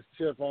biggest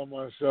chip on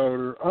my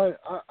shoulder.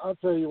 I'll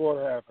tell you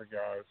what happened,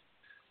 guys.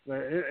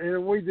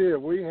 And we did.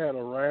 We had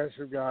a rash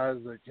of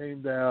guys that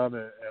came down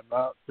and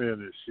not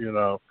finished, you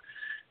know.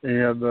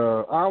 And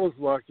I was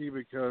lucky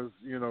because,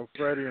 you know,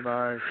 Freddie and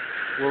I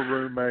were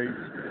roommates.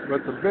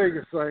 But the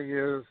biggest thing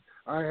is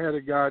I had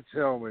a guy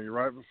tell me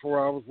right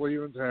before I was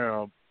leaving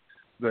town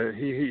that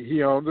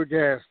he owned a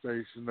gas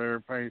station there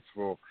in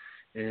Paintsville.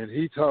 And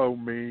he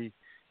told me,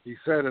 he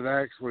said it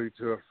actually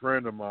to a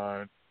friend of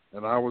mine,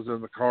 and I was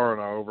in the car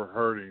and I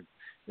overheard him.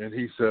 And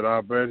he said,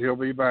 I bet he'll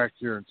be back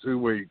here in 2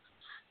 weeks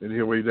and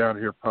he'll be down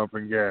here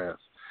pumping gas.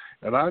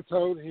 And I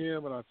told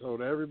him and I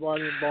told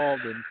everybody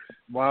involved in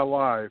my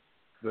life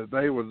that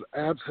they would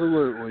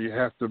absolutely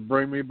have to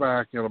bring me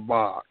back in a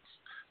box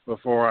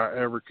before I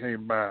ever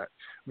came back,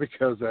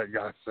 because that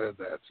guy said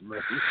that to me.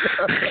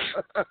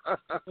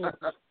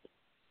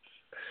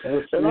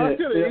 And I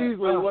could have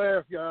easily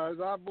left, guys.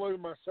 I blew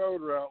my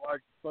shoulder out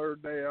like the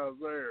third day I was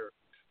there.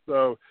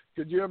 So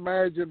could you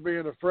imagine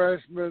being a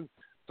freshman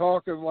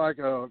talking like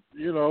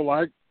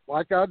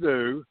like I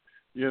do?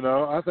 You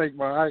know, I think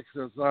my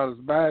accent's not as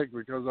bad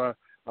because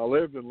I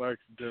lived in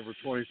Lexington for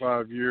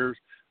 25 years.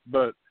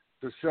 But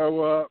to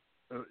show up,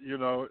 you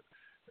know,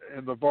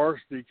 and the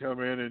varsity come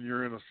in and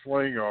you're in a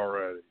sling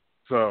already.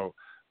 So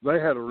they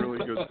had a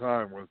really good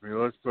time with me.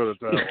 Let's put it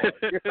that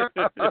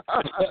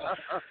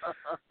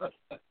way.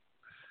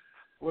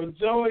 Well,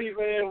 Joey,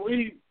 man,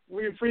 we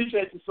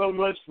appreciate you so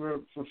much for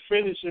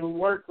finishing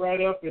work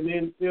right up and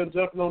then still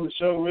jumping on the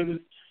show with us.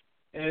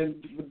 And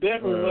we'd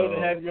definitely love to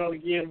have you on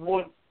again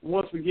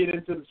once we get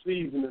into the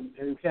season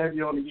and have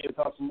you on again and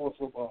talk some more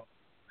football.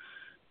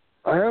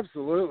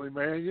 Absolutely,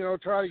 man. You know,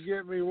 try to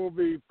get me. We'll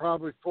be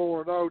probably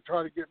 4-0.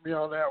 Try to get me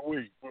on that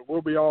week.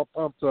 We'll be all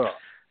pumped up.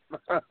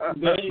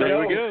 There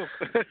we go.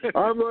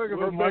 I'm looking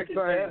for big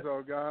things,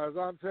 though, guys.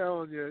 I'm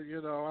telling you.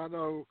 You know, I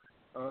know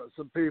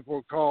some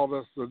people called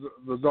us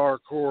the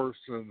dark horse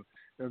and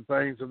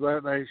things of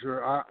that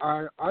nature.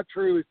 I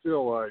truly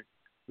feel like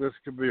this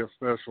could be a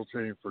special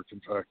team for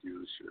Kentucky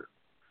this year.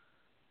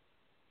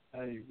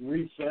 Hey,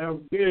 we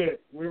sound good.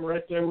 We're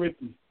right there with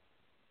you.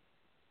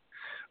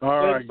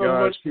 All right,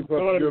 guys. Keep up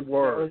the good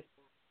work.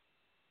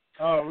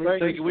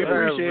 Thank you. We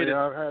appreciate it.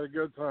 I've had a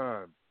good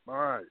time. All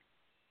right.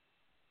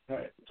 All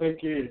right. Take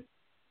care.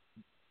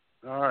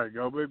 All right.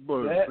 Go Big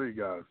Blue. See you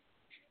guys.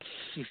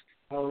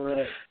 All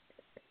right.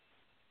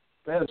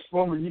 That's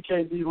former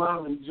UKD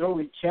lineman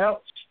Joey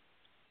Couch.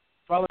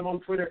 Follow him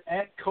on Twitter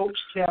at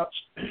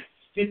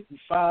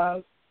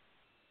CoachCouch55.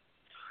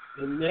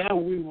 And now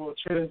we will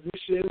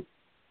transition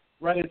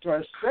right into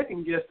our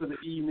second guest of the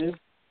evening.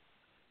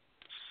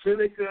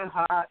 Seneca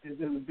High is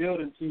in the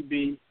building,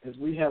 TB, as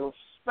we have a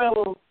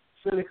fellow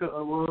Seneca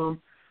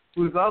alum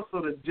who is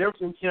also the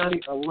Jefferson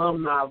County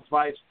Alumni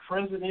Vice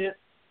President.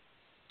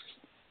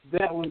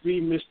 That would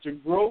be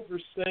Mr. Grover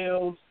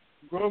Sales.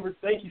 Grover,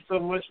 thank you so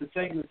much for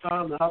taking the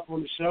time to hop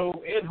on the show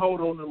and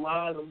hold on the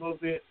line a little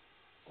bit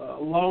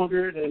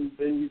longer than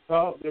we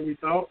thought.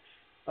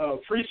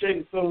 Appreciate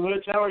it so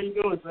much. How are you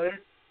doing, sir?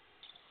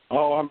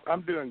 Oh,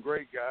 I'm doing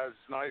great, guys.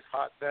 It's a nice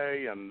hot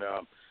day, and I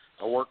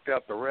worked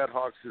out the Red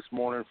Hawks this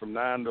morning from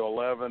 9 to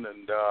 11,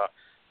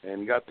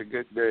 and got the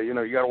good. You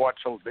know, you got to watch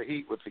the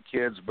heat with the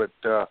kids, but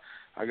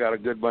I got a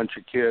good bunch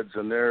of kids,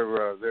 and they're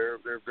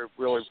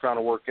really trying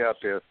to work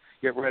out to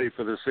get ready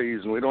for the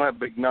season. We don't have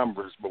big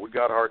numbers, but we've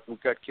got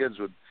kids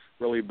with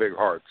really big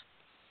hearts.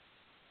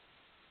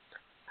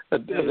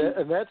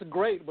 And that's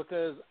great,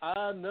 because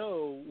I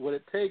know what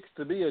it takes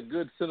to be a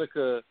good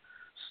Seneca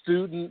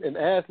student and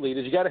athlete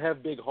is you got to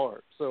have big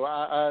heart. So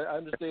I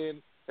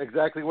understand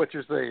exactly what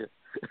you're saying.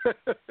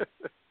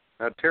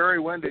 Now, Terry,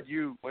 when did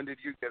you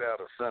get out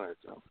of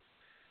Seneca?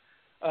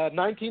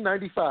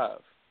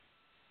 1995.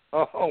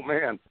 Oh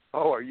man!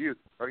 Oh, are you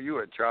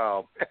a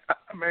child?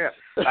 Man,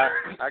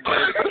 I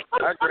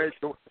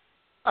graduated.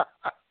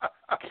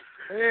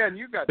 Man,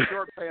 you got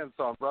short pants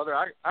on, brother.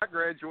 I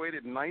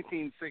graduated in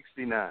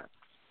 1969.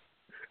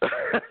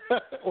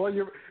 Well,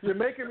 you're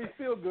making me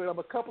feel good. I'm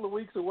a couple of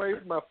weeks away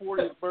from my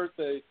 40th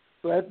birthday,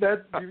 so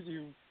that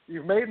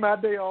you've made my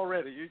day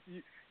already.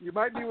 You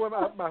might be one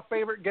of my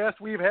favorite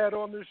guests we've had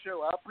on this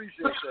show. I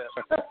appreciate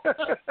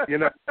that.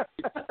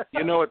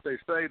 You know what they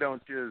say,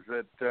 don't you? Is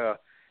that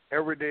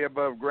every day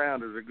above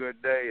ground is a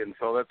good day, and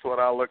so that's what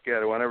I look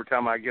at. Whenever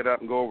time I get up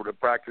and go over to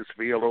practice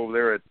field over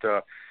there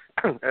at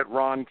at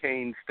Ron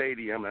Kane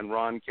Stadium, and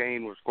Ron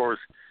Kane was, of course,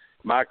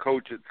 my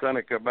coach at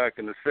Seneca back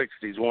in the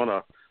 '60s. Won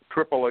a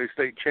AAA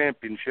state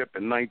championship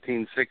in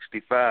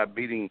 1965,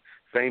 beating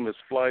famous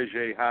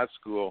Flagey High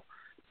School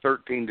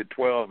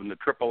 13-12 in the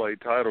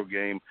AAA title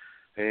game.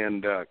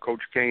 And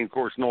Coach Kane, of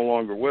course, no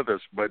longer with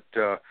us, but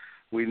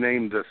we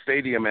named the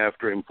stadium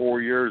after him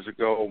 4 years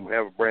ago. We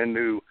have a brand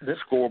new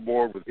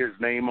scoreboard with his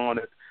name on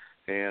it,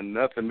 and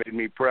nothing made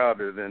me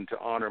prouder than to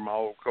honor my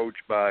old coach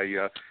by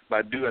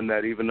doing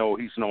that, even though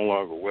he's no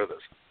longer with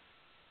us.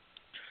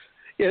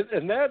 Yeah,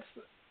 and that's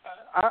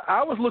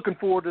I was looking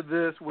forward to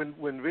this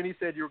when Vinny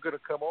said you were going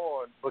to come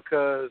on,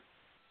 because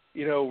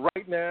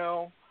right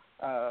now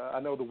I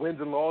know the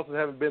wins and losses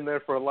haven't been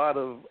there for a lot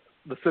of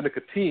the Seneca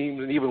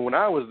teams, and even when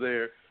I was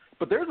there.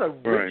 But there's a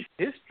rich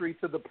history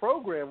to the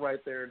program right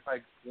there in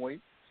Pikes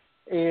Point.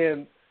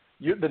 And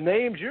the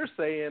names you're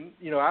saying,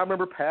 I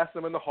remember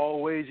passing them in the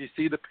hallways. You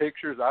see the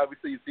pictures.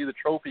 Obviously, you see the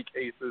trophy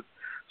cases.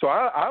 So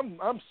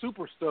I'm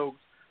super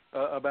stoked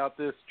about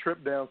this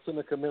trip down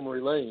Seneca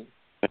Memory Lane.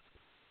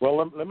 Well,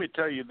 let me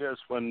tell you this.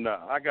 When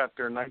I got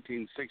there in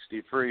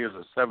 1963 as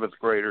a seventh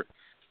grader,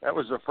 that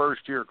was the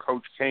first year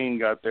Coach Kane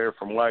got there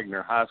from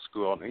Wagner High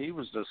School, and he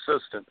was an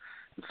assistant.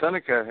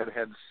 Seneca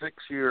had 6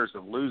 years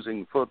of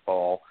losing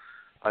football,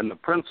 and the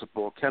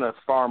principal, Kenneth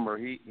Farmer,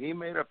 he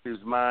made up his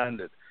mind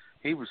that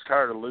he was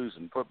tired of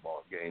losing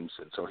football games,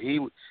 and so he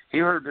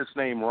heard this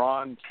name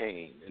Ron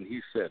Kane, and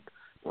he said,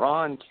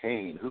 Ron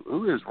Kane,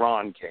 who is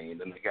Ron Kane?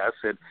 And the guy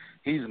said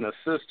he's an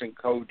assistant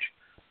coach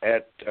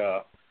at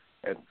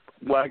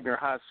Wagner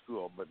High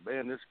School, but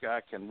man, this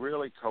guy can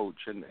really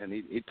coach. And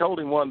he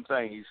told him one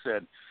thing. He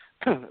said,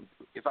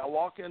 if I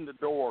walk in the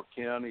door,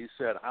 Ken, he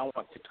said, I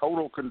want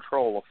total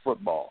control of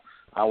football.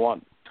 I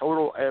want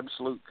total,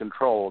 absolute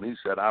control. And he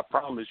said, I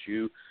promise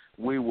you,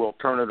 we will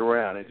turn it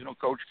around. And,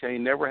 Coach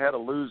Kane never had a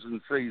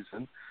losing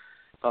season.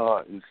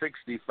 In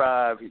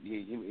 65,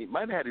 he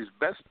might have had his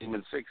best team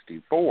in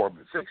 64,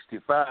 but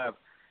 65,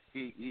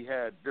 he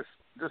had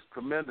just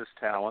tremendous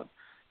talent.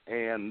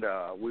 And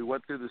we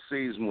went through the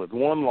season with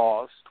one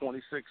loss,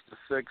 26-6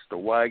 to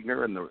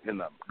Wagner in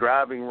the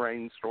driving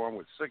rainstorm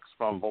with 6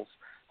 fumbles.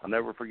 I'll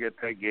never forget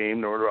that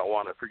game, nor do I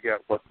want to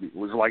forget what it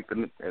was like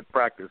at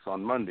practice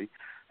on Monday.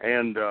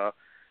 And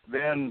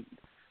then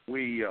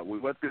we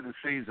went through the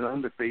season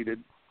undefeated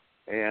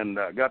and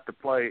got to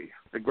play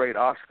the great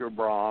Oscar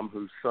Braum,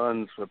 whose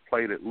sons have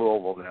played at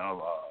Louisville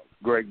now,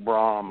 Greg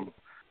Braum,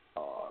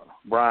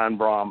 Brian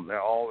Braum.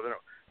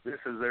 This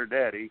is their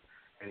daddy,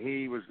 and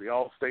he was the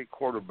all-state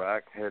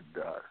quarterback, had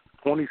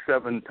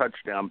 27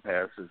 touchdown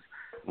passes.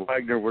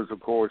 Wagner was,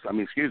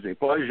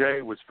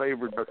 Flagey was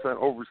favored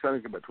over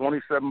Seneca by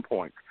 27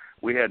 points.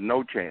 We had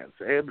no chance,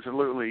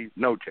 absolutely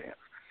no chance.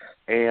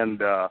 And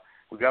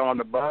we got on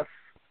the bus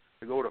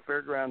to go to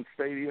Fairgrounds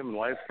Stadium, and the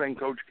last thing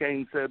Coach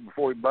Kane said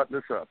before he buttoned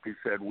us up, he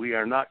said, we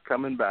are not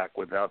coming back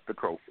without the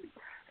trophy.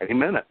 And he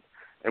meant it.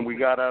 And we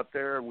got out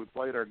there, and we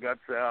played our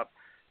guts out,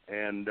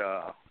 and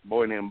a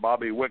boy named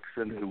Bobby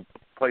Wixon, who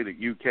played at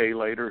UK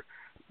later,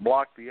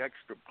 blocked the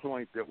extra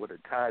point that would have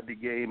tied the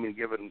game and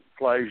given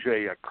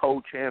Flagey a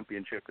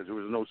co-championship because there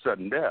was no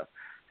sudden death.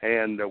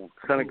 And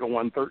Seneca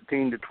won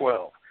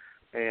 13-12.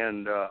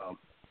 And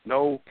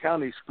no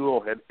county school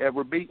had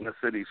ever beaten a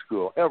city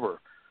school, ever.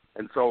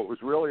 And so it was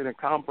really an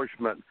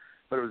accomplishment,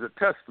 but it was a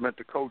testament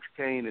to Coach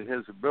Kane and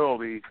his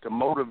ability to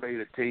motivate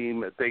a team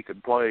that they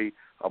could play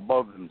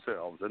above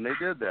themselves. And they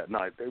did that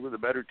night. They were the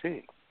better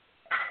team.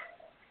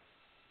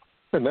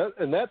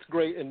 And that's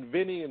great. And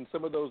Vinny and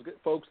some of those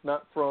folks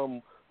not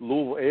from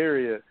Louisville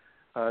area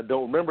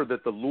don't remember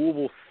that the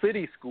Louisville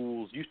city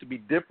schools used to be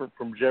different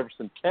from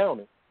Jefferson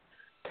County.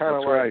 Kind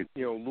of like right.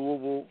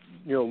 Louisville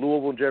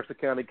and Jefferson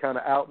County kind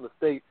of out in the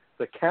state.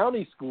 The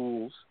county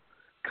schools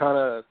kind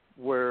of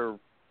were,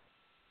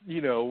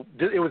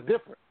 it was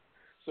different.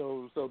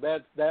 So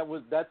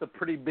that's a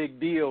pretty big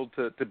deal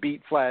to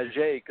beat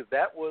Flagey, because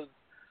that was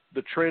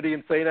the Trinity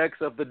and St. X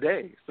of the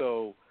day.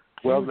 So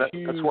that's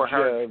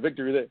where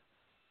victory there.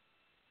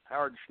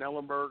 Howard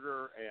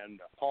Schnellenberger and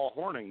Paul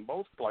Horning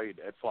both played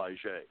at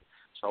Flagey.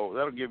 So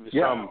that'll give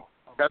you some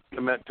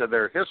testament to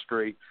their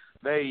history.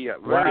 They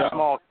very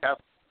small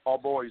Catholic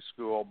all-boys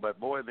school, but,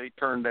 boy, they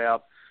turned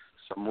out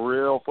some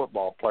real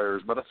football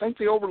players. But I think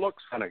they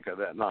overlooked Seneca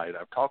that night.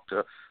 I've talked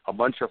to a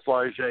bunch of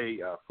Flagey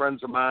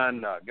friends of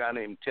mine, a guy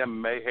named Tim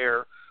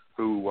Mayhair,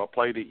 who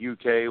played at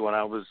UK when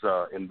I was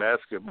in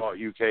basketball at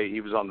UK. He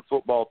was on the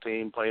football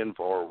team playing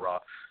for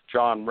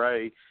John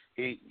Ray.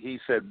 He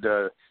said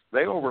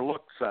they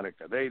overlooked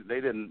Seneca. They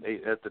didn't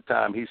at the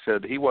time. He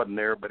said he wasn't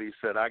there, but he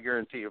said, I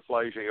guarantee you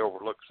Flagey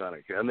overlooked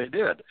Seneca. And they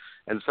did.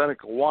 And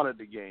Seneca wanted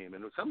the game.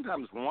 And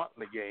sometimes wanting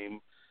the game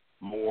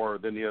more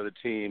than the other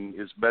team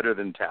is better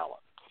than talent.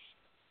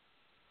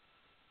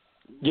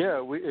 Yeah,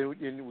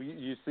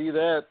 you see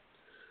that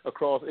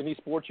across any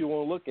sport you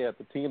want to look at.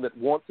 The team that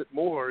wants it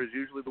more is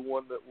usually the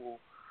one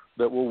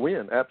that will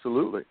win.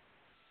 Absolutely.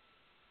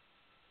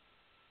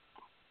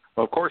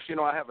 Well, of course,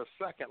 I have a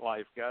second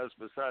life, guys,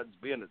 besides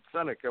being at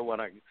Seneca. When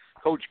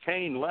Coach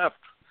Kane left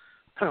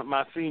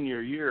my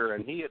senior year,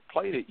 and he had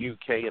played at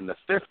UK in the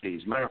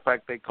 50s. Matter of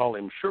fact, they call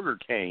him Sugar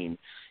Cane.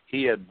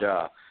 He had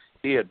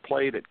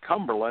played at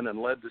Cumberland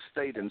and led the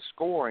state in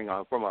scoring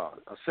from a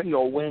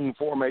single wing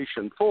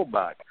formation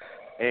fullback.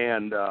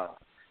 And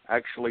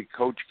actually,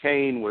 Coach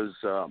Kane was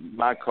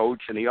my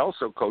coach, and he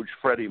also coached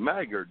Freddie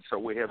Maggard. So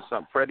we have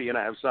Freddie and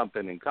I have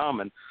something in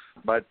common.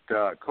 But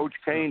Coach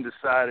Kane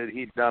decided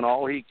he'd done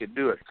all he could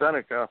do at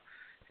Seneca,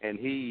 and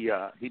he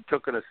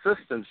took an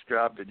assistant's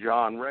job to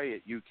John Ray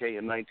at UK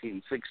in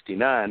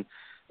 1969.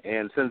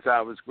 And since I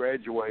was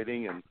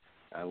graduating and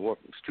I was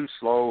too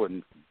slow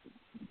and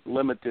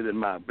limited in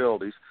my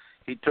abilities,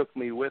 he took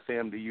me with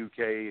him to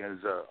UK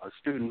as a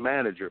student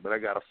manager, but I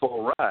got a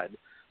full ride.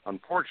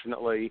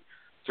 Unfortunately,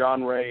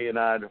 John Ray and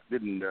I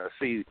didn't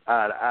see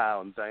eye to eye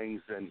on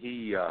things, and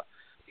he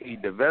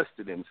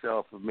divested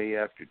himself of me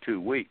after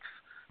 2 weeks.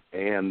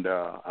 And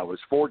I was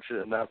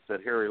fortunate enough that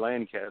Harry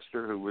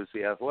Lancaster, who was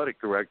the athletic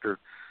director,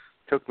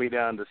 took me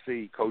down to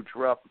see Coach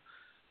Rupp,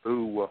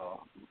 who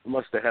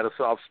must have had a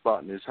soft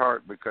spot in his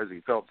heart because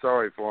he felt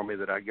sorry for me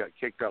that I got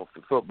kicked off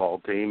the football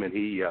team, and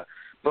he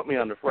put me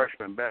on the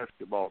freshman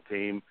basketball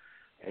team,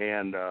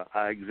 and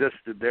I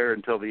existed there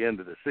until the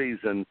end of the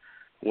season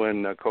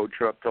when Coach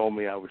Rupp told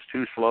me I was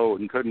too slow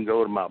and couldn't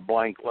go to my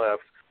blank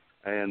left,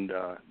 and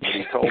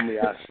he told me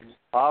I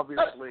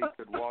obviously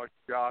could wash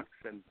jocks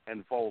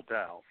and fold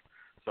towels.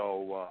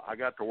 So I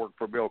got to work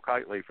for Bill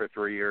Kitely for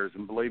 3 years,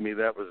 and believe me,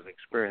 that was an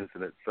experience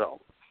in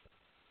itself.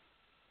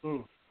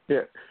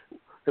 Yeah,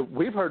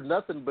 we've heard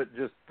nothing but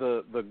just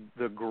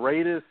the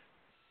greatest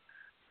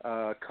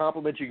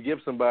compliment you can give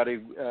somebody.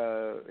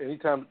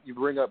 Anytime you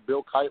bring up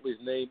Bill Kitely's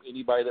name,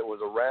 anybody that was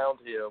around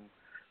him,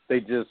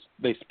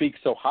 they speak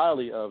so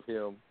highly of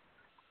him.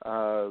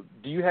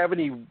 Do you have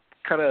any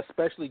kind of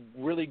especially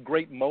really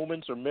great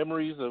moments or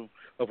memories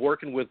of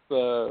working with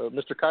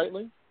Mr.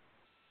 Kitely?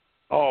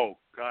 Oh,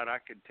 God, I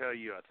could tell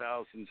you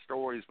 1,000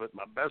 stories, but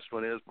my best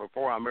one is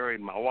before I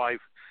married my wife,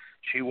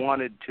 she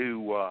wanted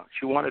to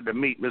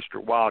meet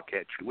Mr.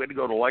 Wildcat. She went to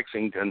go to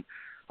Lexington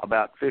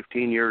about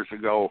 15 years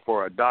ago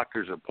for a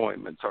doctor's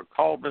appointment. So I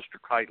called Mr.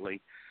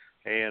 Kitely,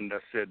 and I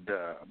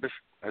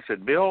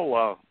said,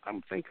 Bill,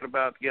 I'm thinking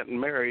about getting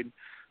married.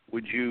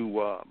 Would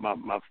you?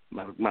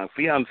 My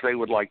fiance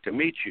would like to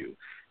meet you.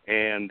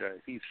 And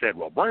he said,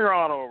 well, bring her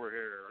on over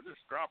here, or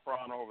just drop her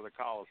on over the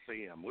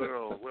Coliseum.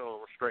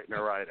 We'll straighten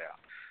her right out.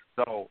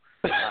 So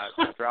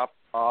I dropped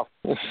her off.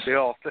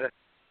 Bill said,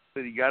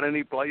 you got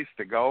any place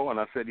to go? And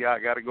I said, yeah, I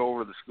got to go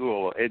over to the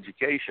school of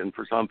education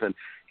for something.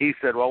 He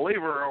said, well,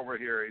 leave her over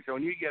here. He said,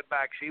 when you get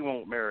back, she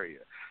won't marry you.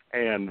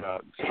 And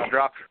so I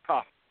dropped her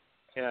off.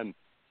 And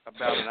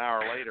about an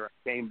hour later,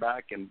 I came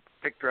back and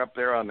picked her up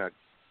there on the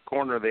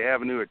corner of the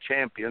Avenue of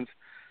Champions.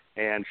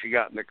 And she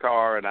got in the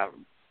car, and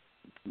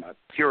my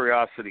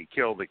curiosity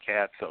killed the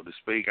cat, so to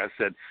speak. I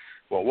said,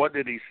 well, what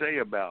did he say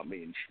about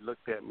me? And she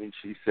looked at me and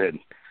she said,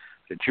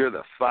 that you're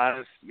the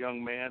finest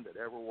young man that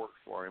ever worked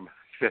for him.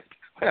 I said,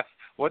 well,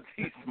 what's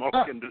he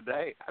smoking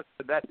today? I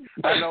said,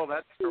 I know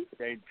that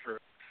ain't true.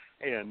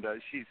 And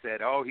she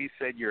said, oh, he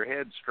said you're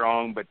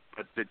headstrong, but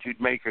that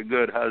you'd make a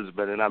good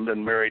husband. And I've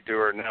been married to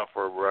her now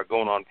for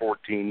going on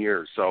 14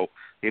 years. So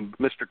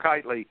Mr.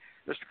 Kitely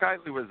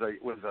was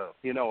a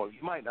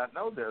you might not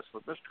know this,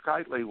 but Mr.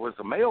 Kitely was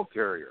a mail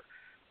carrier.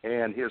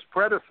 And his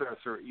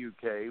predecessor at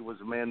UK was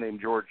a man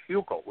named George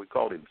Hukel. We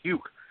called him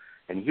Huke.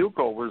 And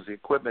Hukel was the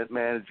equipment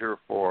manager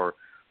for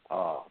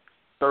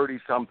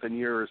 30-something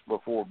years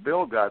before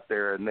Bill got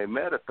there. And they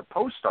met at the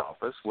post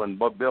office when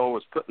Bill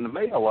was putting the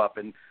mail up.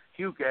 And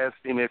Huke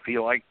asked him if he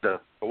liked the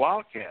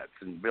Wildcats.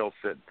 And Bill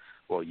said,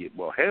 well,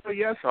 hell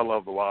yes, I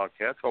love the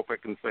Wildcats. Hope I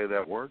can say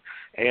that word.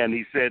 And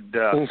he said,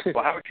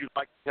 well, how would you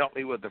like to help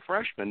me with the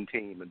freshman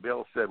team? And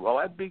Bill said, well,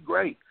 that'd be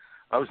great.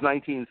 That was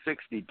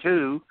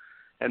 1962.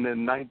 And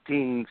then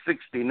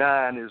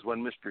 1969 is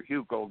when Mr.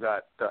 Hugo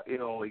got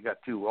ill. He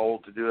got too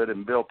old to do it,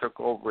 and Bill took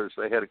over as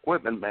the head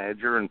equipment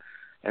manager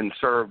and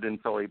served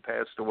until he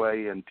passed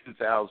away in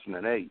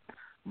 2008.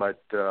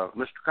 But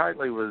Mr.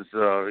 Kitely was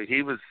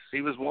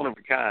he was one of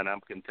a kind. I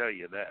can tell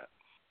you that.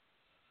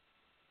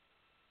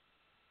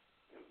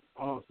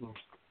 Awesome.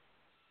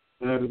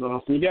 That is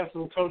awesome. You got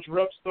some Coach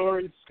Rupp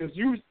stories? Because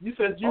you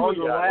said you were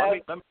the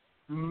last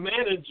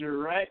manager,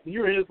 right? You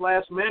were his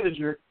last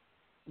manager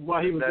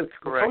while he was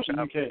coaching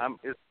UK.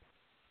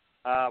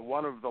 I'm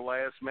one of the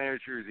last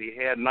managers he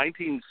had. In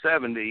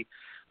 1970,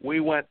 we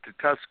went to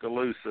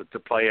Tuscaloosa to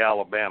play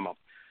Alabama,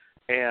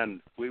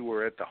 and we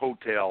were at the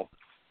hotel,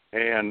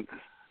 and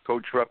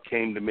Coach Rupp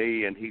came to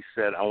me, and he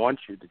said, I want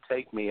you to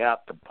take me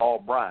out to Paul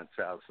Bryant's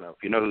house. Now,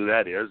 if you know who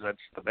that is, that's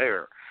the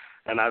Bear.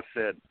 And I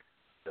said,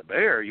 the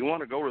Bear? You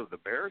want to go to the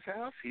Bear's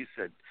house? He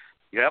said,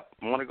 yep,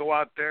 I want to go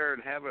out there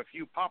and have a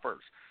few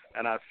poppers.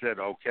 And I said,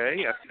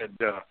 okay. I said,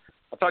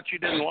 I thought you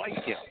didn't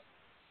like him.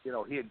 You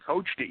know, he had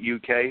coached at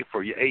UK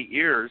for 8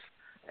 years,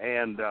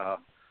 and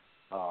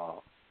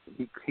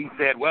he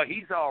said, well,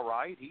 he's all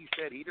right. He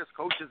said he just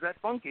coaches that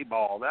funky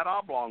ball, that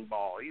oblong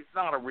ball. He's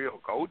not a real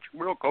coach.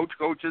 Real coach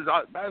coaches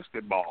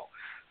basketball.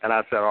 And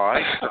I said, all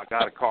right. So I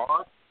got a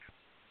car.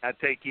 I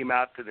take him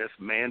out to this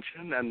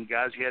mansion. And,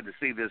 guys, you had to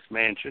see this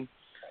mansion.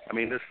 I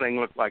mean, this thing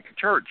looked like a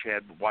church.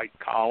 Had white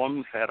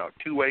columns, had a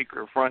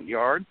 2-acre front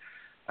yard.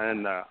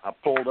 And I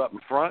pulled up in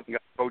front and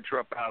got Coach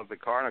Rupp out of the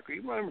car. And I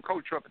remember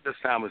Coach Rupp at this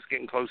time was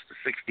getting close to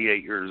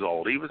 68 years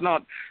old. He was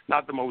not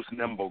the most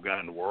nimble guy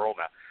in the world.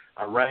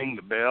 I rang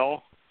the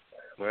bell.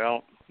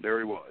 Well, there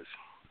he was,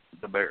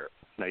 the Bear.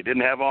 Now, he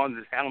didn't have on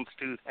his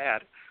houndstooth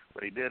hat,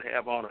 but he did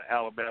have on an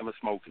Alabama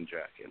smoking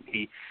jacket.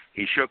 He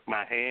shook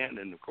my hand,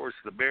 and, of course,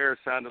 the Bear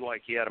sounded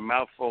like he had a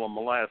mouthful of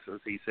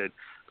molasses. He said,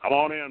 come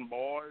on in,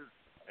 boys.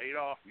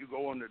 Adolph, you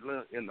go in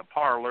the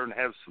parlor and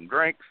have some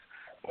drinks.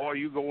 Boy,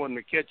 you go in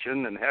the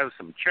kitchen and have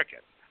some chicken.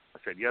 I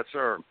said, yes,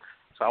 sir.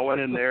 So I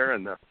went in there,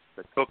 and the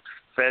cooks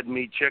fed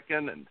me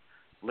chicken and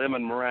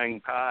lemon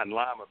meringue pie and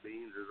lima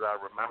beans, as I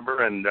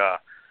remember. And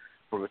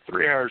for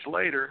 3 hours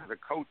later, the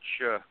Coach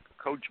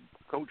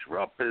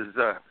Rupp is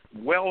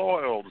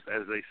well-oiled,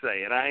 as they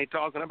say, and I ain't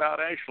talking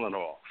about Ashland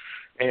oil.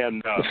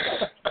 And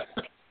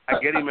I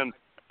get him in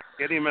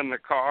the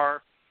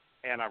car,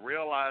 and I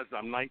realize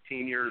I'm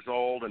 19 years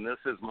old, and this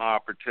is my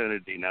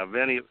opportunity. Now,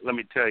 Vinny, let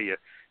me tell you,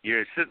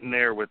 you're sitting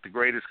there with the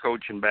greatest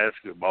coach in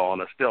basketball,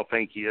 and I still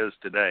think he is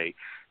today.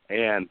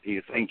 And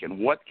you're thinking,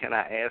 what can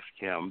I ask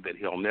him that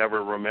he'll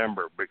never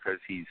remember, because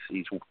he's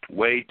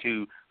way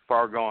too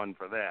far gone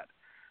for that.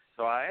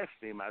 So I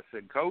asked him, I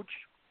said, Coach,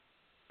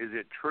 is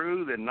it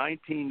true that in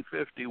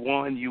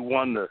 1951 you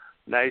won the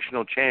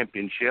national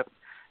championship?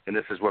 And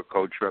this is what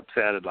Coach Rupp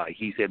sounded like.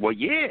 He said, well,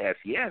 yes,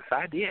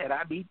 I did.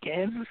 I beat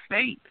Kansas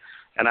State.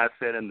 And I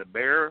said, and the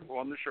Bear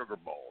won the Sugar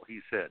Bowl.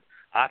 He said,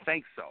 I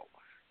think so.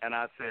 And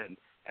I said,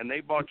 and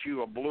they bought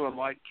you a blue and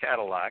white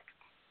Cadillac,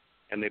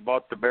 and they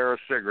bought the Bear a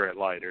cigarette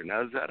lighter.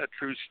 Now, is that a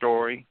true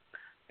story?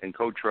 And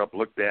Coach Rupp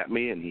looked at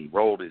me, and he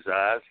rolled his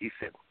eyes. He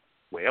said,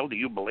 well, do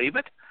you believe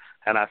it?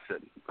 And I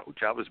said,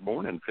 Coach, I was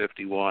born in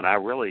 51. I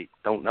really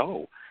don't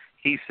know.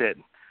 He said,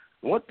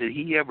 what did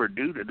he ever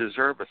do to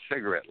deserve a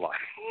cigarette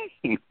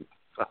lighter?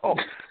 So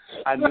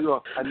I knew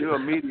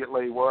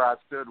immediately where I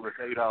stood with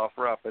Adolph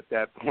Rupp at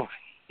that point.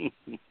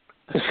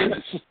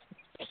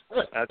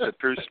 That's a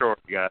true story,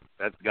 guys.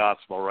 That's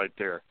gospel right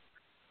there.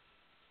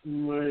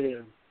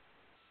 Man,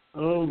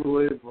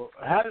 unbelievable.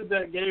 How did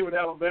that game with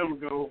Alabama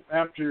go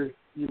after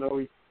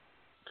we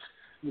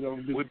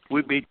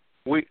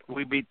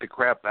beat the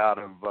crap out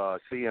of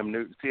C.M.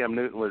 Newton. C.M.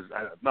 Newton was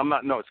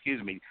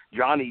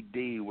Johnny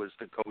D was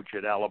the coach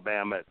at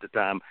Alabama at the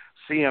time.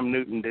 C.M.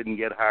 Newton didn't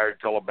get hired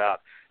till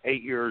about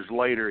 8 years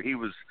later.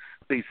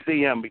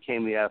 C.M.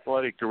 became the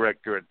athletic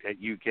director at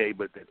UK,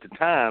 but at the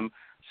time,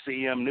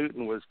 C.M.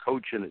 Newton was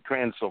coaching at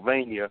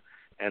Transylvania,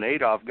 and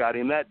Adolph got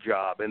him that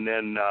job. And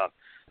then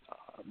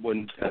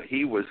when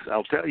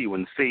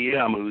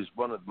C.M., who's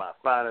one of my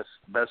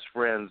best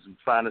friends,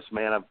 one of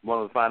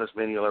the finest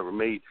men you'll ever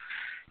meet,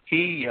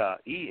 he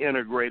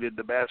integrated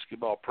the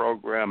basketball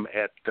program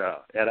at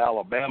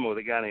Alabama with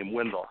a guy named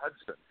Wendell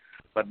Hudson.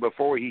 But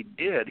before he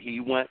did, he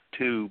went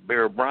to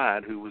Bear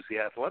Bryant, who was the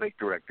athletic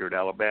director at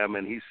Alabama,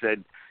 and he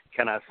said,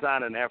 can I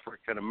sign an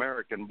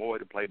African-American boy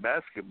to play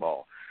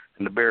basketball?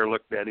 And the Bear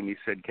looked at him. He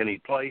said, can he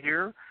play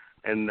here?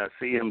 And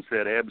CM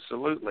said,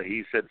 absolutely.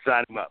 He said,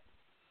 sign him up.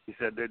 He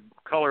said, the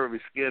color of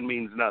his skin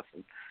means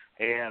nothing.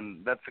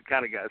 And that's the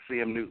kind of guy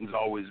CM Newton's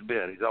always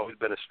been. He's always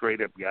been a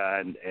straight-up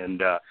guy,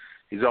 and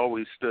he's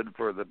always stood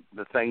for the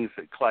things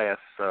that class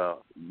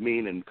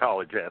mean in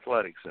college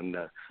athletics, and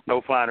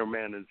no finer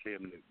man than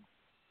CM Newton.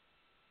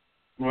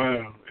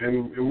 Wow.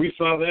 And we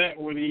saw that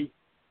when he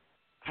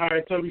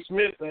hired Tubby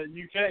Smith at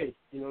UK,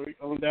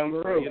 on down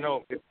the road.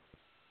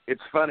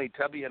 It's funny.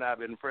 Tubby and I have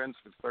been friends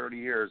for 30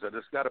 years. I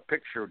just got a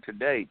picture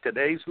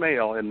today's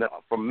mail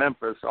from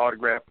Memphis,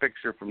 autographed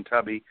picture from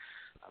Tubby.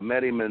 I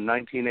met him in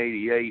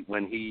 1988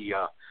 when he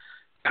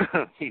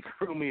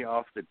threw me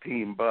off the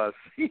team bus.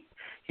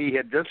 He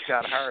had just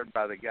got hired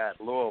by the guy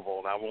at Louisville,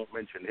 and I won't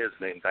mention his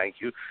name, thank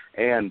you.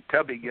 And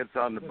Tubby gets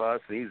on the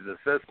bus, and he's an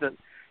assistant,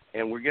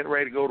 and we're getting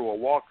ready to go to a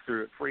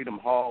walkthrough at Freedom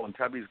Hall, and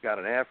Tubby's got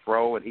an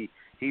afro, and he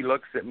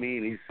looks at me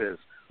and he says,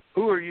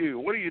 who are you?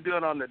 What are you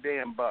doing on the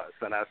damn bus?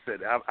 And I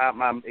said,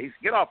 he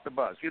said, get off the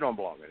bus. You don't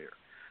belong in here.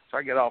 So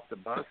I get off the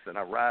bus, and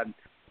I ride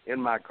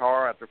in my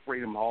car at the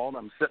Freedom Hall, and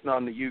I'm sitting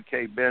on the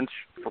UK bench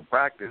for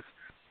practice,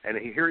 and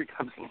here he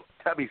comes.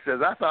 Tubby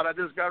says, I thought I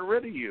just got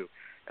rid of you.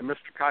 And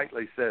Mr.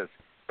 Kitely says,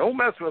 don't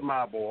mess with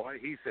my boy.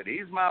 He said,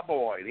 he's my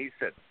boy. And he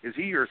said, is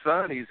he your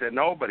son? He said,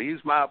 no, but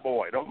he's my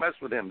boy. Don't mess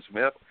with him,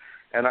 Smith.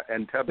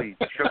 And Tubby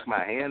shook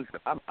my hand.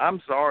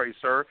 I'm sorry,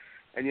 sir.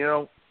 And,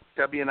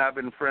 Tubby and I have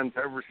been friends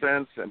ever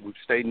since, and we've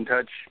stayed in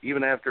touch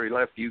even after he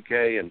left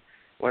UK and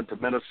went to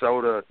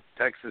Minnesota,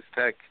 Texas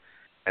Tech,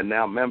 and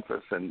now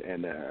Memphis. And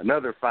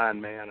another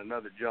fine man,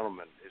 another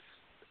gentleman is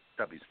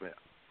Tubby Smith.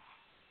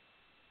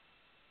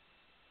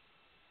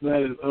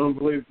 That is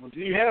unbelievable. Do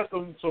you have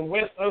some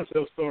West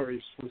Unseld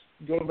stories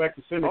going back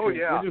to Seneca? Oh,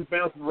 yeah. We're just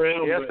bouncing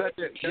around. Yes, but I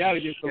did. You got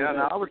to get some of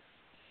that.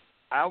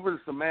 I was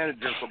the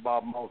manager for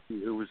Bob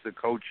Mulkey, who was the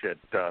coach at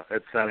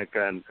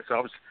Seneca, and so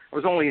I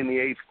was only in the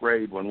 8th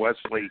grade when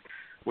Wesley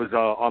was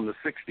on the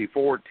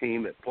 '64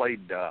 team that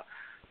played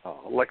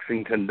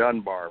Lexington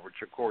Dunbar,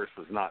 which of course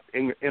was not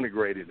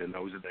integrated in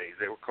those days.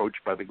 They were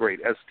coached by the great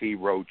S.T.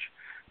 Roach,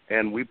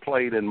 and we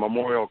played in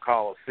Memorial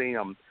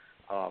Coliseum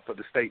for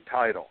the state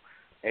title.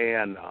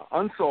 And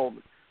Unseld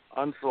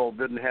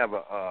didn't have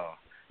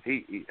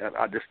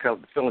I just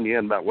filling you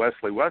in about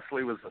Wesley.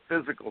 Wesley was a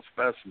physical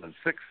specimen,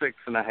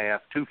 6'6.5",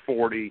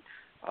 240,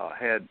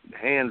 had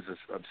hands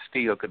of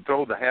steel, could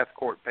throw the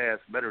half-court pass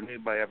better than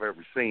anybody I've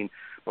ever seen.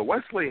 But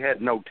Wesley had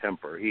no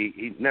temper.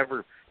 He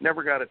never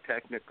got a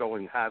technical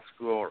in high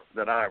school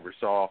that I ever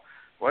saw.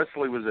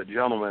 Wesley was a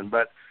gentleman,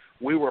 but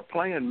we were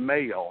playing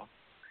male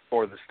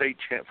for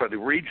the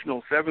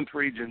regional 7th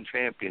region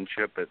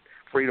championship at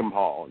Freedom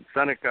Hall, and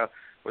Seneca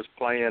was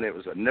playing. It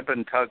was a nip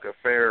and tuck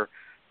affair,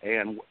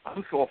 and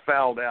Unseld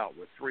fouled out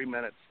with 3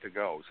 minutes to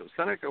go. So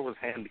Seneca was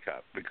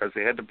handcuffed because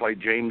they had to play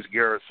James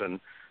Garrison,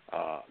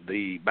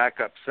 the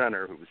backup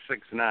center, who was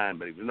 6'9",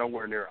 but he was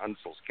nowhere near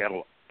Unseld's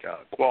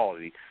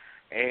quality.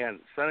 And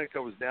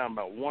Seneca was down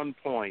by 1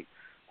 point,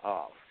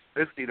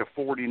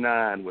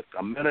 50-49, with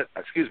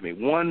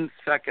 1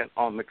 second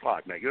on the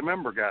clock. Now, you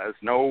remember, guys,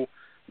 no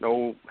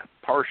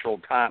partial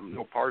time,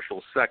 no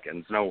partial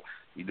seconds. No,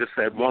 you just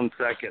had 1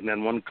 second and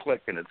then one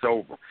click and it's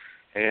over.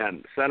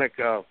 And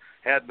Seneca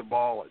had the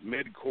ball at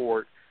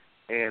midcourt,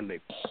 and they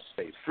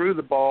threw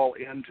the ball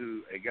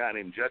into a guy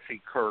named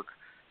Jesse Kirk,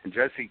 and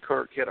Jesse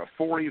Kirk hit a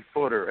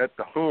 40-footer at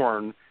the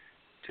horn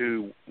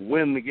to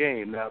win the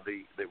game. Now,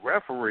 the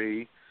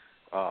referee,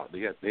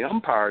 the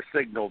umpire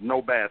signaled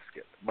no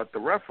basket, but the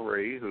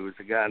referee, who is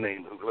a guy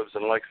who lives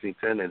in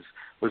Lexington,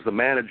 was the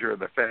manager of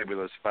the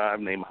Fabulous Five,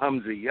 named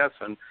Humsey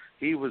Yessen.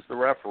 He was the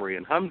referee,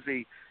 and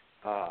Humsey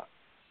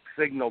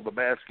signaled the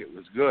basket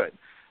was good.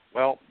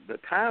 Well, the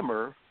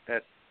timer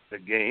at the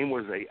game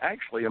was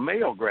actually a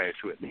male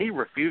graduate, and he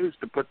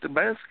refused to put the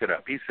basket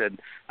up. He said,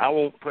 "I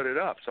won't put it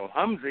up." So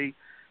Humsey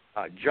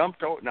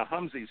jumped over. Now,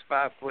 Humsey's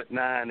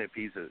 5'9" if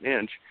he's an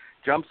inch,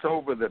 jumps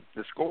over the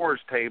scorer's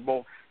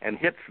table and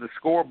hits the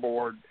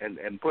scoreboard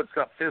and puts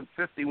up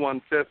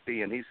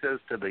 51-50, and he says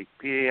to the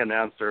PA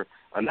announcer,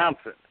 "Announce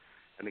it."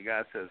 And the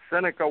guy says,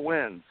 "Seneca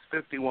wins,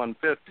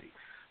 51-50.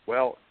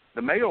 Well,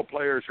 the male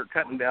players are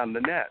cutting down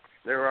the net.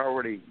 They're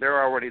already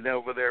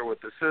over there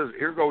with the scissors.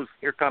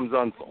 Here comes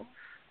Unseld.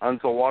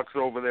 Unseld walks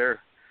over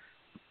there,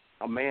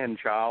 a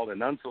man-child,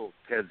 and Unseld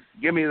says,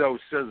 "Give me those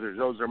scissors.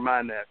 Those are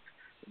my nets."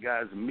 The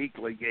guys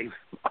meekly gave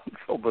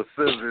Unseld the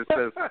scissors,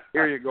 says,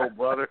 "Here you go,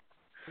 brother."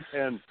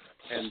 And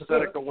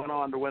Seneca went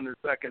on to win their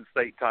second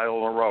state title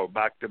in a row,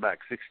 back-to-back,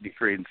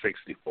 63 and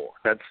 64.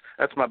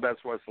 That's my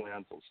best Wesley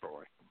Unseld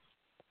story.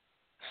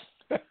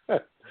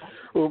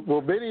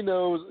 Well, Benny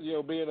knows,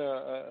 being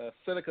a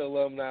Seneca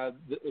alumni,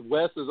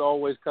 Wes is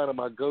always kind of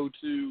my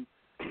go-to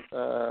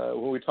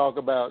when we talk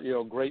about,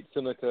 great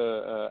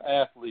Seneca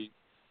athletes.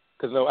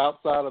 Because,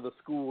 outside of the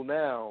school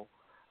now,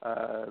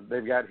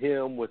 they've got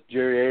him with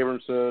Jerry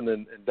Abramson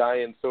and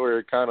Diane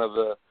Sawyer, kind of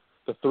the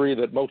three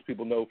that most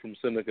people know from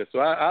Seneca. So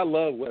I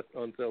love Wes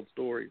Unseld's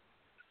stories.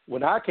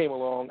 When I came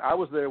along, I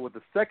was there with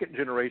the second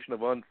generation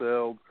of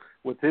Unseld,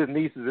 with his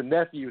nieces and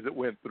nephews that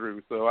went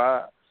through.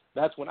 So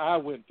that's when I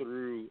went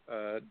through.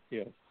 As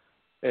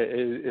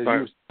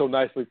you so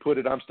nicely put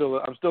it, I'm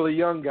still a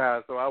young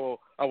guy, so I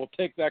will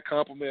take that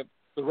compliment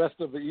the rest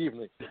of the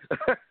evening.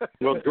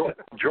 Well,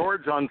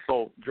 George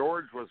Unseld,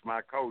 George was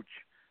my coach.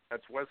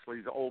 That's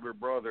Wesley's older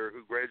brother,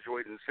 who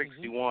graduated in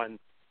 '61.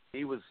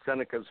 He was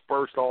Seneca's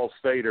first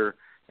All-Stater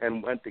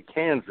and went to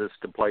Kansas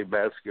to play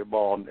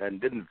basketball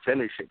and didn't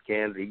finish at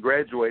Kansas. He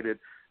graduated,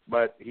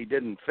 but he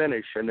didn't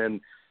finish. And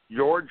then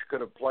George could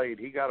have played.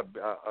 He got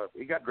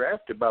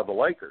drafted by the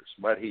Lakers,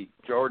 but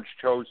George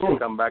chose to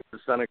come back to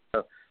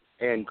Seneca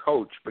and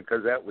coach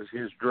because that was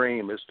his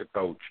dream, is to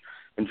coach.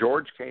 And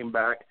George came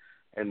back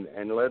and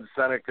led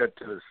Seneca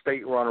to the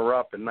state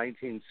runner-up in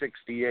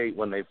 1968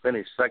 when they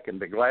finished second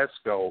to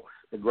Glasgow.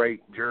 The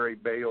great Jerry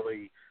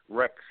Bailey,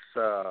 Rex,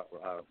 that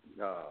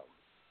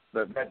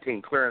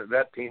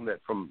team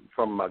that from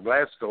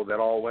Glasgow that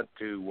all went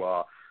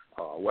to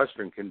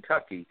Western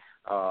Kentucky.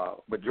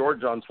 But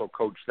George Unseld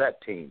coached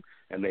that team,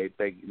 and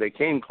they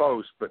came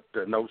close, but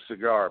no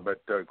cigar.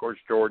 But of course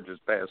George has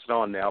passed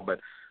on now.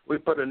 But we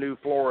put a new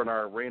floor in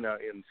our arena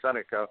in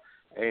Seneca,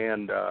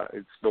 and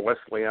it's the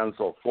Wesley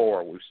Unseld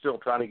floor. We're still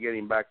trying to get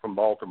him back from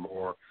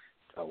Baltimore.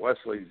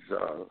 Wesley's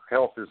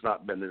health has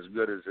not been as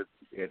good as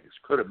it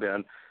could have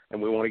been,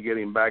 and we want to get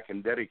him back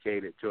and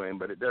dedicate it to him.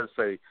 But it does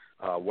say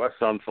Wes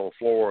Unseld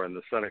floor in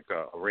the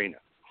Seneca arena.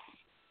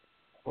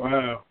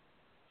 Wow.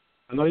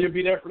 I know you'll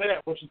be there for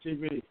that, watching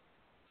TV.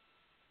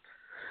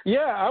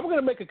 Yeah, I'm going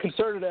to make a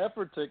concerted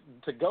effort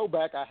to go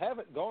back. I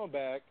haven't gone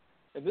back,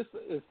 and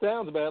it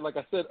sounds bad. Like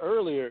I said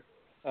earlier,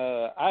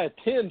 I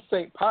attend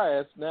St.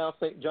 Pius, now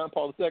St. John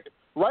Paul II,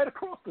 right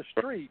across the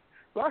street,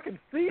 so I can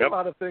see a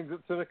lot of things at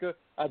Seneca.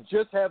 I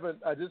just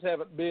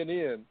haven't been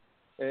in,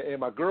 and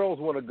my girls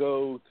want to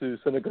go to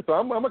Seneca, so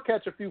I'm going to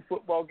catch a few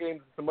football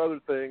games and some other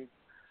things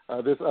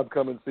this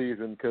upcoming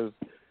season because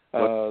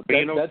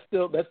that's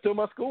still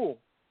my school.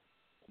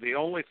 The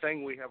only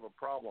thing we have a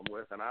problem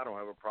with, and I don't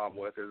have a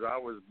problem with, is I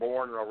was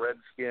born a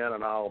Redskin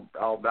and I'll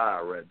die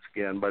a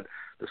Redskin. But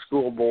the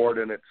school board,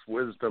 in its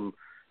wisdom,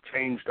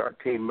 changed our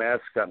team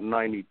mascot in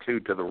 '92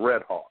 to the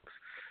Red Hawks.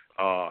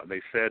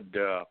 They said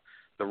the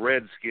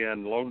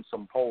Redskin,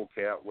 Lonesome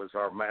Polecat, was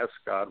our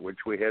mascot,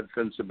 which we had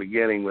since the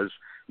beginning was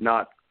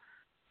not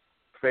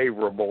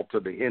favorable to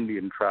the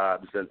Indian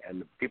tribes,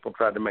 and people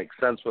tried to make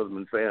sense with them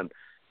and saying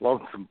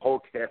Lonesome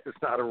Polecat is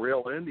not a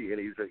real Indian;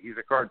 he's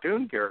a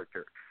cartoon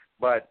character.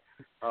 But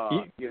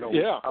I'm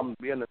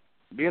being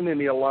in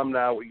the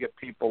alumni, we get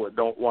people that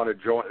don't want to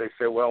join. They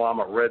say, "Well, I'm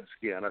a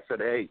Redskin." I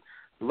said, "Hey,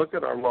 look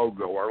at our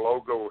logo. Our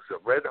logo is a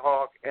Red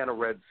Hawk and a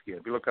Redskin.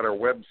 If you look at our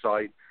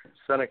website,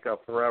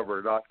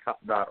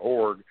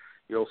 SenecaForever.org,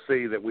 you'll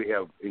see that we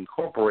have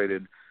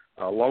incorporated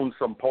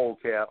Lonesome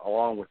Polecat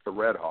along with the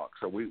Red Hawk.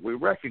 So we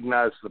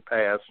recognize the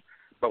past,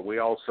 but we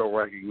also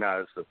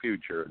recognize the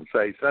future and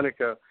say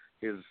Seneca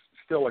is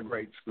still a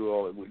great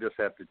school, and we just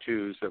have to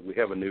choose that we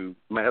have a new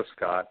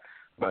mascot.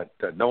 But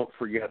don't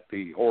forget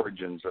the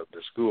origins of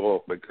the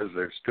school because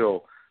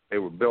they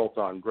were built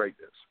on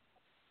greatness."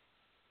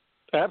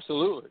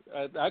 Absolutely.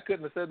 I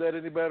couldn't have said that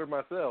any better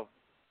myself.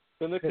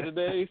 Seneca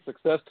today,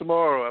 success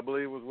tomorrow, I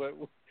believe was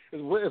what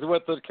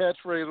the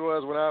catchphrase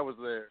was when I was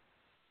there.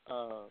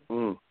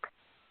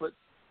 But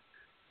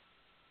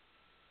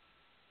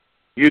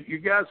you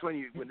guys,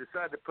 when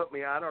decided to put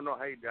me on, I don't know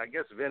how. I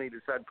guess Vinny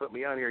decided to put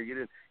me on here.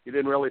 You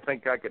didn't really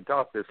think I could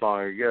talk this long,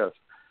 I guess.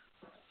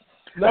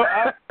 No,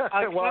 I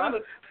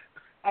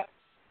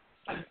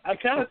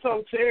kind of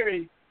told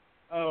Terry,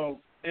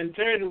 and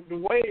Terry, the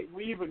way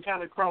we even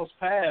kind of crossed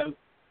paths.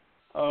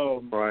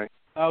 Right.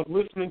 I was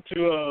listening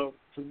to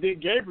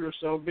Dick Gabriel's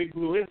show, Big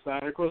Blue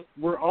Insider. Of course,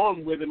 we're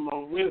on with him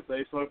on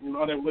Wednesday, so I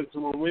didn't listen to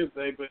him on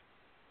Wednesday. But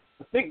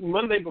I think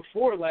Monday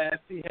before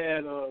last, he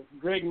had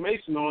Greg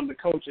Mason on, the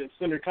coach at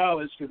Center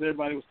College, because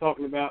everybody was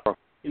talking about,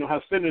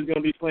 how Center's going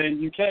to be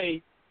playing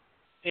UK.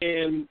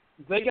 And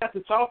they got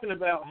to talking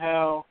about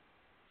how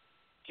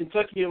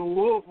Kentucky and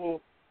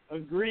Louisville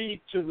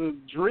agreed to the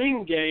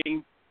Dream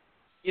Game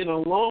in a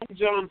Long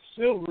John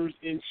Silver's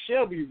in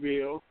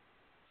Shelbyville.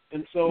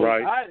 And so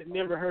I had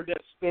never heard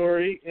that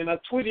story, and I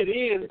tweeted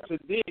in to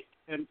Dick,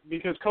 and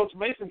because Coach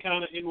Mason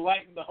kind of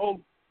enlightened the whole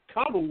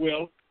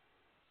Commonwealth.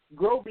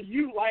 Grover,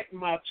 you liked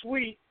my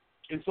tweet,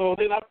 and so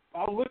then I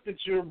looked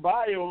at your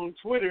bio on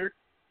Twitter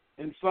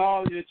and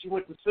saw that you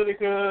went to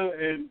Seneca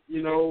and,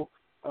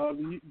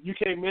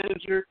 UK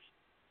manager.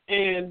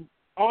 And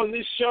on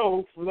this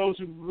show, for those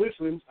who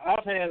listen,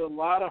 I've had a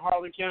lot of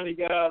Harlan County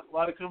guys, a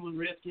lot of Cumberland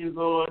Redskins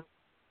on.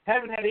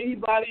 Haven't had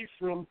anybody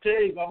from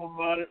Terry's alma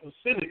mater or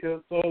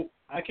Seneca, so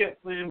I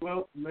kept saying,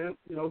 well, man,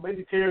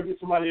 maybe Terry will get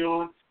somebody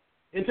on.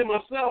 And to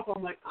myself,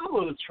 I'm like, I'm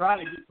going to try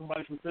to get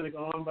somebody from Seneca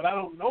on, but I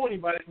don't know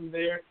anybody from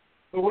there.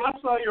 But when I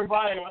saw your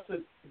bio, I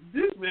said,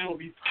 this man would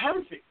be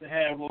perfect to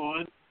have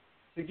on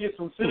to get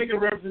some Seneca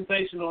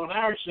representation on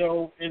our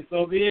show. And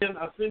so then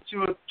I sent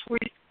you a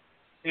tweet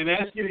and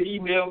asked you to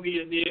email me,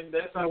 and then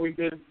that's how we've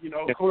been,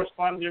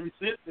 corresponding ever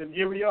since, and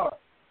here we are.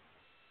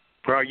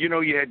 Well,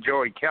 you had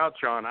Joey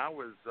Couch on. I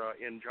was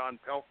in John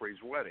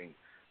Pelfrey's wedding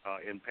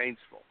in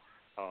Paintsville.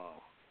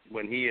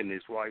 When he and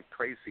his wife,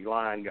 Tracy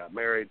Line, got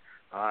married,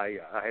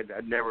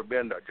 I'd never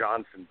been to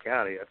Johnson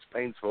County. That's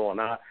Paintsville, and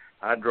I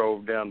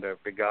drove down to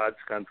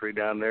God's country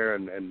down there,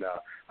 and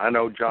I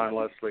know John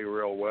Leslie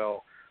real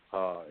well.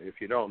 If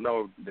you don't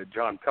know,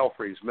 John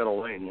Pelfrey's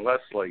middle name,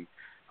 Leslie,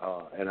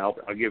 and I'll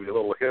give you a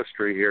little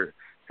history here.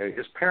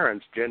 His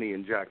parents, Jenny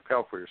and Jack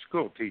Pelfrey, are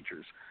school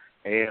teachers,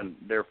 and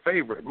their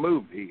favorite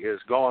movie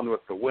is Gone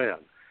with the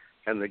Wind.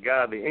 And the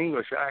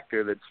English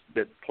actor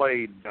that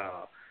played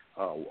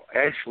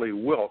Ashley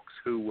Wilkes,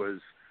 who was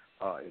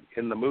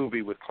in the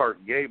movie with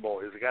Clark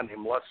Gable, is a guy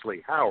named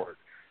Leslie Howard.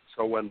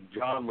 So when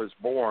John was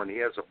born, he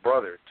has a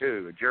brother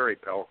too, Jerry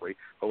Pelfrey.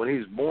 But when he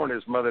was born,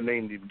 his mother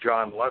named him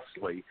John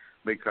Leslie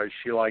because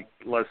she liked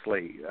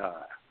Leslie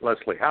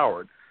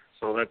Howard.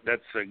 So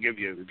that's give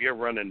you. If you ever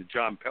run into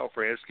John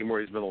Pelfrey, ask him where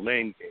his middle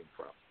name came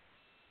from.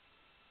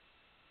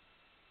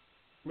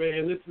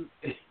 Man, this is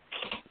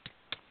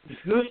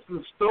just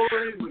the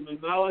stories and the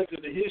knowledge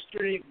and the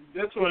history.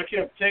 That's what I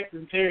kept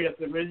texting Terry. I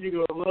said, man, you're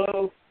going to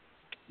love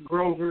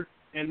Grover.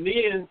 And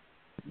then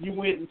you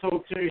went and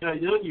told Terry how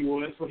young you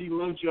was, so he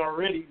loved you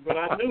already. But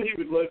I knew he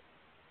would love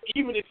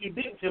you, even if you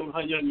didn't tell him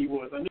how young you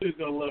was. I knew he was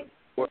going to love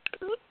you.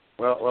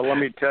 Well, let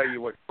me tell you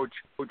what Coach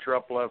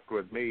Rupp left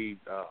with me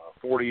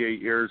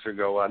 48 years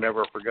ago. I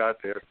never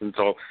forgot this, and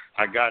so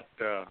I got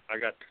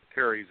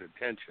Terry's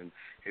attention.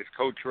 His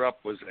Coach Rupp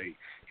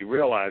he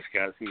realized,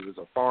 guys, he was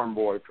a farm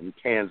boy from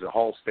Kansas,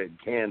 Halstead,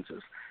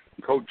 Kansas.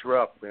 And Coach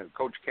Rupp,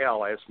 Coach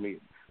Cal asked me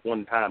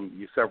one time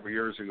several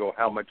years ago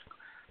how much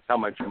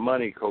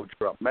money Coach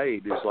Rupp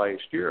made this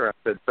last year. I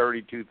said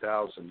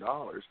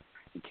 $32,000,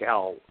 and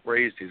Cal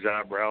raised his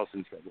eyebrows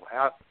and said,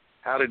 well,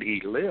 how did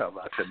he live?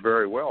 I said,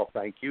 very well,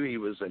 thank you. He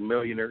was a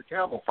millionaire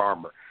cattle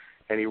farmer,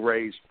 and he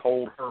raised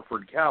polled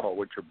Hereford cattle,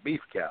 which are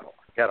beef cattle.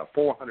 He had a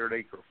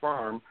 400-acre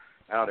farm,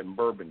 out in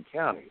Bourbon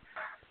County.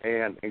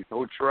 And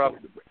Coach Rupp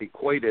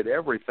equated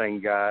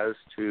everything, guys,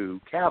 to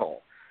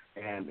cattle.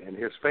 And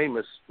his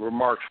famous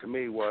remark to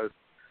me was,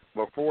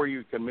 before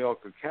you can milk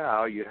a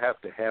cow, you have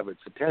to have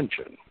its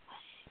attention.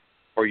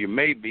 Or you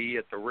may be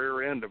at the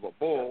rear end of a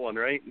bull and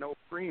there ain't no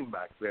cream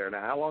back there.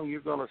 Now, how long are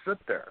you going to sit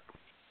there?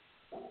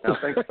 Now,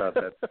 think about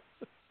that.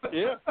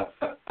 Yeah,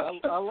 I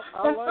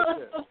like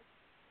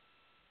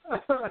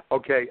that.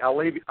 Okay,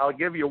 I'll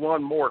give you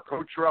one more.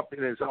 Coach Rupp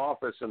in his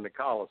office in the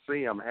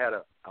Coliseum had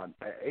an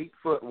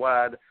 8-foot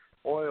wide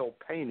oil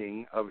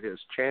painting of his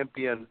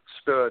champion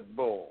stud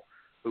bull,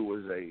 who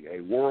was a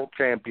world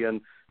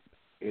champion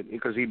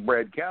because he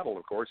bred cattle.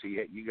 Of course,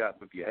 if you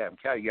have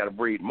cattle, you got to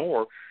breed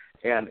more.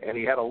 And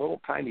he had a little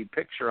tiny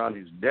picture on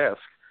his desk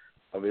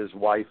of his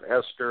wife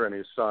Esther and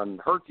his son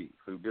Herky,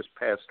 who just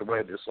passed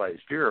away this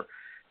last year.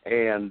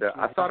 And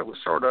I thought it was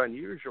sort of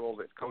unusual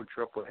that Coach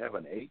Rupp would have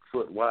an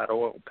 8-foot wide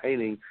oil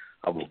painting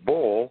of a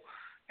bull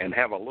and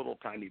have a little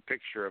tiny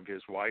picture of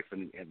his wife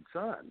and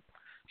son.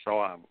 So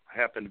I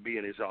happened to be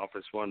in his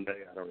office one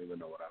day. I don't even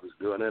know what I was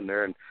doing in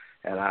there, and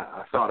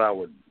I thought I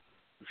would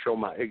show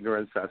my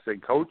ignorance. I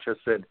said, Coach, I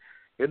said,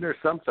 isn't there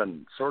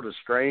something sort of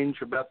strange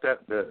about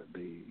that, the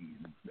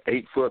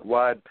 8-foot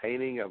wide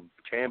painting of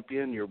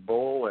Champion, your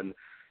bull, and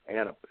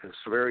a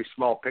very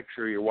small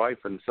picture of your wife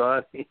and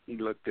son? He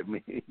looked at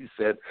me and he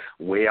said,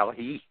 well,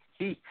 he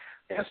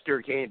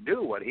Esther can't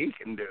do what he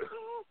can do.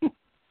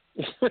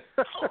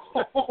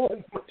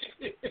 Oh,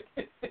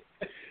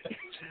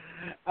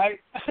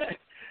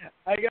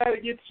 I got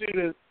to get you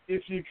to,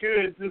 if you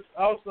could, just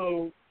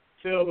also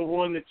tell the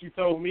one that you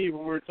told me when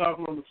we were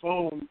talking on the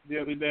phone the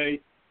other day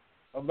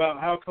about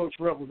how Coach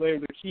Rupp was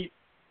able to keep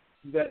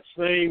that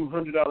same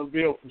 $100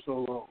 bill for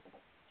so long.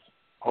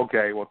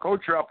 Okay, well,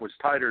 Coach Rupp was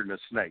tighter than a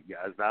snake,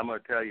 guys. Now, I'm going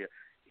to tell you,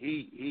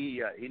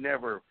 he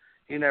never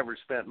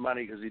spent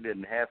money because he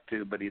didn't have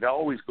to, but he'd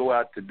always go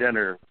out to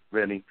dinner,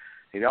 Vinny.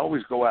 He'd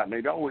always go out, and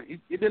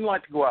he didn't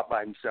like to go out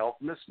by himself.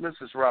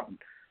 Mrs. Rupp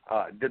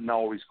didn't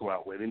always go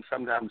out with him.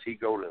 Sometimes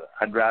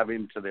I'd drive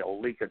him to the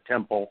Oleka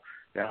Temple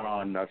down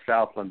on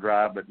Southland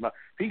Drive. But if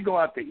he'd go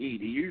out to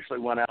eat, he usually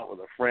went out with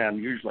a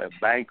friend, usually a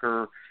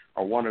banker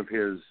or one of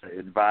his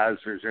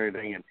advisors or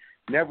anything, and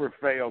never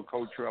failed.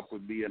 Coach Rupp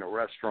would be in a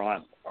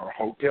restaurant or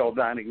hotel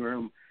dining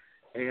room,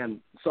 and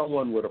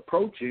someone would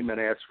approach him and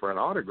ask for an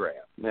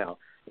autograph. Now,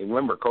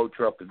 remember, Coach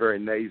Rupp is very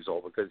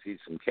nasal because he's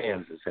from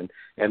Kansas,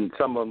 and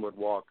someone would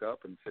walk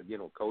up and said,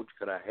 Coach,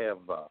 could I have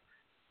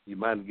you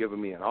mind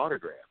giving me an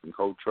autograph? And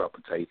Coach Rupp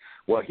would say,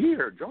 well,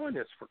 here, join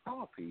us for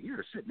coffee.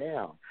 Here, sit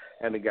down.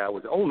 And the guy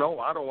would say, oh, no,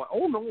 I don't want.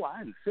 Oh, no,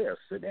 I insist.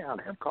 Sit down,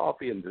 have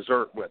coffee and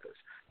dessert with us.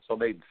 So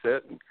they'd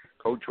sit, and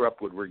Coach Rupp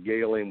would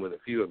regale him with a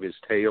few of his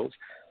tales,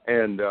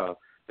 and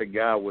the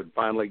guy would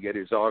finally get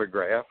his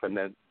autograph, and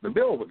then the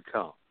bill would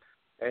come.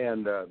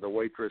 And the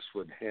waitress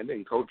would hand it,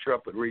 and Coach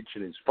Rupp would reach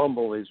in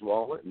fumble in his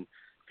wallet, and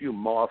a few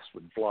moths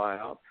would fly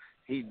out.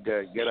 He'd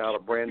get out a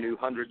brand-new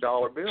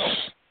 $100 bill.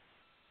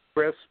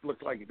 Crisp,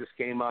 looked like it just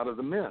came out of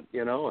the mint,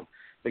 and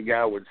the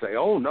guy would say,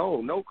 oh,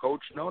 no,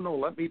 Coach, no,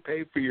 let me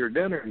pay for your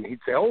dinner. And he'd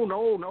say, oh,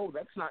 no,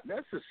 that's not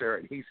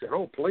necessary. And he said,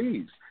 oh,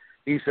 please.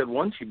 He said,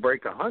 once you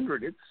break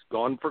 100, it's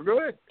gone for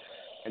good.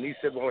 And he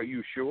said, well, are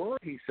you sure?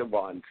 He said,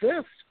 well, I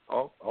insist.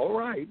 Oh, all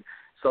right.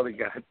 So the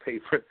guy would pay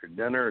for their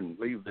dinner and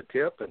leave the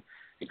tip, and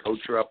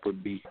Coach Rupp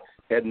would be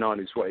heading on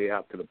his way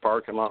out to the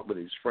parking lot with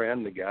his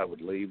friend. The guy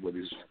would leave with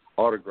his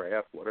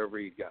autograph, whatever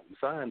he'd gotten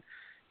signed.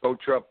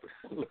 Coach Rupp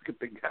looked at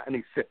the guy and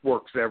he said,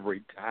 works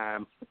every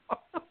time.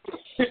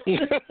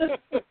 Man,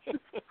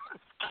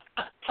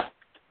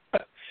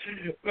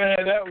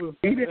 that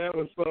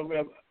was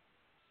something.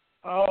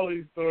 All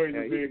these stories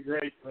have been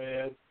great,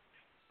 man.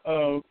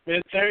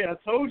 Man, Terry, I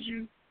told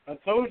you,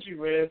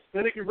 man.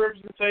 Seneca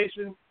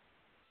representation,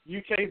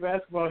 UK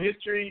basketball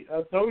history.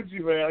 I told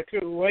you, man. I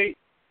couldn't wait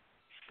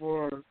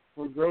for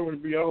Grover to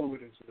be on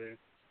with us, man.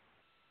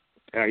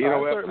 Yeah,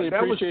 I certainly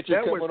appreciate you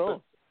coming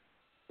on.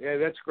 Yeah,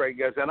 that's great,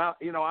 guys. And I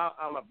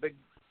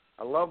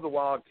love the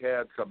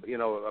Wildcats. I've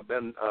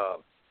been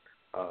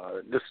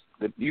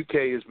the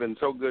UK has been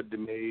so good to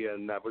me,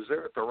 and I was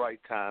there at the right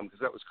time because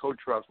that was Coach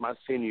Rupp's. My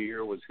senior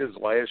year was his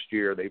last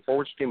year. They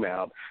forced him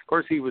out. Of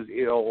course, he was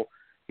ill.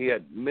 He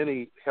had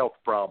many health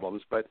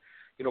problems, but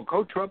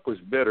Coach Rupp was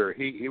bitter.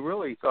 He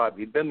really thought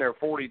he'd been there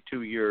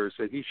 42 years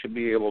that he should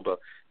be able to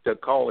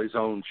call his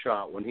own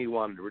shot when he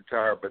wanted to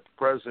retire. But the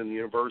president of the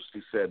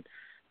university said,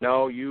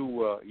 "No, you've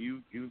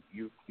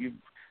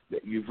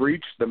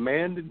reached the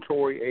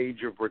mandatory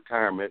age of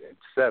retirement at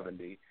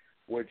 70,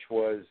 which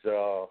was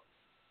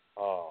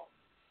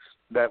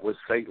that was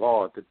state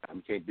law at the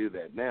time. Can't do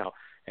that now."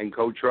 And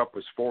Coach Rupp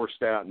was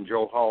forced out, and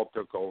Joe Hall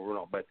took over and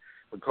all. But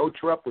Coach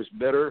Rupp was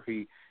bitter.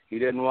 He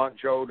didn't want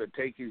Joe to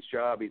take his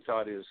job. He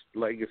thought his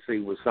legacy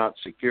was not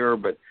secure,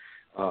 but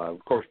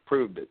of course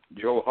proved it.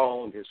 Joe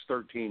Hall in his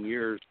 13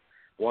 years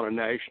won a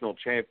national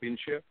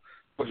championship,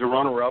 was a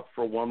runner-up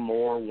for one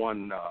more,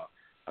 won I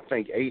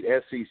think 8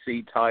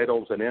 SEC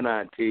titles and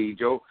NIT.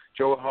 Joe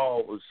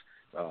Hall was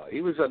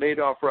he was an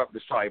Adolph Rupp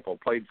disciple,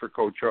 played for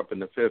Coach Rupp in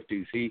the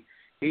 50s. He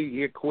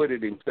he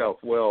acquitted himself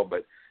well,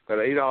 but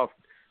Adolph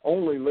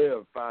only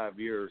lived 5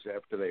 years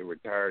after they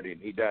retired him.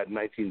 He died in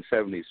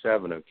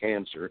 1977 of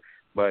cancer,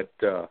 but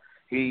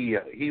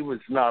he was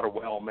not a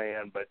well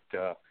man. But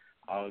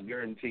I'll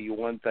guarantee you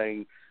one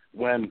thing: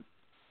 when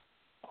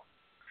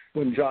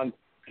John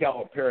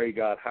Calipari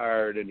got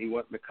hired and he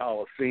went in the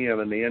Coliseum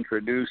and they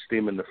introduced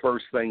him, and the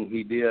first thing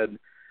he did,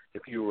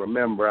 if you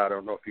remember, I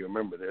don't know if you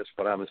remember this,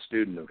 but I'm a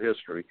student of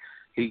history.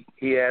 He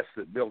asked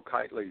that Bill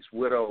Keightley's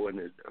widow and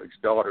his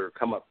daughter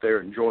come up there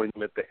and join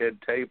him at the head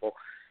table.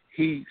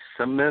 He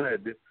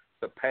cemented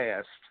the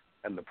past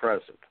and the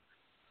present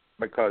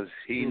because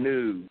he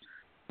knew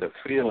the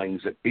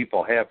feelings that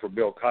people have for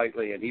Bill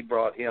Keightley, and he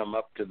brought him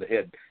up to the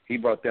head. He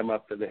brought them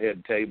up to the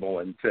head table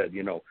and said,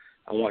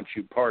 I want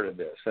you part of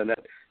this. And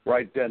that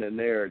right then and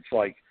there, it's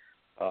like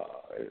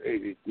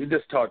it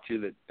just taught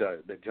you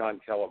that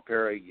John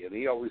Calipari, and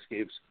he always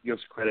gives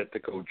credit to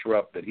Coach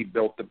Rupp that he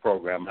built the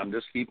program. I'm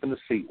just keeping the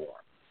seat warm.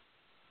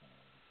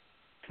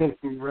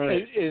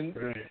 Right.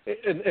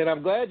 And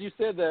I'm glad you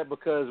said that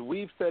because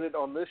we've said it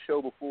on this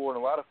show before,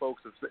 and a lot of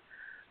folks have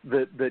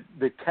said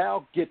that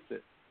Cal gets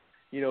it.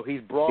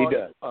 He's brought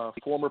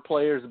former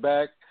players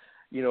back,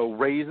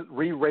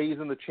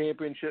 re-raising the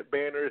championship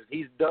banners.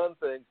 He's done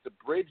things to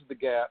bridge the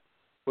gap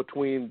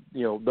between,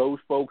 those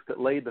folks that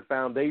laid the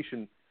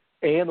foundation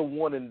and the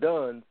one and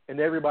done and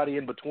everybody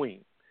in between.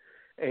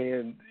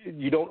 And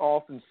you don't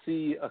often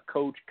see a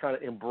coach kind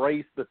of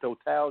embrace the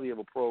totality of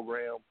a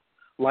program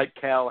like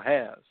Cal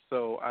has.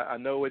 So I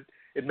know it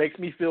makes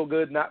me feel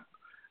good not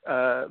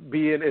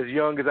being as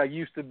young as I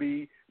used to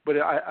be, but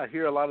I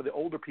hear a lot of the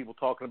older people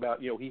talking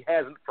about, he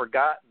hasn't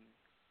forgotten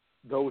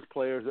those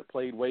players that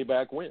played way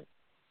back when.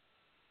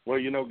 Well,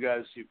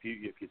 guys, if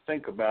you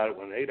think about it,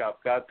 when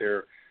Adolph got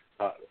there,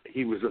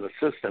 he was an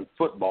assistant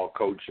football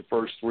coach the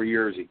first 3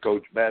 years he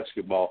coached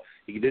basketball.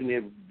 He didn't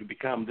even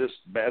become just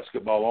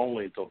basketball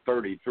only until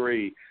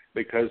 33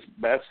 because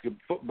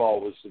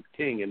football was the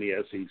king in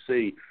the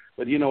SEC.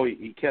 But,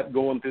 he kept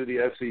going through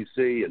the SEC,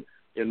 and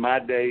in my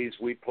days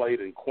we played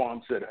in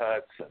Quonset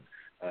huts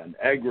and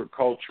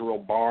agricultural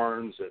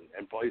barns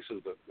and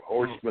places with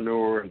horse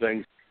manure and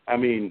things. I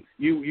mean,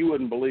 you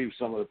wouldn't believe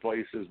some of the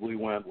places we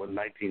went in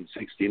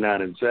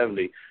 1969 and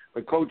 70.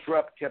 But Coach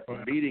Rupp kept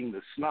beating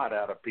the snot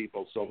out of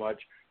people so much,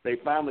 they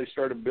finally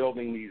started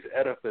building these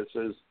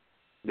edifices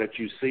that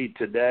you see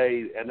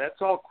today. And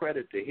that's all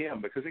credit to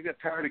him because he got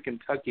tired of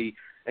Kentucky.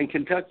 And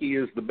Kentucky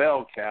is the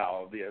bell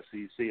cow of the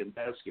SEC in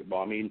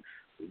basketball. I mean,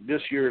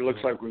 this year it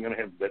looks like we're going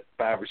to have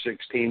 5 or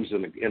 6 teams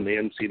in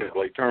the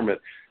NCAA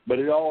tournament. But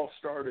it all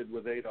started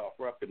with Adolph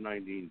Rupp in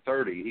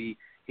 1930.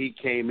 He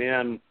came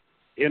in.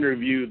 They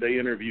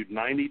interviewed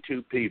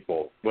 92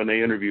 people when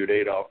they interviewed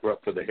Adolph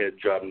Rupp for the head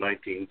job in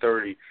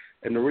 1930.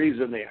 And the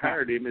reason they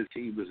hired him is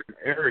he was an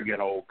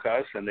arrogant old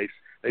cuss. And they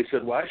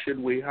said, why should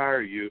we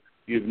hire you?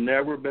 You've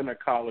never been a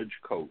college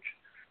coach.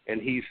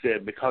 And he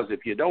said, because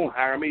if you don't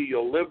hire me,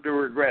 you'll live to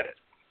regret it.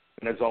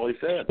 And that's all he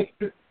said.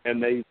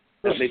 And they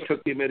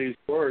took him at his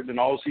word. And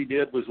all he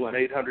did was win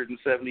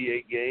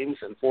 878 games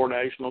and 4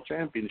 national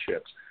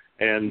championships.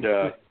 And,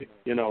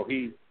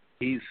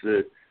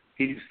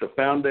 he's the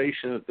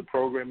foundation that the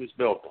program is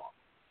built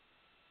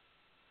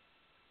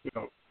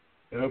on.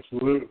 Yeah,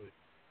 absolutely.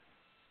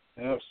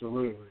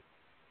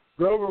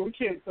 Grover, we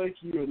can't thank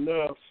you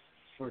enough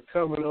for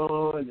coming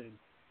on and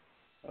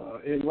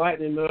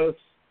enlightening us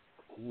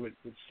with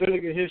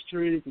Seneca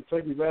history,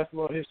 Kentucky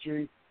basketball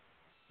history,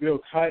 Bill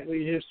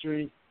Keightley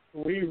history.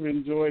 We've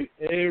enjoyed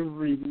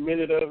every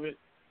minute of it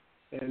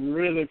and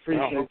really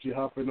appreciate you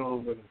hopping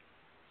on with us.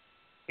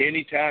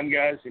 Anytime,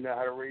 guys, you know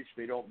how to reach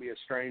me. Don't be a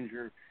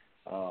stranger.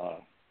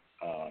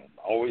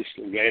 Always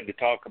glad to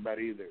talk about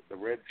either the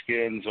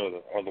Redskins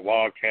or the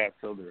Wildcats.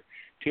 So they're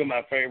two of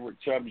my favorite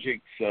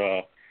subjects.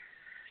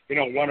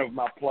 One of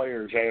my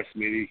players asked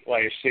me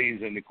last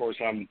season, of course,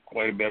 I'm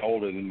quite a bit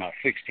older than my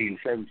 16,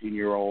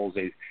 17-year-olds.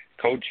 They,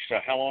 Coach,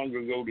 how long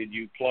ago did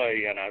you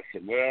play? And I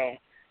said, well,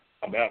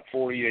 about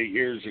 48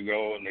 years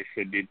ago. And they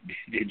said, did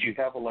you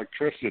have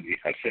electricity?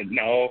 I said,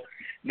 no,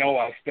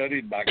 I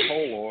studied by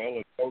coal oil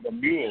and rode a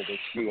mule to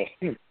school.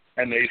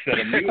 And they said,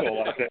 a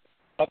mule? I said,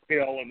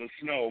 uphill in the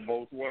snow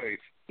both ways.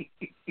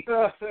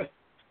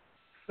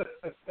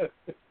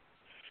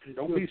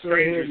 Don't be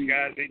strangers,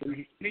 guys.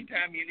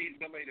 Anytime you need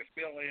somebody to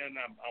fill in,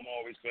 I'm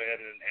always glad,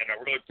 and I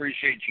really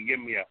appreciate you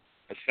giving me a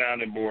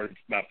sounding board. It's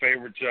my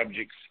favorite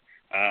subjects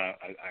I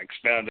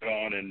expounded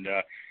on, and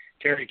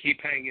Terry, keep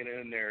hanging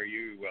in there.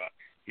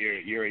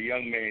 You're a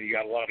young man. You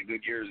got a lot of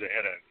good years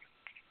ahead of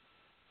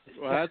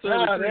you. Well, that's what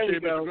I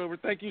appreciate, Mr. Grover.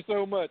 Thank you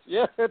so much.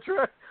 Yeah, that's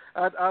right.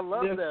 I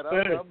love that.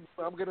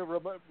 I'm going to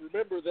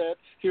remember that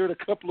here in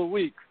a couple of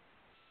weeks.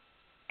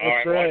 All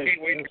right. Right. Well, I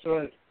can't wait that's to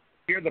right.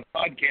 hear the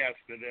podcast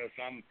of this.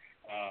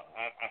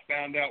 I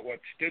found out what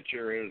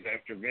Stitcher is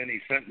after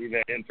Vinny sent me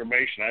that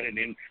information.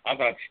 I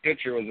thought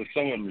Stitcher was a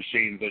sewing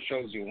machine. That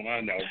shows you what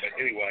I know. But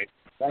anyway,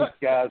 thanks,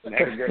 guys, and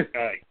have a great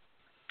night.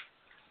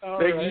 All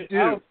Thank right. you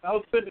too.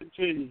 I'll send it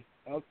to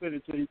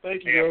you.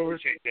 Thank you, Yeah, I Grover.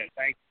 appreciate that.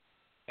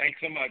 Thanks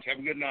so much. Have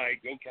a good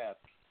night. Go Cats.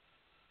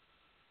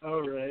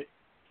 All right.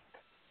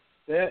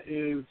 That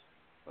is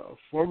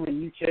former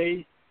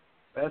UK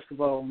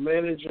basketball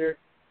manager,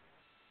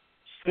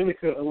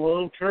 Seneca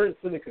alum, current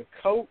Seneca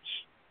coach,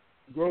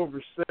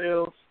 Grover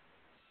Sales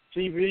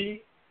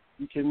TV.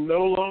 You can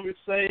no longer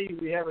say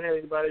we haven't had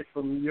anybody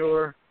from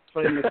your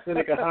famous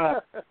Seneca High.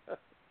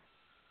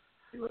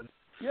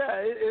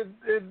 Yeah,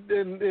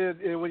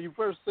 and when you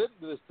first sent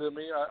this to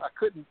me, I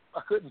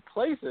couldn't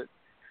place it,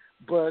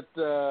 but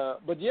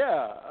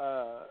yeah,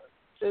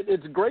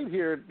 it's great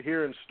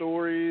hearing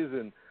stories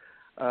and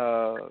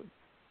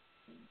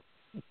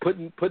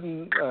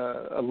putting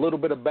a little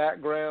bit of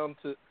background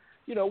to,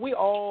 we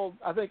all,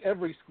 I think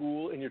every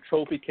school in your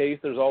trophy case,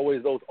 there's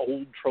always those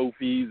old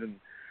trophies and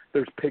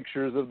there's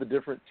pictures of the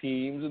different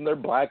teams and they're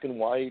black and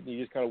white and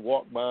you just kind of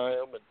walk by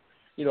them and,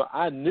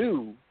 I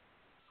knew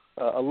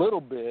a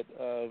little bit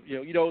of,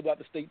 about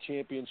the state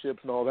championships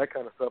and all that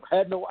kind of stuff. I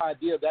had no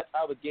idea that's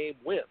how the game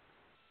went.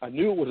 I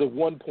knew it was a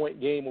 1-point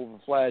game over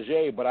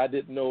Flagey, but I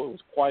didn't know it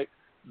was quite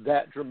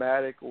that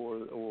dramatic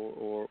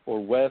or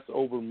West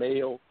over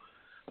Mayo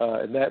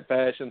in that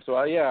fashion. So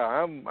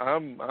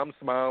I'm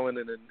smiling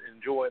and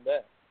enjoying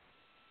that.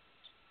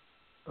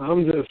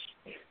 I'm just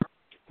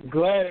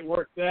glad it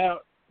worked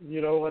out.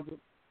 We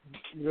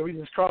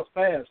just crossed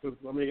paths because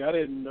I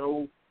didn't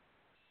know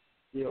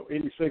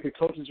any Seneca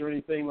coaches or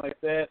anything like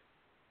that.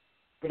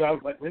 But I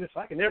was like, man, if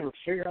I can ever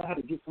figure out how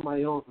to get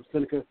somebody on from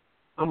Seneca,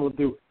 I'm gonna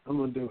do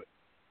it.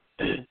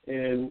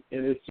 And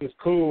it's just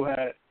cool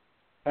how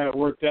it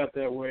worked out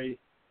that way.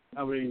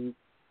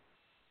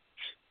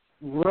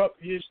 Rupp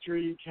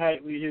history,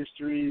 Kitely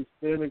history,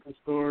 Seneca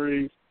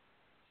stories,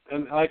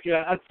 and I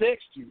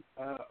text you.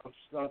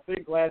 I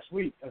think last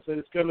week I said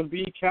it's gonna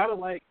be kind of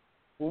like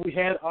when we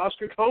had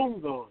Oscar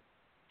Combs on,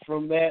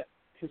 from that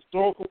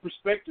historical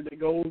perspective that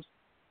goes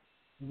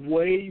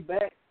way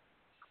back.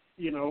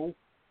 It's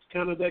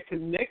kind of that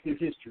connected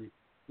history.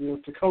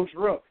 To Coach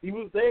Rupp, he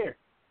was there.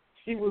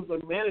 He was the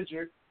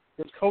manager.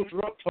 Because Coach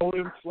Rupp told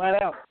him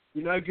flat out,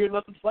 "You're not good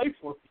enough to play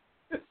for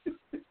me."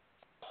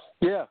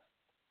 Yeah.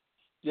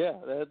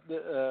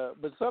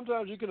 But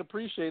sometimes you can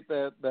appreciate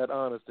that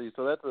honesty.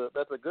 So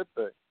that's a good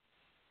thing.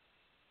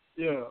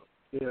 Yeah.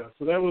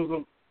 So that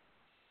was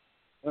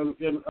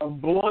a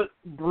blunt,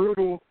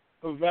 brutal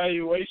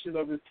evaluation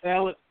of his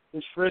talent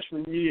his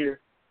freshman year.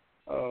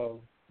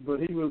 But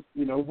he was,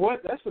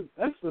 that's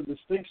a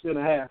distinction and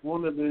a half.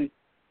 One of the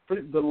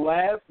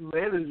last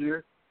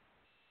manager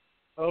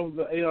of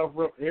the Adolph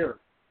Rupp era.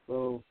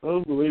 So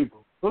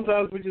unbelievable.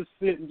 Sometimes we just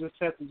sit and just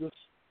have to just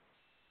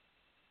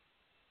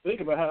think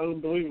about how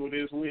unbelievable it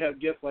is when we have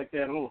guests like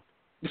that on.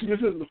 This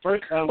isn't the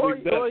first time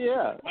we've done it.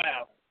 Yeah.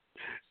 Wow.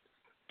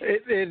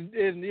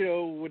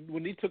 And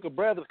when he took a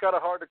breath, it's kind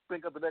of hard to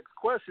think of the next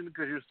question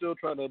because you're still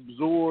trying to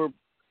absorb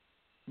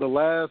the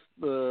last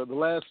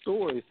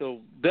story.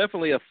 So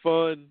definitely a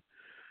fun,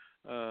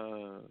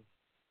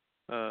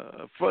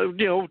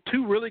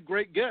 two really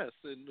great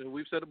guests, and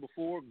we've said it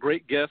before.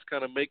 Great guests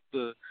kind of make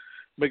the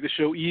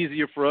show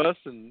easier for us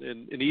and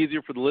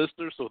easier for the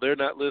listeners, so they're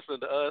not listening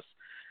to us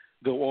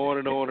go on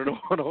and on and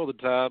on all the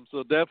time.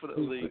 So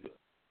definitely,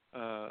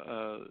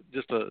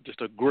 just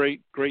a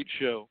great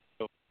show.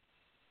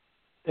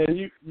 And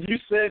you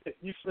said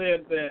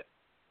that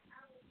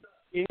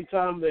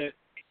anytime that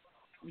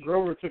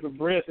Grover took a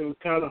breath, it was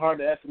kind of hard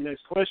to ask the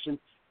next question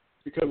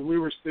because we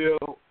were still,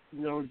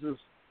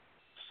 just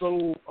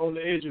so on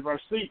the edge of our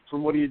seat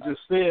from what he had just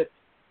said.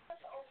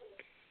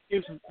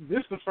 This is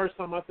the first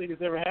time I think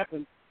it's ever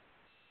happened.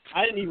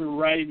 I didn't even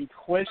write any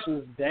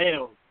questions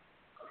down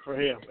for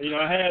him.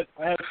 I had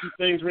a few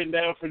things written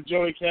down for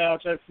Joey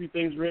Couch. I had a few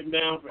things written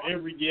down for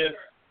every guest.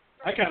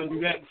 I kind of do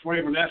that before I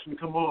even ask him to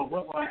come on.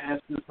 What will I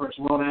ask this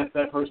person? What will I ask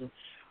that person?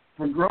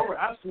 For Grover,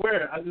 I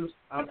swear,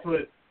 I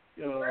put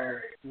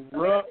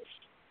Rupp,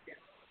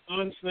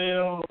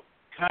 Unsell,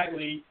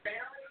 Kitely.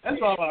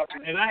 That's all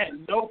and I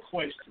had no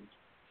questions.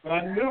 But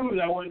I knew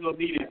that I wasn't going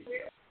to need it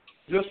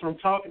just from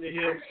talking to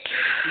him,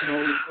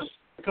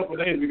 a couple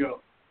of days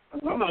ago.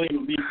 I'm not even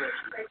going to need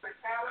questions.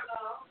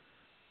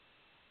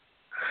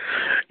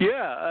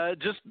 Yeah,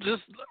 just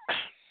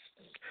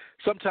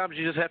sometimes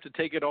you just have to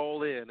take it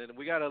all in. And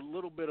we got a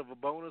little bit of a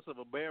bonus of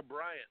a Bear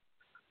Bryant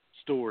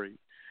story.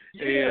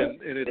 Yeah,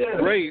 and it's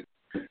great.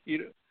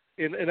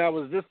 And I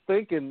was just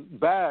thinking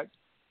back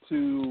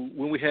to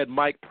when we had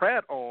Mike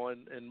Pratt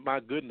on, and my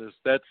goodness,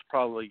 that's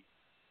probably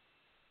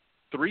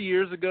 3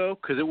 years ago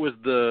because it was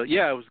the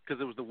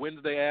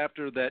Wednesday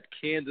after that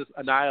Kansas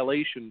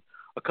annihilation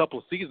a couple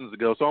of seasons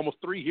ago, so almost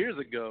 3 years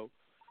ago.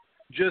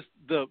 Just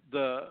the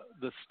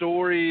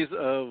stories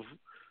of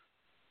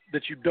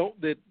that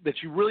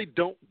you really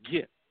don't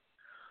get,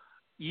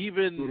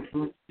 even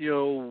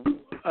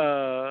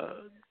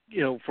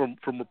from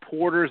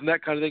reporters and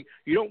that kind of thing.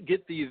 You don't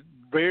get these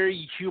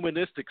very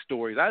humanistic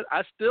stories.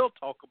 I still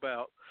talk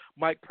about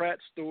Mike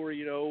Pratt's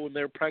story, when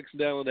they're practicing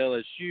down at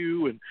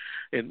LSU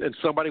and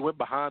somebody went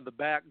behind the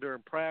back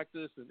during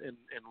practice and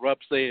Rupp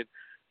saying,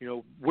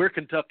 we're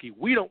Kentucky.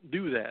 We don't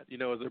do that,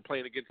 as they're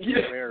playing against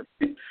America.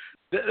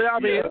 I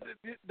mean,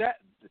 that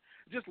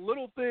just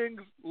little things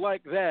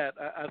like that,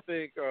 I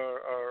think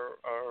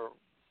are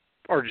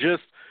are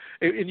just,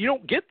 and you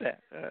don't get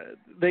that.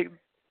 They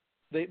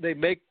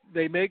make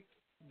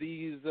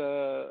these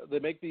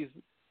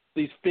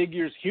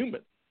figures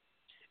human.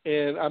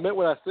 And I meant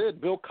what I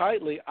said. Bill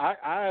Kitely,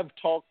 I've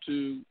talked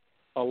to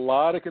a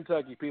lot of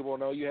Kentucky people. I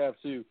know you have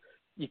too.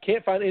 You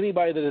can't find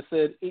anybody that has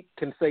said it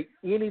can say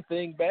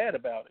anything bad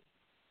about it.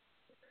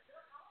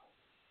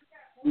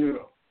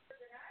 Yeah,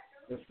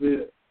 that's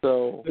it.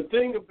 So the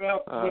thing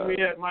about when we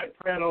had Mike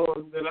Pratt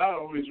on that I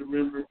always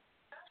remember,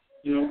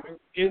 in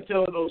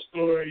telling those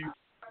stories,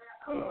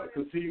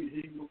 because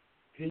he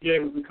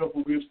gave us a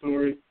couple good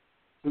stories.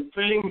 The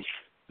thing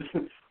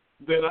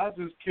that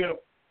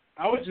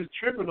I was just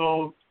tripping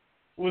on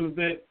was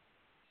that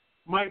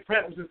Mike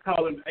Pratt was just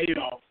calling him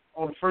Adolf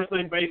on a first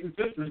name basis,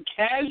 just as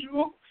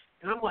casual.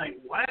 And I'm like,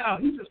 wow,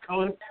 he's just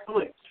calling him. I'm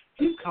like,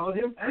 he's calling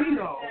him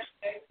Adolf.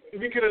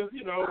 Because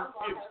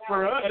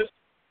for us,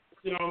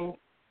 he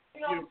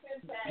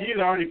had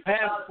already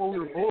passed before we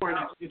were born.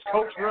 It's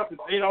Coach Rupp,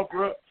 it's Adolf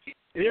Rupp.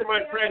 And here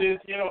Mike Pratt is,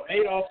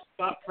 Adolf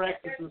stopped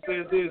practice and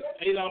said this,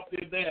 Adolf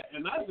did that.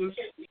 And I was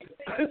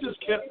just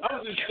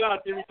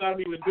shocked every time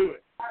he would do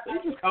it. They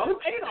just call him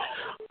Adolf.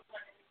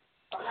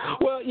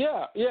 Well,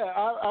 yeah,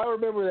 I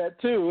remember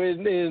that too,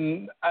 and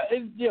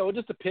it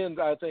just depends,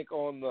 I think,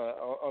 on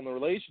the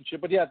relationship.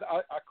 But yeah,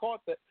 I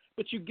caught that.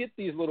 But you get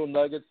these little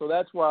nuggets, so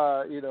that's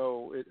why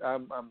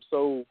I'm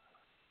so.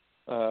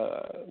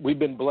 We've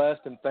been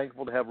blessed and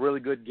thankful to have really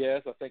good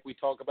guests. I think we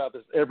talk about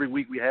this every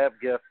week. We have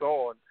guests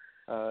on.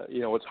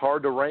 It's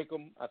hard to rank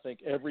them. I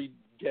think every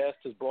guest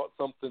has brought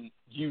something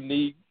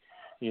unique.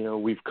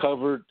 We've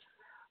covered.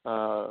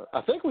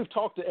 I think we've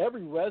talked to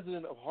every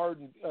resident of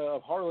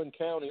Harlan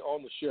County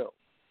on the show.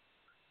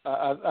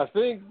 I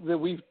think that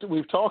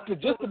we've talked to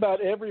just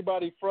about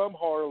everybody from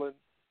Harlan.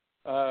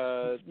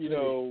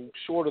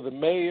 Short of the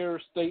mayor,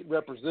 state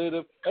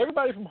representative,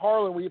 everybody from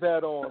Harlan we've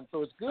had on.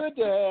 So it's good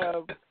to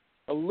have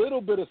a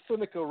little bit of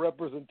Seneca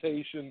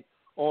representation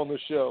on the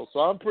show. So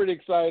I'm pretty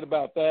excited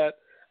about that.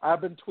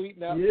 I've been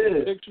tweeting out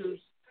some pictures.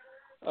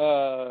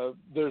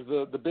 There's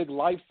the big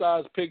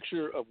life-size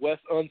picture of Wes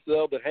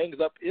Unseld that hangs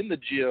up in the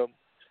gym,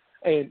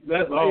 and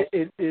that's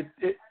awesome.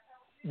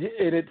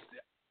 It's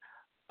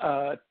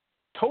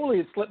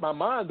totally slipped my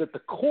mind that the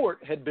court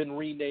had been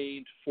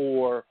renamed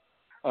for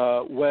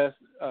Wes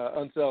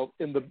Unseld.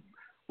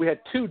 We had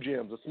two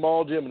gyms, a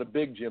small gym and a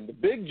big gym. The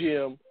big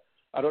gym,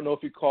 I don't know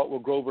if you caught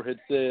what Grover had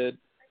said.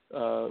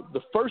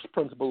 The first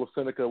principal of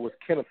Seneca was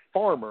Kenneth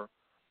Farmer.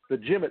 The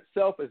gym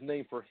itself is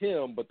named for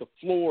him, but the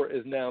floor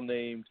is now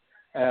named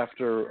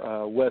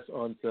after Wes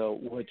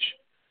Unseld, which,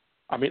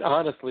 I mean,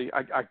 honestly,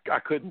 I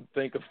couldn't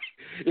think of.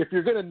 If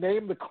you're going to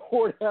name the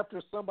court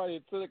after somebody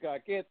at Seneca, I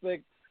can't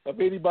think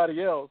of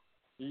anybody else.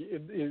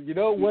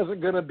 It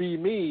wasn't going to be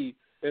me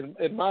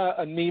in my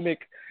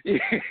anemic,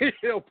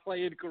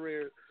 playing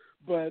career.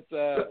 But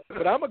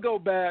I'm gonna go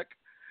back.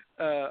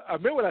 I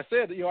remember what I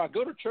said. I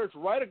go to church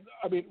right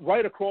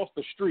across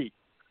the street,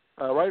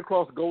 right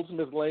across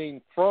Goldsmith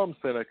Lane from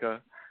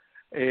Seneca,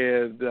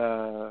 and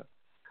so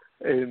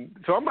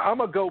I'm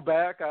gonna go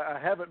back. I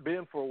haven't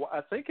been for a while.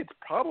 I think it's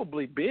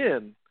probably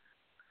been.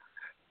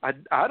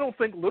 I don't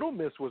think Little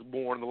Miss was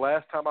born the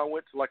last time I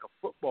went to like a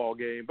football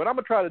game, but I'm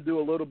gonna try to do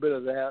a little bit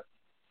of that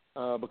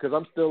because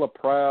I'm still a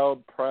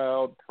proud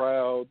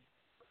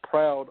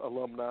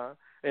alumni,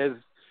 as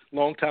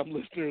longtime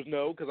listeners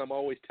know, because I'm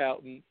always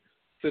touting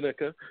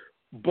Seneca.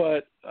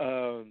 But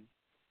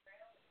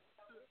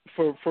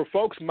for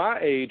folks my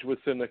age with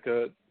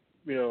Seneca,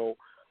 the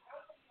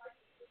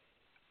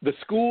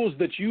schools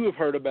that you have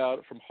heard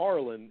about from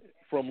Harlan,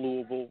 from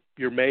Louisville,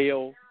 your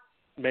Mayo,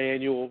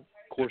 Manual,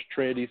 of course,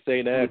 Trinity,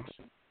 St. X,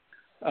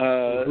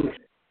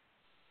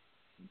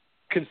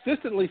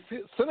 consistently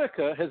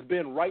Seneca has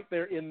been right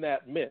there in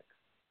that mix.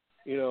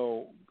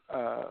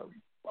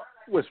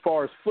 As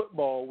far as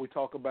football, we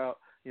talk about,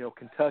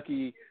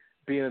 Kentucky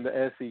being in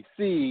the SEC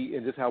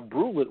and just how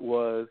brutal it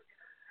was.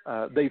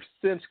 They've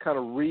since kind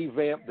of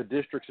revamped the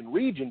districts and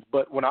regions.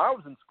 But when I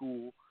was in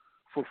school,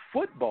 for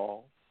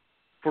football,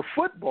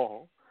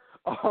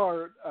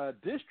 our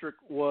district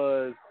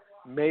was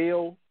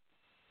Mayo,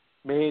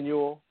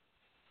 Manual,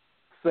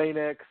 St.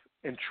 X,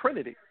 and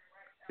Trinity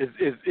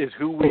is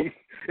who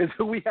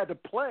we had to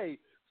play.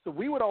 So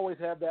we would always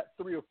have that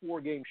 3 or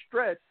 4 game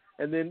stretch,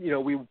 and then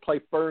we would play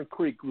Fern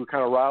Creek. We were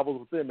kind of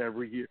rivals with them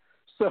every year.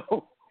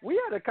 So we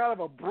had a kind of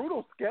a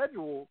brutal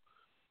schedule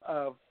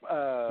for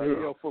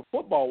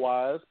football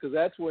wise, because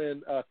that's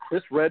when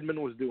Chris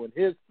Redmond was doing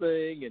his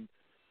thing and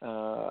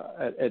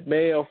at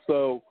Mayo.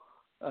 So,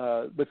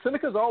 but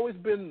Seneca's always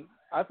been,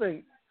 I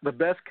think, the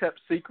best kept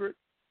secret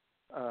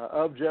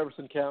of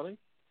Jefferson County.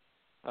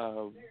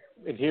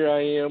 And here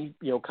I am,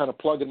 kind of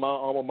plugging my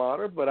alma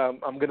mater, but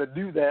I'm going to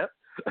do that.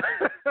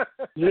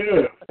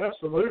 Yeah,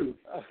 absolutely.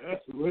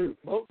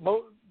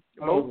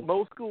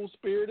 Most school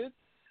spirited,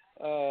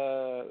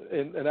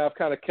 and I've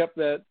kind of kept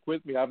that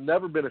with me. I've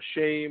never been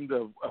ashamed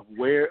of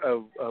where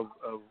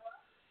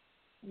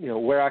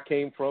I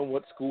came from,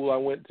 what school I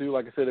went to.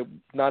 Like I said, it's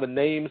not a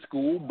name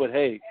school, but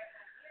hey,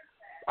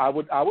 I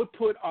would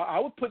put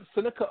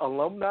Seneca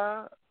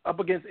alumni up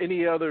against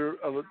any other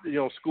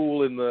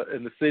school in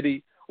the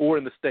city or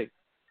in the state.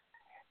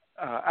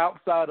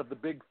 Outside of the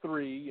big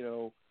three,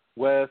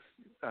 Wes,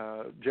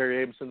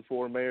 Jerry Abenson,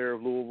 former mayor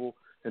of Louisville,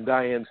 and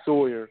Diane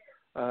Sawyer.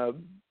 A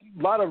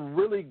lot of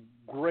really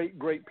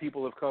great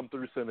people have come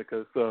through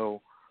Seneca.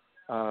 So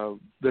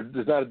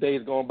there's not a day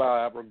that's gone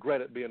by I've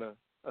regretted being a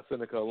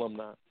Seneca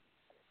alumni.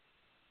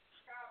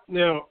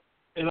 Now,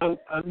 and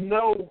I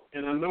know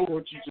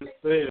what you just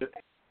said,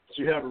 that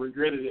you haven't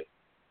regretted it.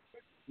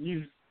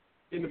 You've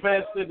in the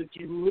past said that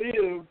you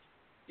lived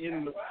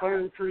in the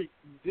Fern Creek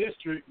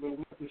district, but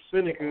went to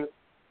Seneca.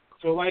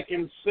 So, like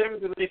in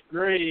 7th and 8th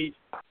grade,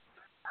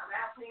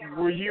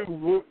 were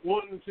you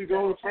wanting to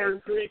go to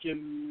Fern Creek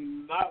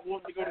and not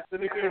wanting to go to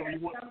Seneca, or were you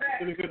wanting to go to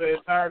Seneca the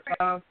entire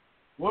time?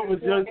 What was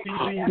young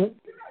TV's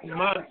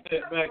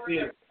mindset back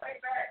then?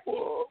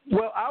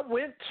 Well, I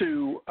went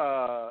to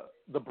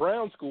the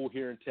Brown School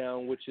here in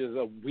town, which is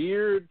a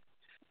weird.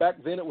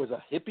 Back then, it was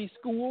a hippie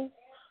school,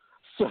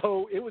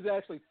 so it was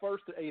actually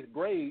 1st to 8th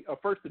grade, or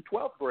 1st to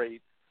 12th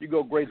grade. You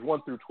go grades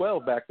 1 through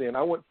 12 back then.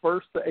 I went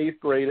 1st to 8th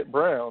grade at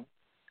Brown,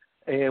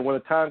 and when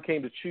the time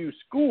came to choose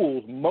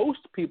schools, most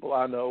people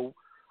I know,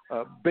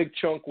 big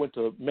chunk went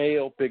to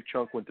Mayo, big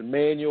chunk went to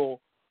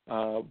Manual.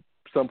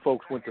 Some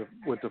folks went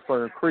to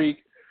Fern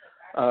Creek.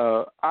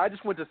 I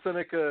just went to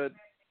Seneca.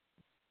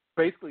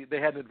 Basically, they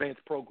had an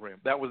advanced program.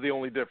 That was the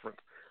only difference.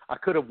 I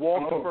could have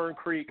walked to Fern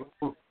Creek,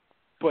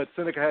 but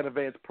Seneca had an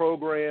advanced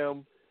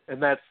program,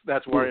 and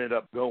that's where I ended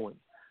up going.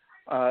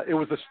 It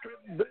was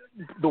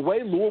the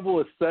way Louisville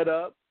is set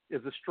up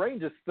is the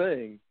strangest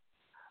thing.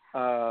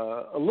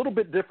 A little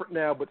bit different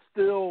now, but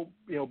still,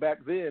 back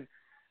then,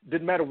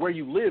 didn't matter where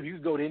you lived. You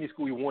could go to any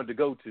school you wanted to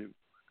go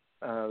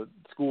to.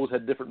 Schools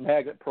had different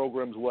magnet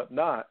programs,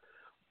 whatnot.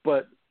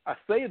 But I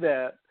say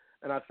that,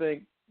 and I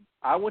think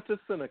I went to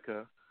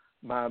Seneca.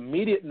 My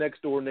immediate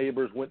next door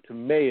neighbors went to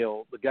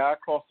Mayo. The guy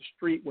across the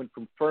street went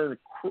to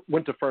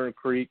Fern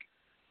Creek.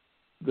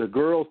 The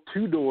girls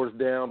 2 doors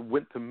down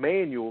went to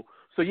Manual.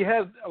 So you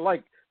had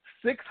like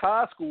 6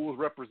 high schools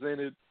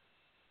represented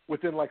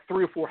within like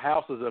 3 or 4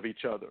 houses of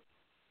each other,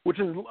 which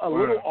is a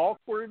little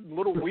awkward, a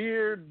little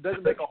weird,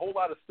 doesn't make a whole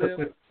lot of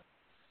sense.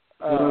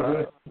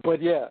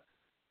 But yeah,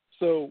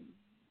 so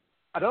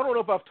I don't know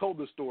if I've told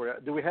this story.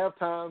 Do we have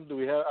time?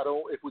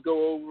 If we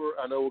go over,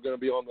 I know we're going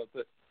to be on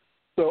the.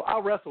 So I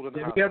wrestled in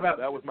the high school.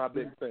 That was my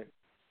big thing.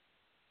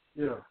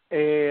 Yeah.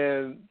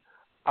 And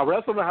I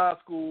wrestled in high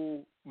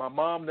school. My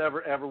mom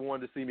never, ever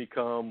wanted to see me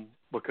come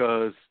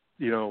because,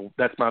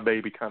 that's my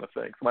baby kind of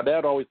thing. So my dad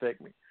would always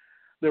take me.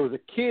 There was a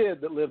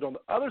kid that lived on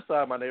the other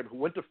side of my neighborhood who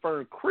went to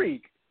Fern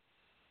Creek,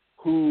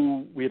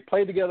 who we had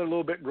played together a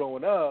little bit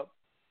growing up,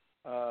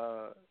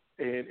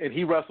 and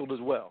he wrestled as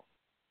well.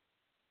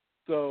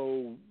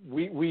 So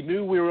we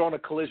knew we were on a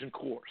collision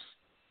course,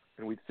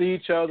 and we'd see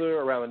each other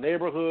around the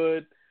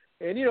neighborhood,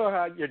 and you know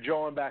how you're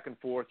drawing back and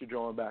forth.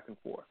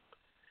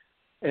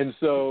 And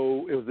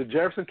so it was the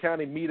Jefferson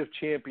County Meet of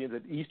Champions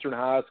at Eastern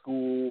High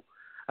School,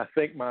 I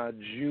think my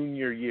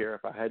junior year,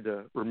 if I had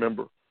to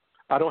remember.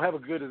 I don't have a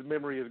good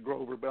memory as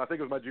Grover, but I think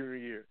it was my junior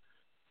year.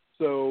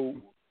 So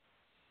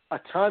a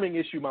timing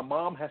issue, my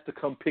mom has to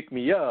come pick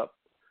me up,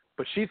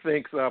 but she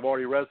thinks that I've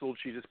already wrestled.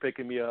 She's just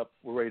picking me up.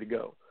 We're ready to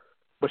go.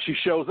 But she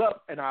shows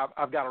up, and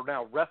I've got to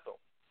now wrestle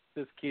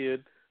this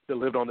kid that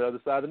lived on the other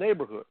side of the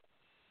neighborhood.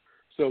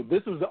 So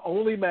this was the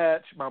only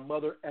match my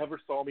mother ever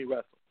saw me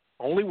wrestle,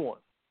 only one.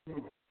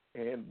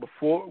 And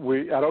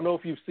I don't know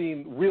if you've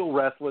seen real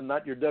wrestling,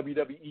 not your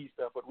WWE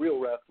stuff, but real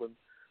wrestling.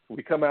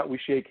 We come out, we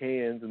shake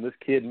hands, and this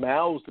kid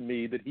mouths to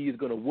me that he's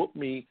going to whoop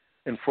me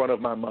in front of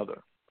my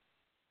mother.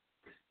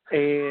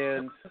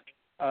 And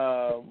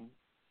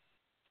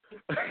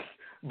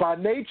by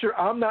nature,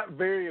 I'm not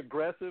very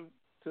aggressive,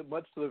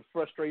 much to the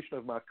frustration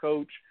of my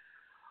coach.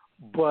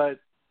 But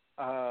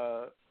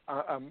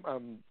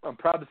I'm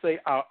proud to say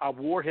I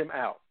wore him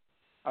out.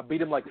 I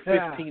beat him like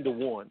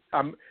 15-1.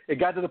 It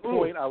got to the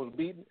point I was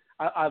beaten.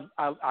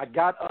 I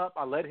got up.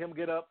 I let him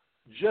get up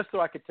just so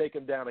I could take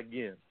him down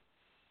again.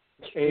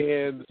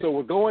 And so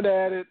we're going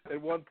at it.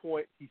 At one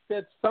point, he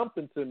said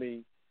something to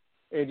me,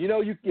 and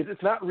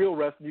it's not real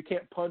wrestling. You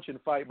can't punch and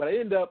fight. But I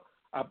ended up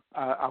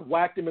I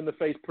whacked him in the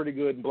face pretty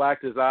good and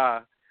blacked his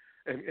eye,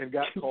 and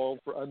got called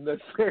for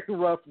unnecessary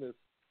roughness.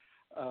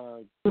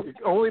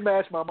 Only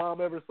match my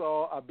mom ever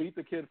saw. I beat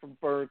the kid from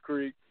Fern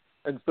Creek.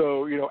 And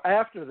so,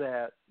 after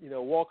that,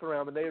 walking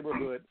around the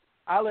neighborhood,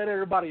 I let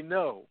everybody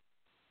know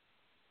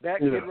that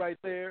kid right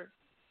there.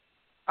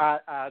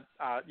 I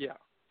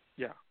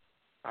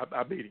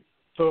beat him.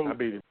 I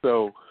beat him.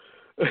 So,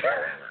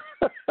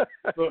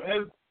 so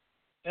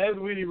as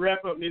we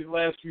wrap up these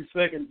last few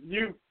seconds,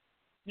 you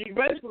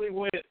basically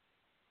went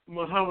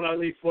Muhammad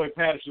Ali, Floyd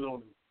Patterson on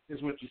him.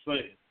 Is what you're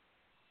saying.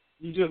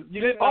 You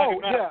didn't knock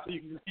him out, so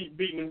you can just keep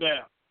beating him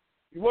down.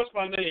 You watched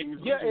my name. Is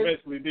what you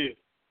basically did.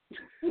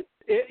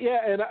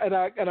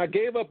 And I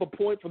gave up a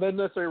point for the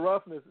unnecessary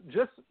roughness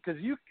just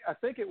because I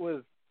think it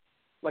was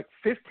like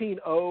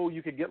 15-0.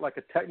 You could get like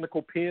a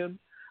technical pin.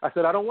 I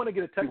said I don't want to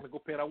get a technical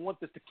pin. I want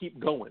this to keep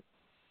going.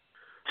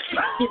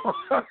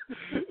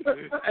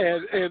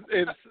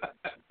 and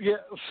yeah.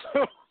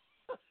 So,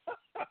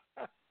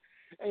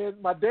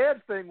 and my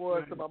dad's thing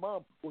was to my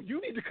mom, well,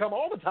 you need to come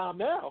all the time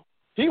now.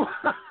 It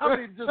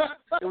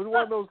was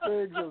one of those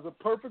things. It was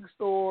a perfect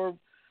storm.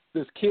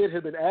 This kid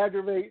had been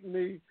aggravating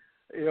me.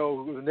 It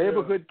was a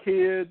neighborhood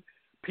kid.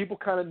 People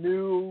kind of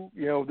knew,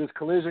 this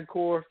collision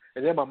course.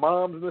 And then my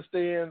mom's in the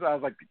stands. I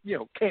was like,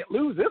 can't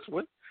lose this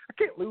one. I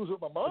can't lose with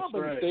my mom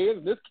in the stands.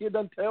 And this kid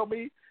doesn't tell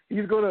me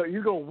he's gonna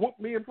whoop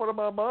me in front of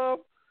my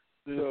mom.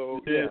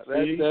 So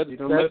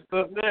messed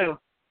up now.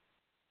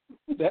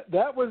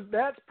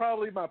 That's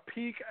probably my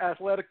peak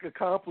athletic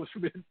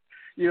accomplishment.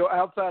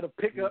 Outside of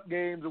pickup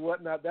games and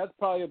whatnot, that's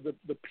probably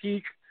the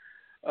peak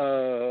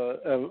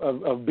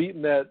of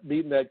beating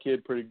that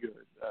kid pretty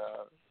good.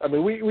 I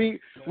mean, we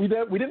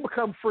didn't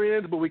become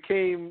friends, but we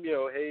came.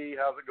 Hey,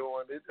 how's it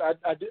going?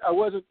 I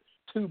wasn't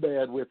too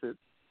bad with it.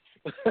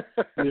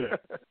 Yeah.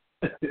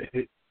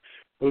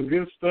 Well,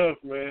 good stuff,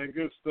 man.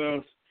 Good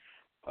stuff.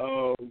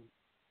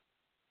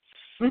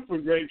 Super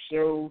great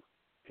show,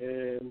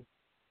 and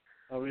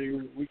I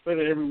mean, we say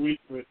that every week,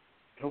 but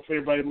hopefully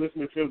everybody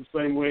listening feels the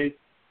same way.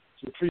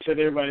 So appreciate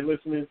everybody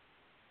listening,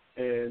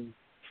 and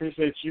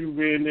appreciate you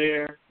being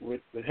there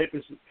with the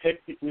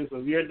hecticness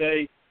of your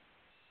day.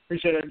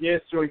 Appreciate our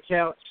guest, Joy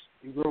Couch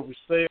and Grover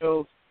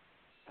Sales,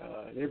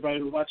 and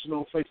everybody watching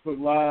on Facebook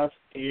Live,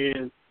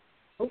 and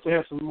hopefully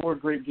have some more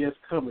great guests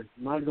coming.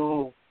 I'm not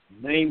going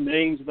to name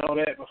names and all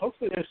that, but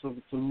hopefully there's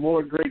some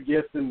more great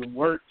guests in the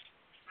works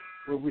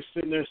where we're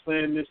sitting there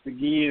saying this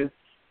again.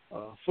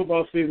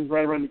 Football season's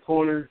right around the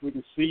corner. We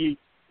can see,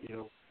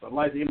 the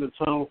light at the end of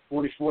the tunnel,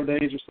 44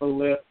 days or so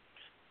left.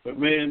 But,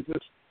 man,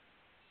 just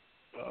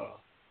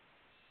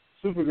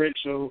super great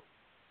show.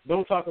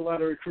 Don't talk a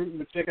lot of recruiting,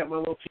 but check out my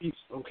little piece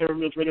on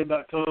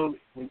CameronMillsRadio.com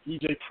when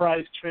E.J.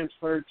 Price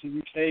transferred to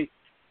UK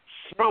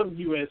from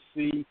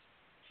USC.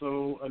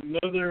 So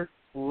another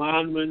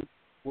lineman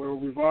where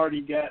we've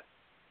already got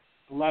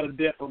a lot of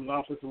depth on the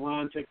offensive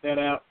line. Check that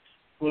out.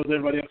 As well as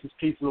everybody else's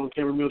pieces on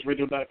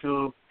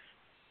CameronMillsRadio.com.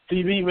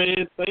 TV,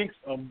 man, thanks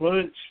a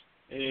bunch.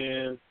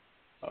 And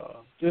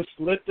just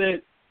let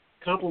that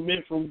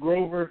compliment from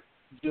Grover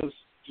just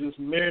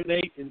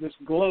marinate and just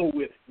glow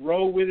with it.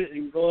 Roll with it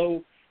and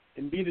glow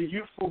and be the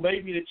youthful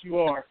baby that you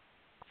are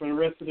for the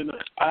rest of the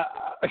night.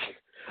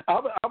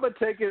 I'm gonna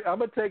take it. I'm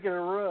gonna take it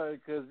and run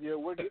because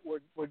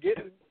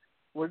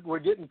we're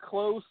getting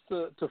close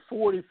to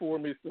 40 for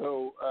me.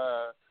 So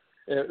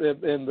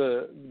and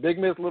the Big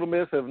Miss, Little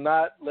Miss have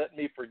not let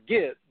me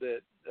forget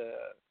that.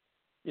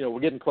 We're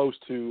getting close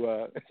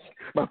to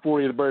my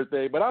 40th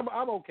birthday, but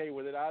I'm okay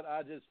with it.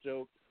 I just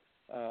joke.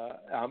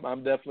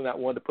 I'm definitely not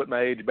one to put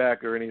my age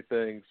back or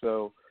anything.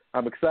 So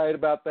I'm excited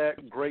about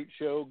that. Great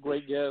show,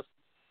 great guest.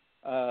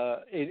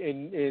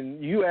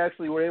 And you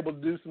actually were able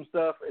to do some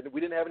stuff, and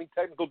we didn't have any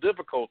technical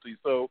difficulties.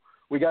 So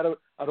we got to.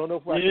 I don't know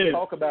if I should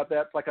talk about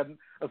that.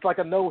 It's like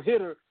a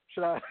no-hitter.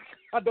 Should I?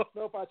 I don't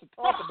know if I should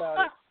talk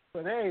about it.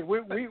 But hey,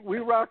 we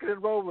rocking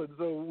and rolling,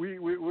 so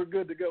we're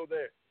good to go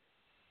there.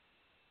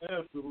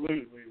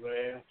 Absolutely,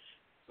 man.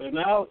 And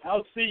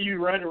I'll see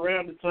you right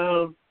around the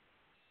time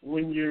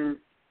when you're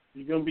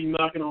gonna be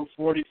knocking on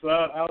 40. So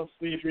I'll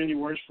see if you're any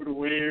worse for the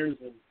wears,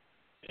 and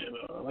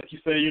like you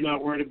say, you're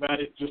not worried about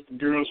it. Just the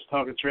girls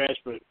talking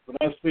trash, but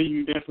I'll see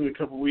you definitely in a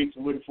couple of weeks.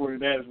 I'm looking forward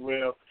to that as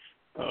well.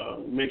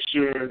 Make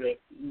sure that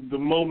the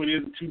moment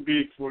isn't too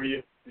big for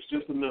you. It's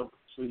just a number,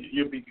 so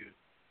you'll be good.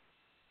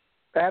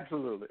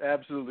 Absolutely,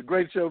 absolutely.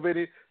 Great show,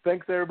 Vinny.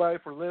 Thanks everybody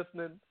for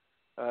listening.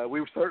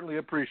 We certainly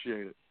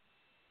appreciate it.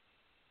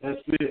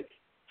 That's it.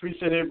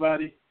 Appreciate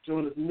everybody.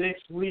 Join us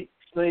next week,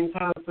 same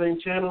time, same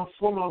channel.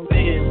 For my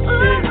man,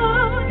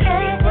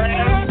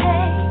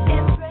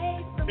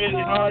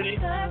 Benny Hardy.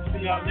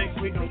 See y'all next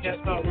week on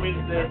Cats Talk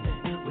Wednesday.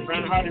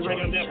 Brandon Hardy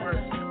Radio Network,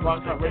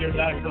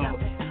 BlogTalkRadio.com.